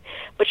strong.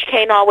 But you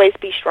can't always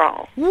be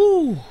strong.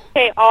 Woo. You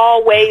can't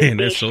always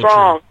be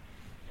strong.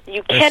 So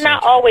you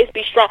cannot always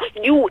be strong.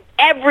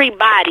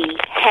 Everybody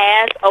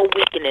has a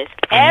weakness.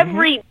 Mm-hmm.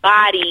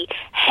 Everybody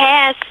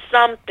has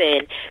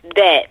something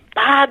that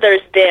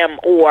bothers them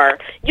or,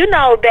 you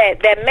know,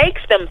 that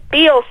makes them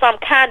feel some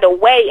kind of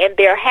way, and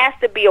there has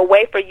to be a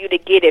way for you to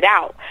get it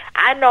out.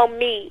 I know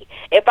me.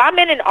 If I'm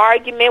in an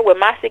argument with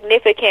my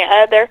significant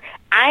other,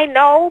 I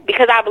know,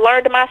 because I've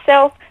learned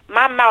myself,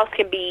 my mouth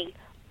can be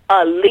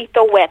a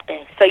lethal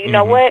weapon. So you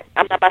know what?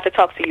 I'm not about to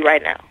talk to you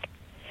right now.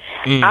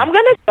 I'm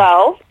going to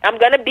go. I'm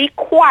going to be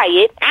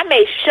quiet. I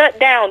may shut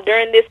down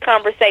during this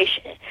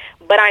conversation,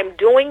 but I'm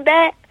doing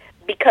that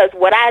because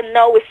what I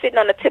know is sitting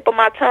on the tip of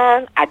my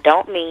tongue, I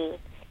don't mean.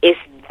 It's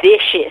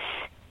vicious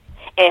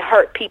and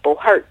hurt people.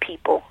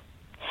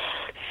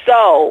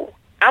 So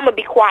I'm going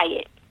to be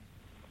quiet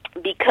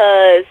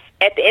because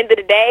at the end of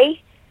the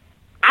day,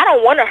 I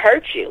don't want to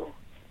hurt you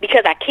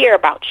because I care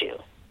about you.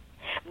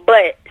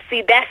 But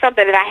see, that's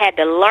something that I had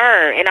to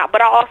learn.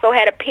 But I also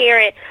had a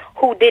parent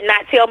who did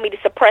not tell me to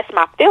suppress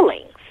my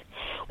feelings.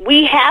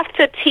 We have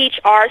to teach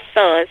our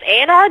sons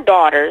and our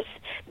daughters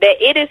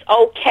that it is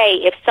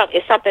okay if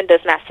something does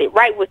not sit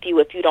right with you,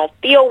 if you don't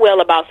feel well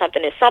about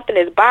something, if something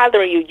is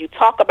bothering you, you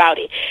talk about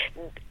it.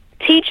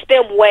 Teach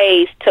them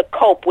ways to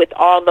cope with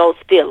all those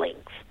feelings.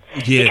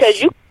 Yes.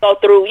 Because you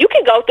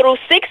can go through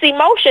 6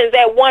 emotions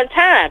at one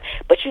time,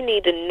 but you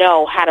need to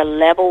know how to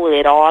level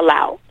it all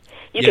out.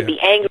 You can be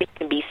angry, you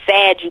can be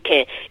sad, you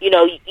can, you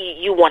know,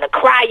 you want to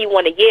cry, you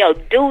want to yell.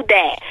 Do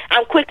that.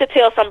 I'm quick to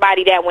tell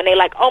somebody that when they're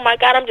like, oh, my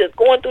God, I'm just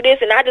going through this,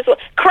 and I just want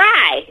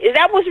cry. Is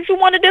that what you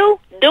want to do?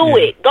 Do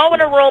it. Go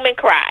in a room and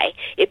cry.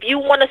 If you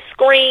want to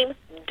scream,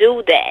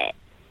 do that.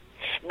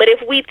 But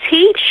if we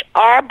teach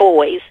our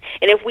boys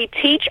and if we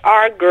teach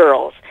our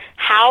girls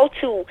how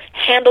to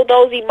handle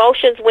those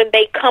emotions when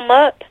they come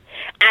up,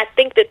 I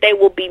think that they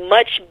will be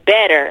much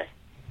better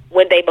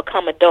when they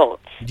become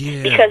adults.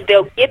 Yeah. Because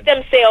they'll get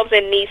themselves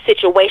in these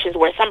situations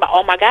where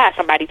oh my God,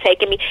 somebody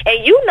taking me.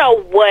 And you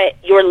know what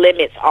your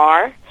limits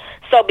are.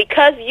 So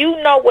because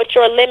you know what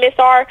your limits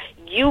are,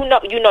 you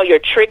know your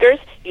triggers,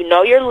 you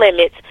know your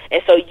limits,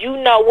 and so you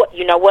know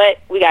what,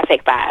 we got to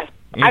take 5.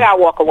 I got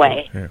to walk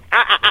away. Yeah.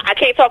 I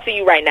can't talk to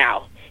you right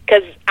now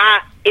because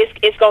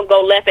it's gonna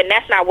go left, and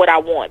that's not what I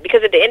want.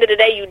 Because at the end of the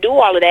day, you do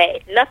all of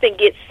that, nothing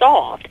gets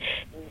solved.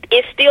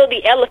 It's still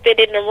the elephant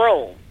in the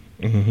room.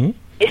 Mm-hmm.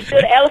 It's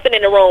still the elephant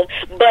in the room,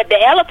 but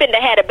the elephant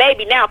that had a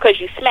baby now because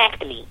you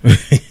smacked me.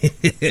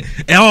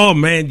 Oh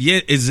man,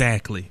 yeah,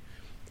 exactly.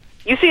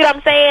 You see what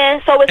I'm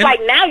saying? So it's like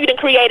now you done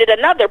created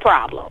another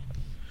problem.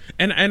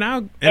 And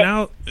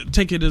I'll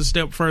take it a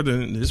step further.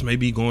 And this may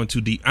be going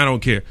too deep. I don't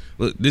care.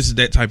 Look, this is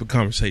that type of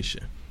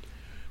conversation.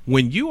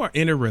 When you are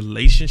in a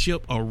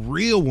relationship, a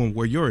real one,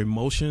 where your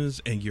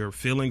emotions and your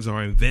feelings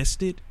are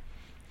invested,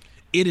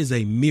 it is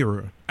a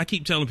mirror. I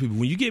keep telling people,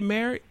 when you get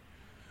married,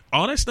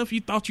 all that stuff you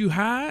thought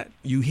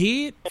you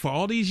hid for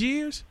all these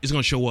years is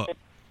going to show up.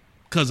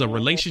 Because a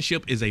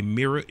relationship is a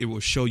mirror. It will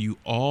show you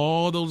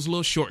all those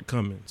little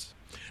shortcomings.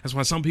 That's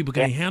why some people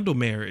can't handle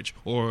marriage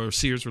or a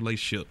serious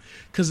relationship,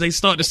 because they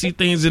start to see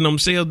things in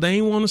themselves they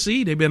ain't want to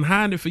see. They've been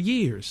hiding it for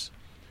years.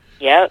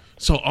 Yep.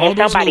 So all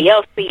those somebody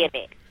else seeing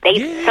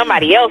it.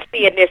 Somebody else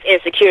seeing this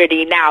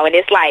insecurity now, and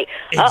it's like,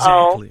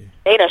 exactly.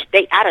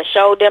 I done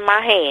showed them my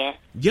hand.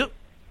 Yep.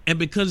 And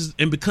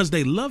because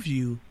they love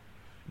you,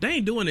 they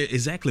ain't doing it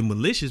exactly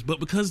malicious, but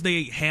because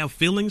they have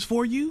feelings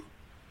for you,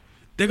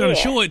 they're going to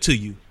show it to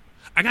you.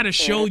 I got to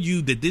show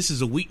you that this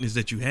is a weakness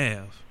that you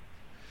have.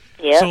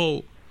 Yeah.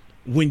 So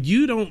when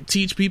you don't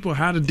teach people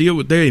how to deal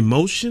with their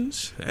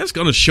emotions, that's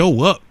going to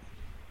show up.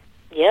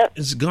 Yep.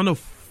 It's going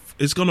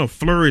to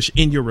flourish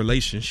in your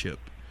relationship.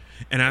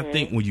 And I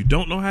think when you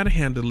don't know how to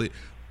handle it,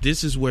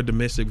 this is where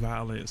domestic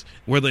violence,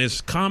 whether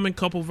it's common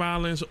couple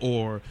violence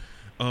or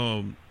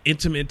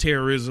intimate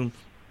terrorism,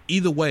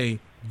 either way,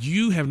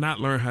 you have not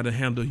learned how to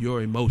handle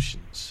your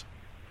emotions.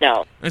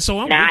 No. And so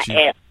I'm not with you.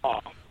 At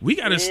all. We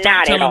got to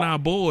stop telling our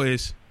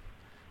boys,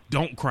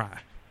 don't cry.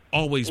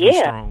 Always be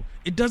strong.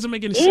 It doesn't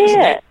make any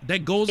sense.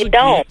 That goes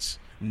against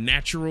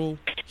natural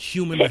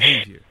human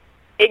behavior.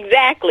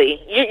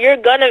 Exactly. You're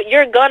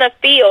gonna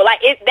feel like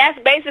it. That's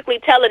basically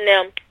telling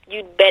them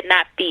you bet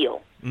not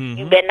feel. Mm-hmm.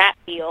 You bet not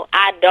feel.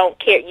 I don't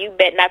care. You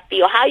bet not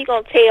feel. How you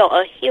gonna tell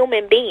a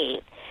human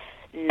being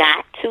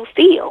not to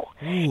feel?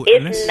 Ooh,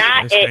 it's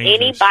not in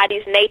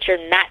anybody's nature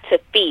not to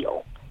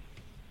feel.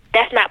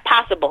 That's not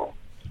possible.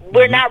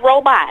 We're not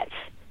robots.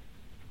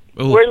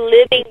 Ooh. We're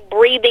living,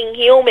 breathing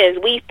humans.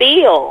 We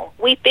feel,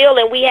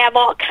 and we have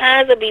all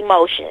kinds of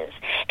emotions.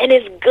 And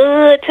it's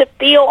good to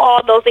feel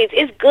all those things.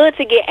 It's good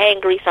to get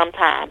angry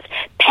sometimes.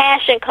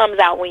 Passion comes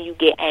out when you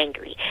get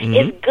angry. Mm-hmm.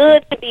 It's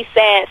good to be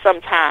sad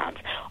sometimes.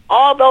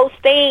 All those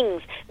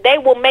things, they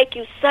will make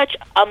you such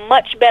a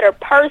much better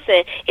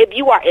person if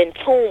you are in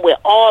tune with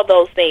all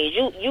those things.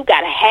 You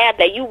got to have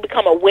that. You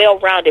become a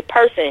well-rounded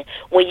person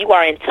when you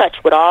are in touch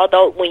with all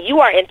those. When you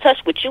are in touch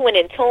with you and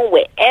in tune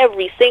with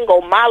every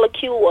single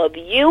molecule of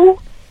you,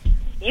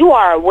 you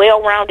are a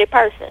well-rounded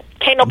person.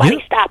 Can't nobody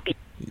stop you.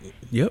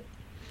 Yep.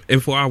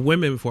 And for our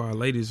women, for our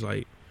ladies,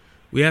 like,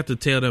 we have to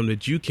tell them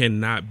that you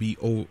cannot be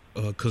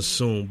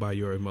consumed by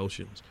your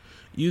emotions.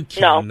 You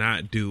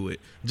cannot do it.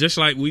 Just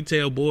like we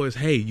tell boys,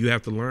 hey, you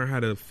have to learn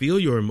how to feel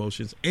your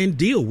emotions and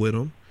deal with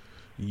them.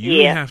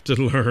 You have to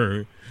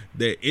learn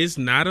that it's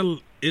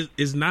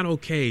not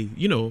okay.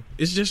 You know,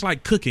 it's just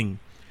like cooking.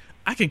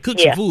 I can cook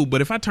some food,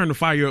 but if I turn the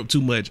fire up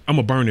too much, I'm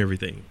going to burn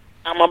everything.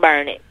 I'm going to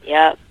burn it.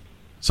 Yep.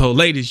 So,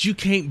 ladies, you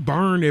can't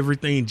burn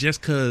everything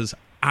just because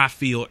I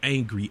feel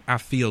angry, I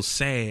feel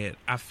sad,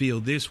 I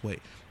feel this way.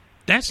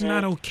 That's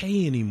not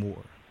okay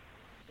anymore.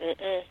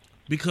 Mm-mm.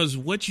 Because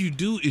what you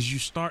do is you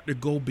start to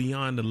go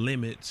beyond the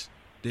limits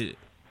that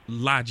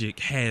logic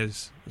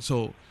has.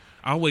 So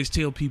I always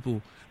tell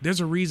people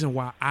there's a reason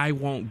why I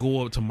won't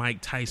go up to Mike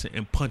Tyson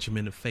and punch him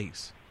in the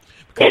face.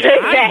 Because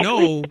I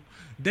know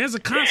there's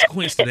a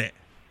consequence to that.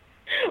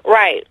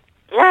 Right.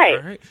 All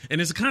right. And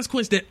there's a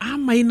consequence that I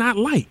may not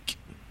like.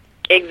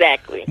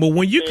 Exactly. But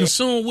when you're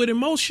consumed with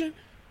emotion,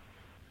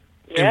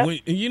 and when,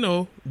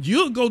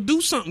 you'll go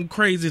do something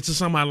crazy to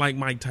somebody like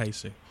Mike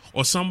Tyson.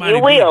 Or somebody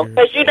you will,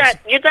 because you're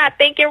not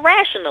thinking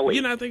rationally.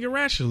 You're not thinking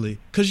rationally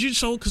because you're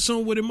so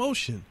consumed with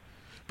emotion.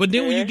 But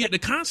then when you get the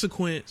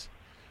consequence,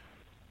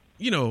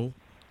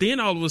 then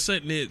all of a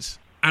sudden it's,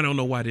 I don't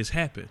know why this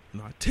happened.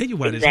 No, I'll tell you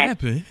why this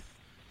happened.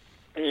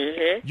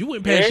 Mm-hmm. You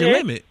went past your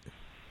limit.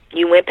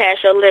 You went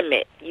past your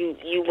limit.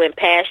 You went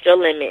past your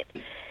limit,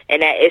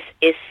 and that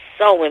is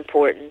so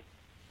important.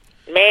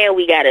 Man,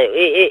 we gotta.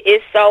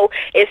 It's so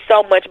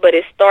much, but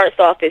it starts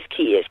off as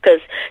kids, because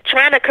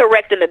trying to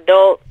correct an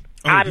adult.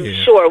 I'm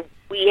sure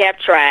we have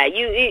tried.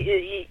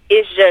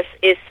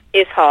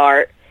 It's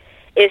hard.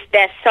 It's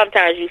that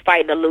sometimes you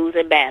fight a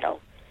losing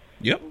battle.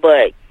 Yep.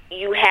 But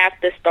you have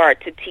to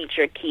start to teach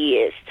your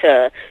kids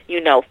to,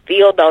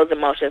 feel those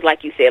emotions.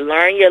 Like you said,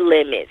 learn your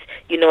limits.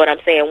 You know what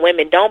I'm saying?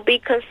 Women, don't be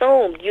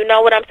consumed. You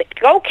know what I'm saying?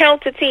 Go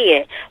count to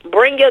 10.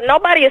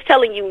 Nobody is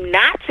telling you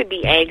not to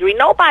be angry.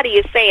 Nobody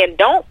is saying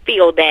don't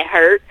feel that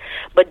hurt.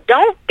 But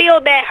don't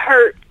feel that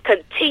hurt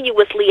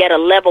continuously at a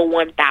level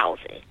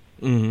 1,000.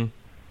 Mm-hmm.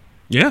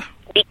 Yeah.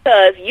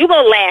 Because you're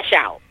going to lash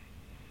out.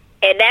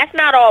 And that's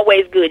not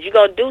always good. You're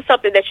going to do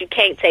something that you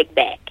can't take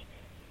back.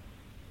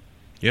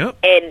 Yep.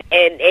 And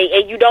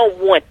you don't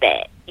want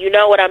that. You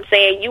know what I'm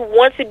saying? You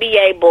want to be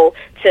able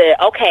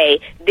to, okay,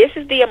 this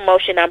is the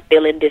emotion I'm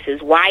feeling. This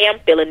is why I'm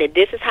feeling it.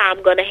 This is how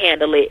I'm going to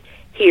handle it.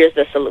 Here's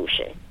the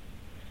solution.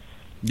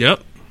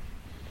 Yep.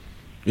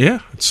 Yeah,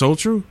 it's so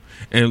true.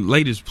 And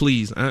ladies,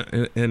 please,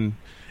 and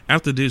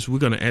after this, we're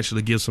going to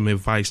actually give some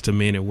advice to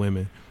men and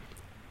women.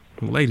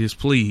 Ladies,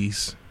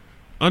 please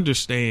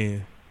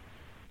understand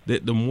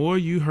that the more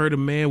you hurt a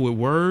man with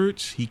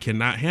words, he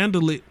cannot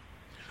handle it.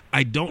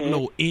 I don't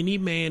know any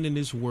man in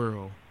this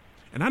world,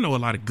 and I know a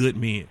lot of good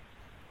men.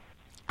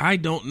 I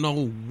don't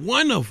know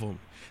one of them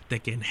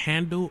that can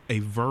handle a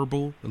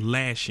verbal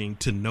lashing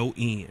to no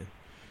end.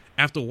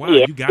 After a while,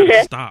 you got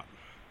to stop.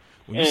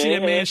 When you see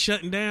that man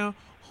shutting down,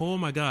 oh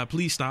my God,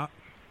 please stop.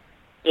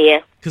 Yeah.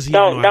 Because he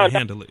don't know how to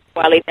handle it.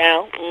 While he's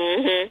down.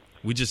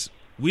 Mm-hmm.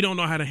 We don't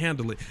know how to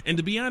handle it. And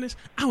to be honest,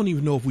 I don't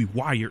even know if we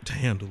wired to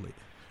handle it.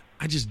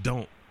 I just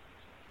don't.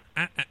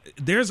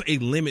 There's a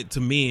limit to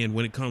men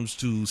when it comes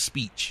to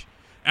speech.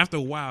 After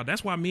a while,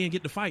 that's why men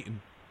get to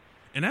fighting.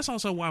 And that's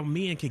also why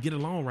men can get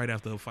along right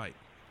after a fight.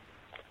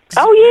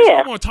 Oh,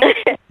 yeah. No more talk.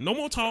 No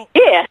more talk.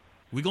 Yeah.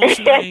 We're going to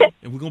swing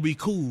and we're going to be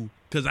cool.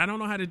 Because I don't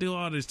know how to do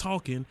all this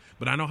talking,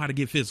 but I know how to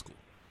get physical.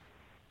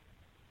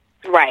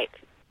 Right.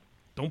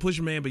 Don't push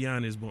a man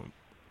beyond his bump.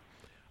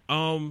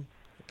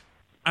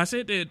 I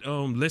said that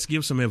let's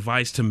give some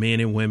advice to men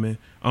and women.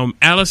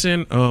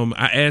 Allison,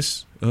 I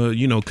asked,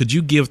 could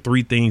you give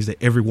 3 things that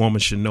every woman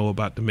should know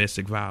about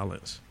domestic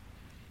violence?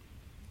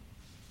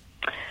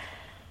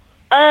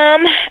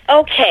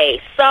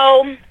 Okay.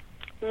 So,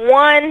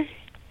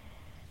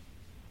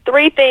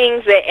 3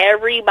 things that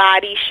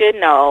everybody should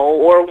know,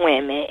 or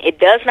women. It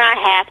does not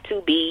have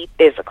to be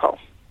physical.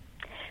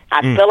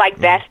 I feel like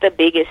that's the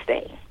biggest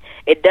thing.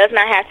 It does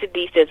not have to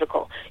be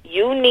physical.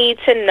 You need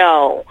to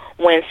know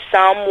when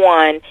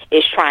someone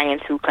is trying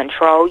to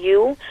control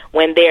you,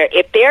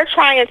 if they're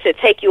trying to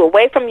take you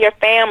away from your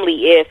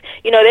family, if,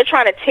 they're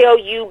trying to tell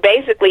you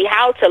basically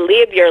how to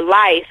live your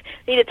life,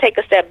 you need to take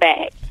a step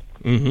back.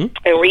 And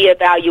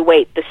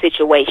reevaluate the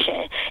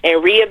situation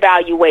and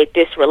reevaluate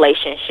this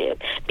relationship,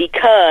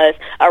 because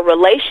a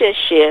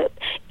relationship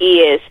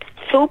is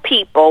 2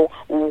 people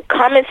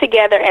coming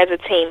together as a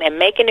team and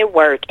making it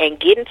work and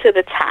getting to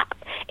the top.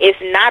 It's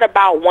not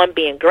about one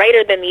being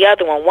greater than the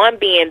other one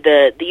being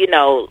the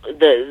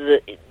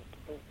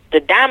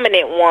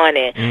dominant one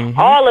and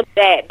all of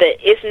that.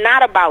 It's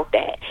not about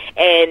that.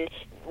 And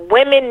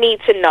women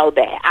need to know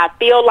that. I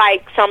feel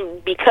like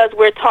because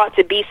we're taught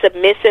to be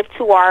submissive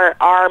to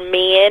our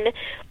men,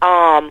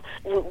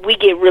 we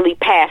get really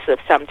passive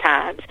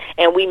sometimes,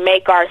 and we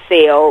make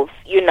ourselves,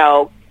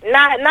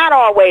 not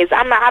always.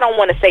 I don't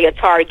want to say a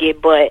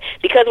target, but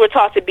because we're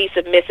taught to be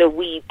submissive,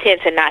 we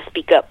tend to not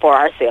speak up for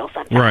ourselves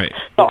sometimes. Right.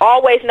 So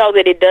always know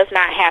that it does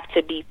not have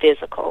to be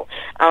physical.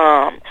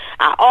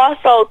 I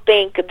also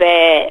think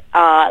that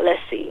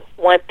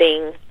one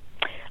thing,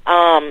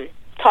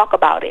 talk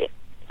about it.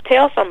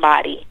 Tell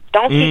somebody.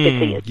 Don't keep it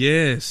to yourself.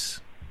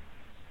 Yes.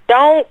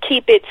 Don't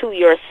keep it to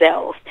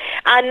yourself.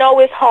 I know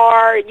it's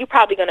hard. You're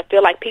probably going to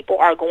feel like people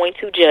are going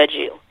to judge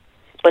you.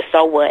 But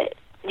so what?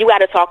 You got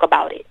to talk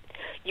about it.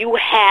 You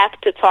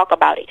have to talk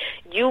about it.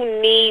 You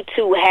need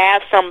to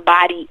have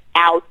somebody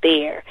out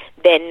there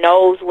that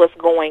knows what's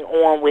going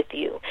on with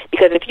you.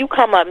 Because if you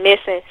come up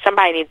missing,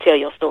 somebody needs to tell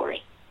your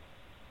story.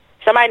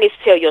 Somebody needs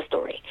to tell your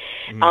story.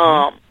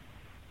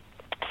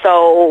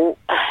 So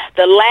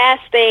the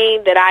last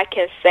thing that I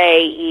can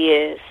say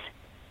is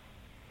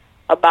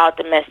about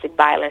domestic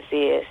violence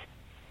is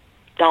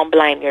don't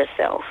blame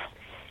yourself.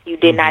 You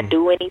did not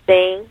do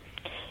anything.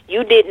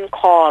 You didn't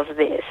cause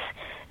this.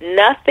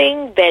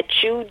 Nothing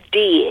that you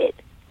did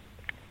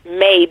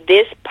made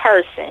this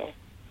person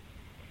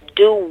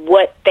do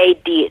what they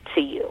did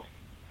to you.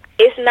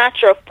 It's not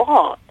your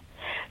fault.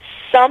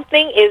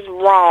 Something is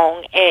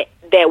wrong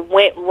that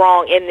went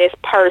wrong in this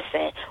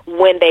person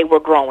when they were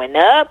growing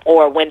up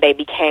or when they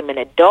became an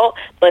adult,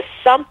 but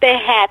something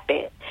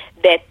happened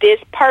that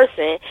this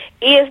person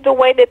is the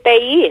way that they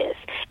is.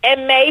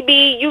 And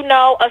maybe,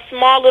 a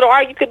small little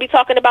argument, you could be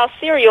talking about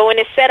cereal and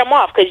it set them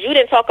off because you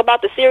didn't talk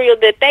about the cereal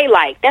that they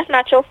like. That's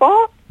not your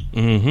fault.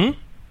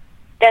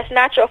 That's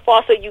not your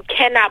fault, so you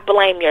cannot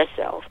blame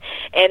yourself.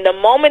 And the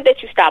moment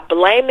that you stop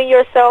blaming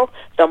yourself,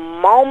 the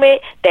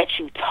moment that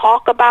you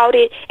talk about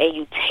it and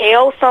you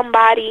tell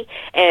somebody,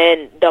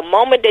 and the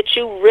moment that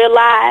you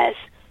realize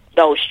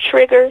those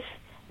triggers,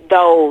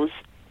 those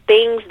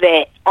things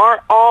that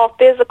aren't all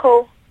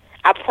physical,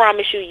 I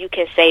promise you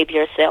can save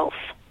yourself.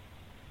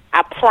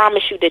 I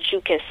promise you that you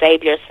can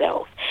save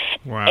yourself.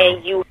 Wow.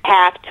 And you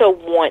have to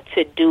want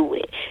to do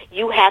it.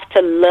 You have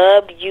to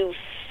love you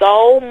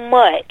so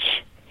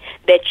much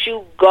that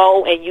you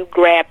go and you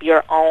grab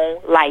your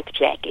own life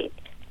jacket.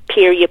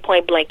 Period,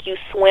 point blank. You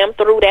swim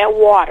through that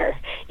water.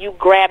 You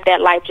grab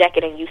that life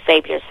jacket and you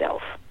save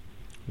yourself.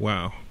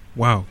 Wow.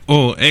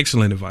 Oh,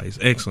 excellent advice.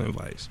 Excellent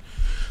advice.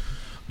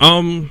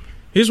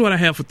 Here's what I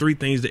have for 3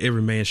 things that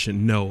every man should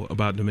know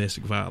about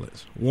domestic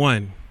violence.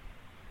 1,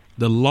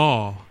 the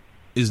law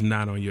is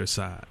not on your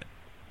side.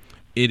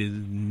 It is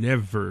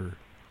never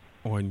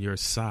on your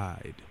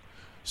side.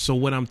 So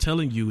what I'm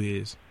telling you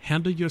is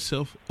handle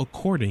yourself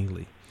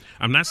accordingly.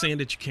 I'm not saying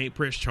that you can't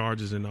press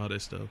charges and all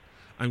that stuff.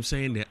 I'm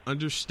saying that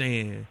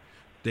understand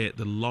that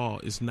the law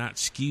is not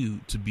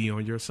skewed to be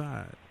on your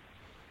side.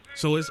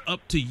 So it's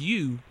up to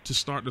you to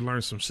start to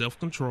learn some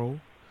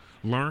self-control,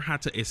 learn how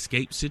to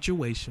escape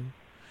situation,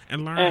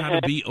 and learn how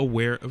to be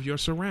aware of your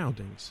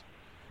surroundings.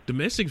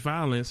 Domestic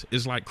violence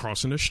is like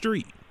crossing a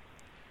street.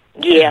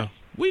 Yeah.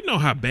 We know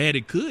how bad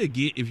it could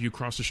get if you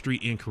cross the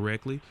street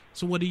incorrectly.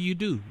 So what do?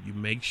 You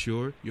make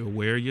sure you're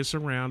aware of your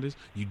surroundings.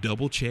 You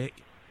double check.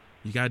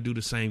 You got to do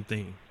the same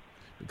thing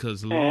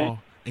because the law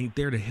ain't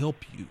there to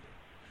help you.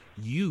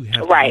 You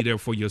have to be there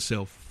for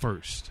yourself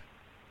first.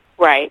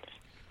 Right.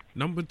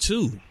 Number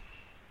two,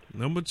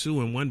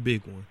 and one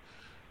big one,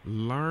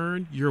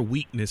 learn your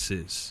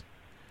weaknesses.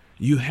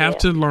 You have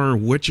to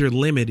learn what your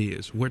limit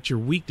is, what your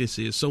weakness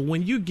is. So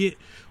when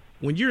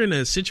you're in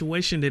a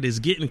situation that is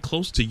getting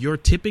close to your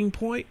tipping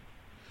point,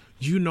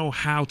 you know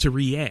how to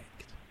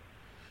react.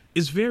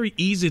 It's very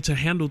easy to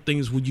handle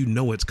things when you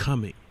know it's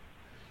coming.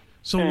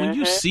 So when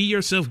you see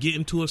yourself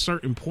getting to a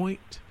certain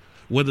point,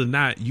 whether or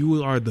not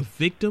you are the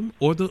victim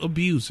or the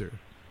abuser,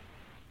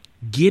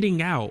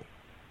 getting out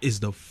is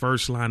the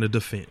first line of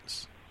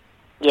defense.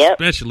 Yep.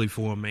 Especially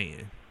for a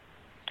man.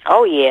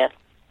 Oh, yeah.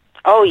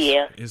 Oh,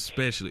 yeah.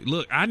 Especially.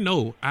 Look, I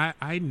know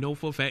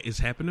for a fact it's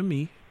happened to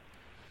me.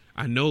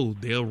 I know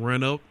they'll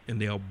run up and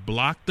they'll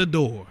block the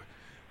door.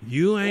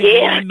 You ain't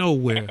going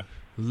nowhere.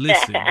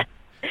 Listen,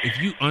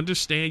 if you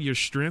understand your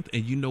strength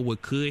and you know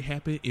what could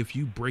happen if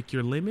you break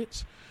your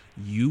limits,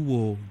 you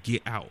will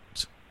get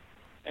out.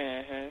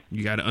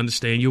 You got to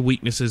understand your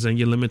weaknesses and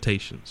your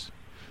limitations.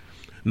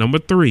 Number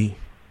 3,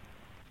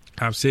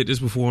 I've said this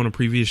before on a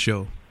previous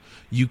show.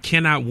 You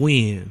cannot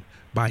win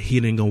by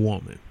hitting a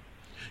woman.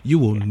 You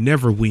will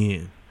never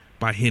win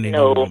by hitting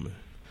a woman.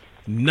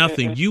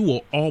 Nothing. You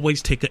will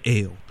always take an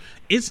L.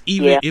 It's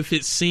even if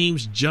it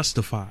seems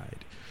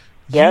justified.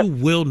 You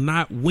will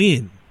not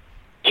win.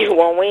 You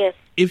won't win.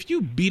 If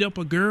you beat up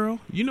a girl,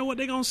 you know what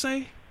they're going to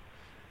say?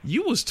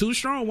 You was too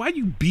strong. Why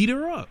you beat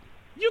her up?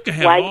 You can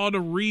have all the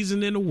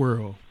reason in the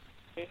world.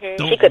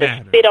 Don't she could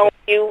have spit on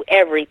you,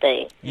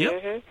 everything.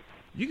 Yep.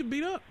 You can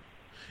beat up.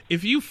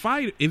 If you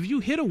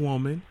hit a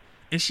woman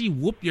and she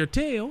whooped your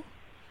tail,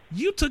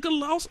 you took a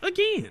loss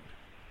again.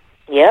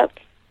 Yep.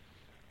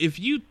 If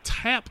you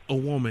tap a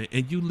woman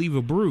and you leave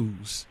a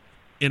bruise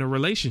in a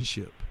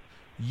relationship,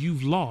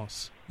 you've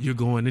lost. You're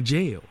going to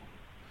jail.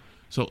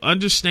 So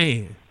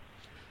understand,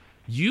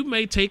 you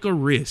may take a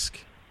risk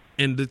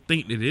and to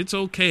think that it's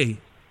okay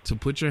to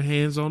put your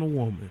hands on a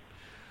woman.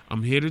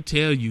 I'm here to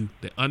tell you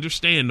that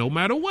understand, no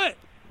matter what,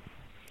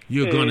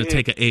 you're going to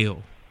take an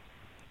L.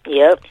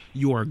 Yep.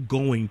 You are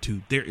going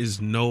to. There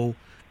is no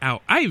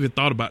out. I even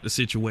thought about the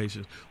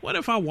situation. What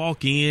if I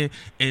walk in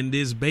and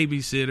this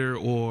babysitter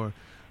or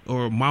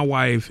my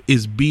wife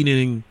is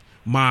beating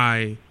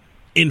my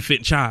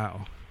infant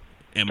child?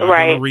 Am I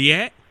going to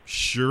react?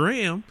 Sure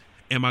am.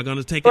 Am I going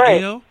to take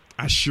an L?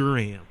 I sure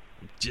am.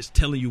 Just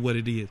telling you what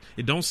it is.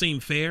 It don't seem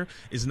fair.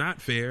 It's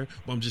not fair,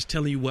 but I'm just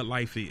telling you what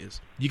life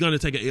is. You're going to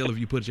take an L if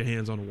you put your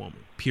hands on a woman.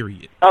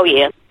 Period. Oh,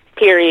 yeah.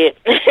 Period.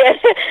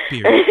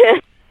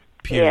 Period.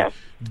 Yeah.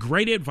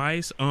 Great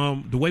advice.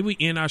 The way we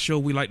end our show,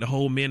 we like to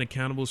hold men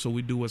accountable, so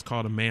we do what's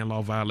called a man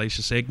law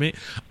violation segment.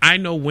 I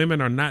know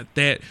women are not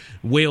that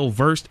well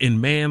versed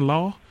in man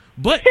law,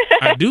 but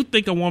I do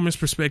think a woman's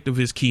perspective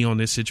is key on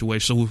this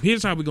situation. So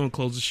here's how we're going to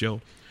close the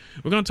show.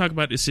 We're going to talk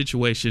about this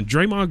situation.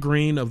 Draymond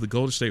Green of the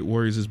Golden State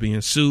Warriors is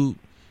being sued.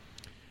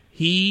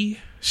 He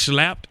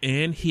slapped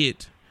and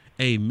hit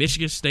a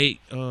Michigan State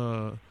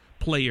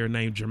player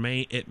named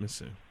Jermaine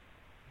Edmondson.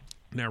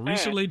 Now,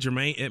 recently,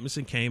 Jermaine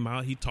Edmondson came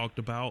out. He talked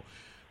about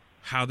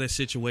how that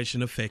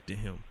situation affected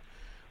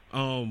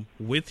him.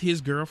 With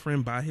his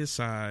girlfriend by his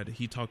side,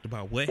 he talked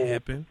about what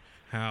happened,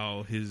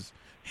 how his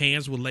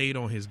hands were laid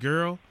on his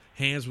girl,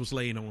 hands was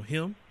laid on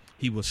him.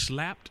 He was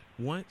slapped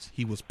once.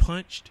 He was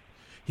punched.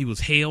 He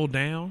was held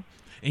down.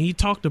 And he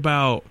talked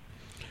about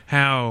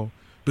how,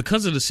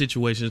 because of the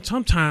situation,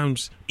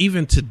 sometimes,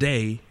 even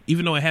today,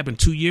 even though it happened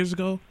 2 years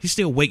ago, he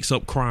still wakes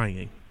up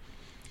crying.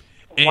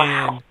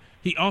 And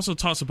he also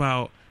talks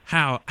about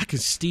how I can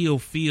still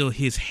feel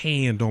his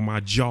hand on my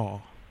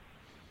jaw.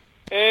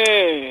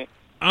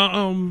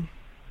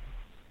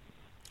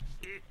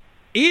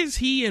 Is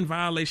he in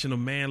violation of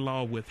man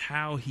law with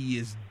how he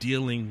is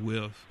dealing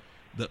with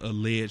the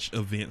alleged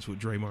events with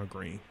Draymond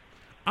Green?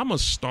 I'm going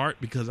to start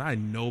because I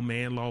know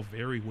man law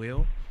very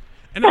well.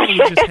 And I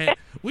know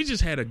we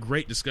just had a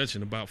great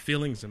discussion about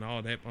feelings and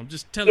all that. I'm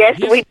just telling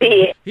you. We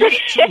did. Here's the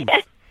truth.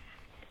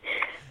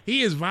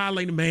 He is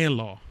violating man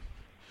law.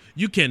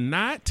 You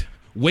cannot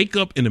wake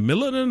up in the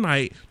middle of the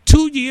night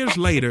 2 years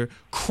later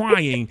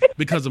crying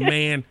because a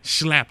man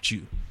slapped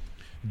you.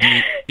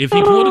 If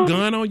he pulled a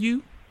gun on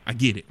you, I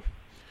get it.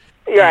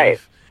 Right.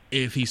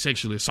 If he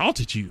sexually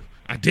assaulted you,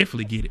 I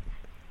definitely get it.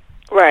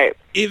 Right.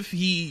 If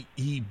he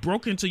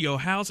broke into your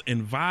house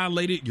and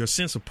violated your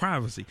sense of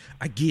privacy,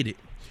 I get it.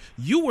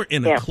 You were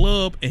in a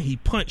club and he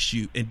punched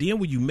you, and then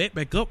when you met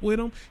back up with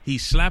him, he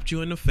slapped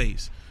you in the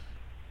face.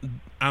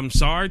 I'm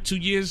sorry, 2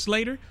 years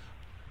later,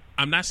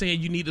 I'm not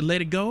saying you need to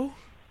let it go,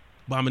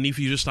 but I'm gonna need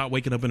for you to stop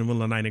waking up in the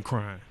middle of the night and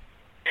crying.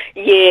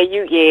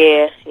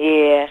 Yeah.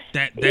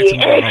 That's a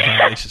moral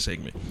violation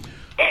segment.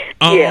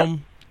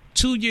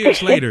 2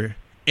 years later,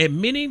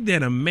 admitting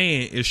that a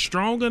man is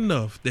strong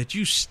enough that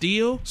you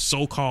still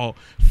so-called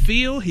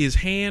feel his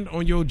hand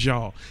on your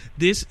jaw.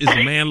 This is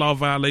a man law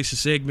violation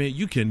segment.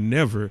 You can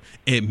never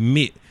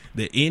admit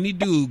that any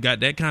dude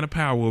got that kind of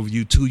power over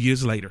you 2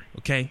 years later.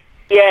 Okay.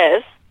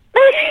 Yes.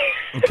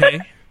 Okay.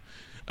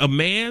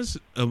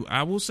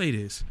 I will say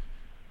this.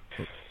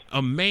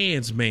 A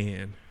man's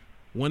man,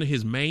 one of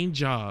his main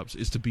jobs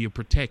is to be a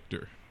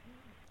protector.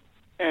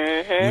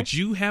 Mm-hmm. With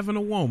you having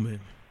a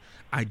woman,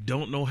 I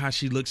don't know how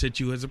she looks at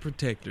you as a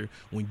protector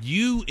when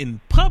you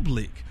in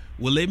public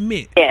will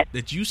admit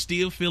that you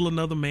still feel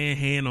another man's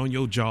hand on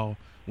your jaw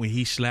when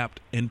he slapped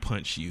and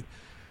punched you.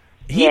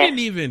 He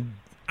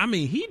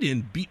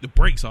didn't beat the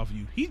brakes off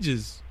you. He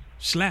just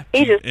slapped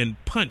you and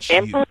punched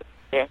you.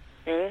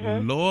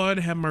 Mm-hmm. Lord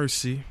have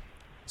mercy.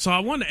 So I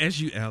want to ask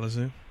you,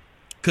 Allison,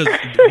 because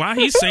while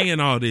he's saying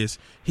all this,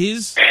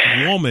 his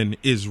woman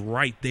is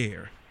right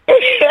there.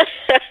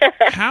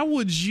 How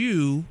would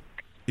you,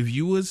 if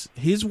you was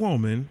his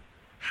woman,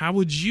 how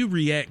would you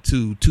react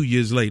to 2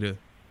 years later?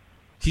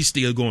 He's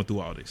still going through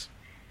all this.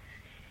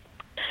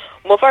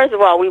 Well, first of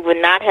all, we would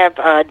not have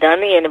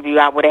done the interview.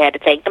 I would have had to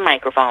take the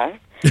microphone.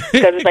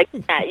 Because it's like,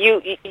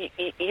 you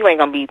ain't going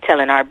to be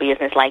telling our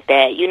business like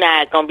that. You're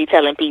not going to be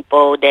telling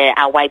people that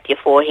I wipe your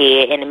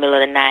forehead in the middle of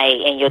the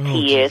night and your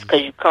tears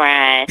because you're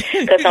crying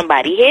because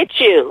somebody hit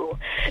you.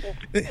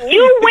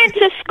 You went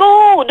to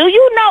school. Do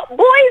you know?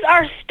 Boys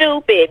are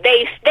stupid.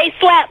 They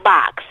slap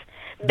box.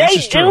 They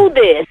do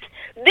this.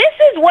 This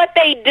is what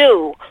they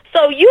do.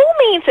 So you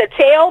mean to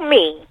tell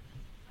me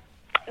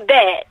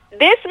that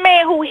this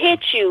man who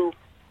hit you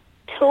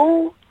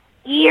 2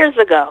 years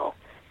ago,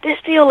 this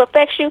still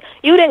affects you?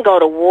 You didn't go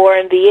to war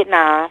in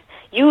Vietnam.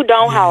 You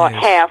don't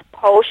have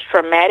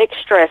post-traumatic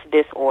stress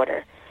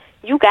disorder.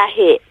 You got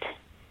hit.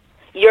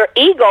 Your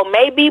ego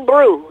may be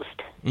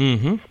bruised,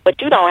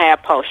 but you don't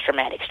have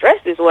post-traumatic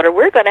stress disorder.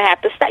 We're going to have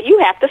to stop. You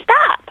have to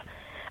stop.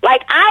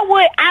 Like, I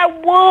would.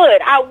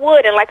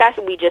 And like I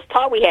said, we just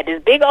talked. We had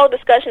this big old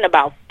discussion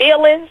about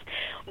feelings,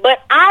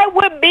 but I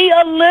would be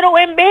a little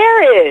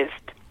embarrassed.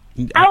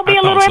 I would be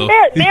a little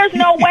embarrassed. There's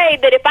no way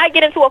that if I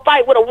get into a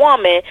fight with a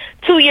woman,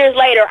 2 years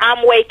later,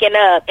 I'm waking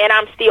up and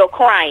I'm still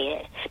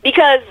crying.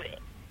 Because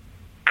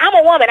I'm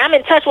a woman. I'm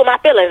in touch with my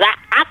feelings.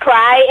 I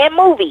cry in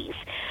movies.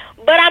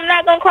 But I'm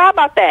not going to cry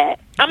about that.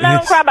 I'm not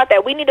going to cry about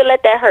that. We need to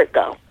let that hurt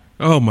go.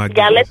 Oh, my God. You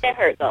got to let that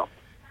hurt go.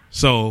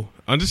 So,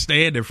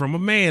 understand that from a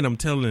man, I'm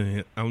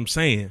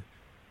saying,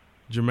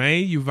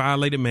 Jermaine, you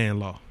violated man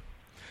law.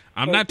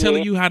 I'm not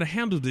telling you how to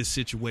handle this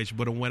situation,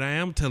 but what I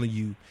am telling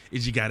you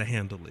is you got to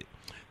handle it.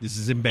 This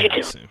is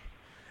embarrassing.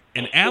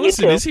 And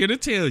Allison is here to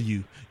tell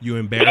you you're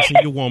embarrassing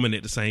your woman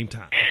at the same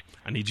time.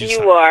 I need you to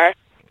stop.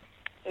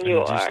 You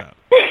are.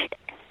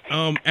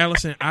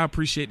 Allison, I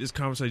appreciate this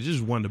conversation. This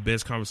is one of the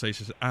best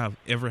conversations I've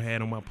ever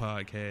had on my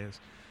podcast.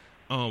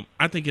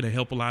 I think it'll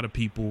help a lot of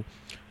people.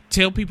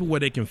 Tell people where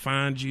they can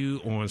find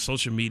you on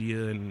social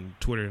media and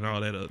Twitter and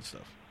all that other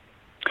stuff.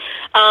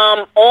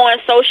 On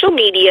social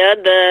media,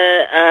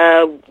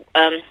 the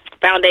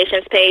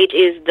Foundation's page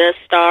is The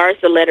Stars,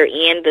 the letter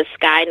N, the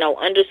sky, no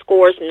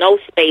underscores, no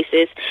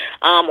spaces.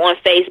 On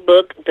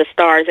Facebook, The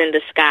Stars in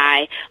the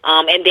Sky.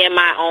 And then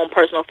my own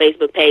personal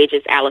Facebook page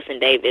is Allison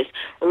Davis.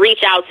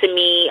 Reach out to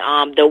me.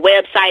 The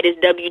website is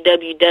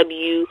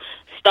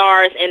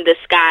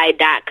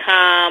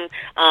www.starsinthesky.com.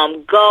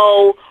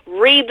 Go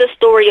read the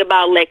story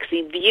about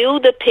Lexi, view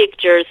the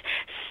pictures,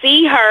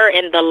 see her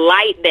in the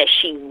light that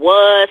she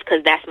was,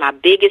 because that's my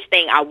biggest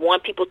thing. I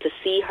want people to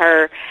see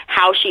her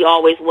how she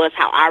always was,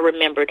 how I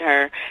remembered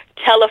her.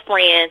 Tell a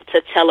friend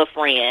to tell a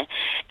friend.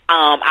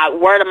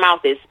 Word of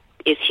mouth is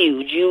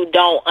huge. You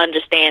don't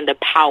understand the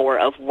power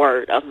of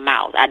word of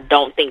mouth. I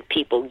don't think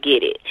people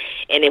get it.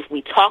 And if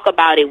we talk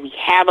about it, we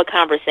have a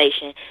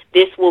conversation,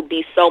 this will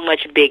be so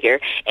much bigger,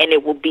 and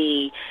it will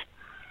be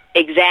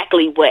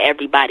exactly what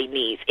everybody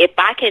needs. If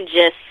I can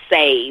just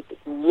save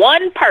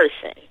one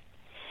person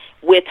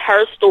with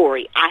her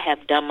story, I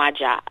have done my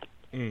job.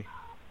 I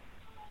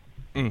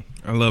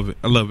love it.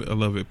 I love it. I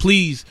love it.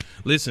 Please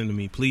listen to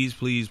me. Please,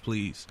 please,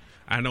 please.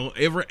 I don't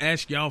ever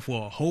ask y'all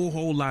for a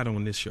whole lot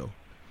on this show.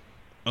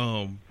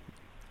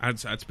 I'd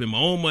spend my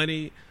own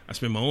money. I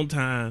spend my own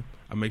time.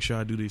 I make sure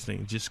I do these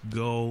things. Just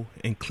go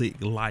and click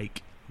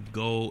like.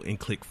 Go and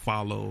click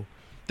follow.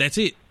 That's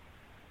it.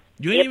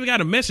 You ain't even got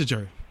to message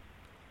her.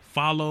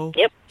 Follow,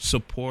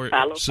 support,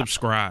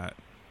 subscribe.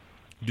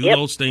 Do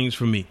those things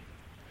for me.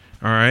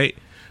 All right.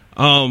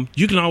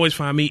 You can always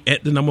find me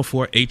at the number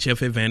 4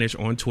 HF Advantage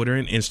on Twitter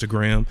and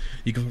Instagram.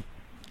 You can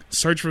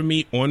search for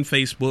me on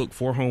Facebook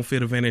for Home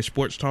Field Advantage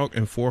Sports Talk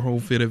and for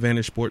Home Field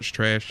Advantage Sports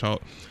Trash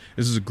Talk.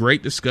 This is a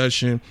great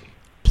discussion.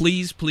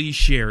 Please, please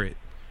share it.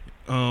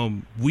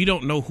 We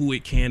don't know who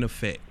it can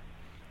affect.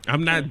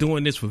 I'm not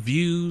doing this for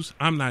views.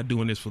 I'm not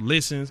doing this for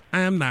listens.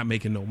 I am not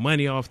making no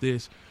money off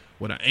this.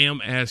 What I am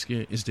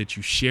asking is that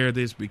you share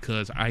this,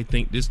 because I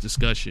think this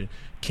discussion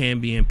can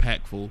be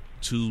impactful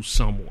to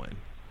someone.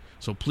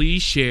 So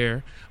please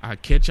share. I'll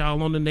catch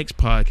y'all on the next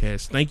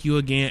podcast. Thank you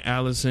again,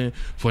 Allison,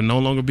 for no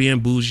longer being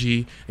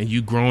bougie and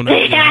you grown up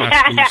in high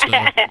school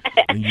stuff.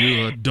 And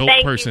you're a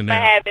dope person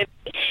now. Thank you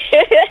for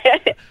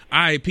having me. All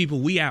right,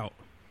 people, we out.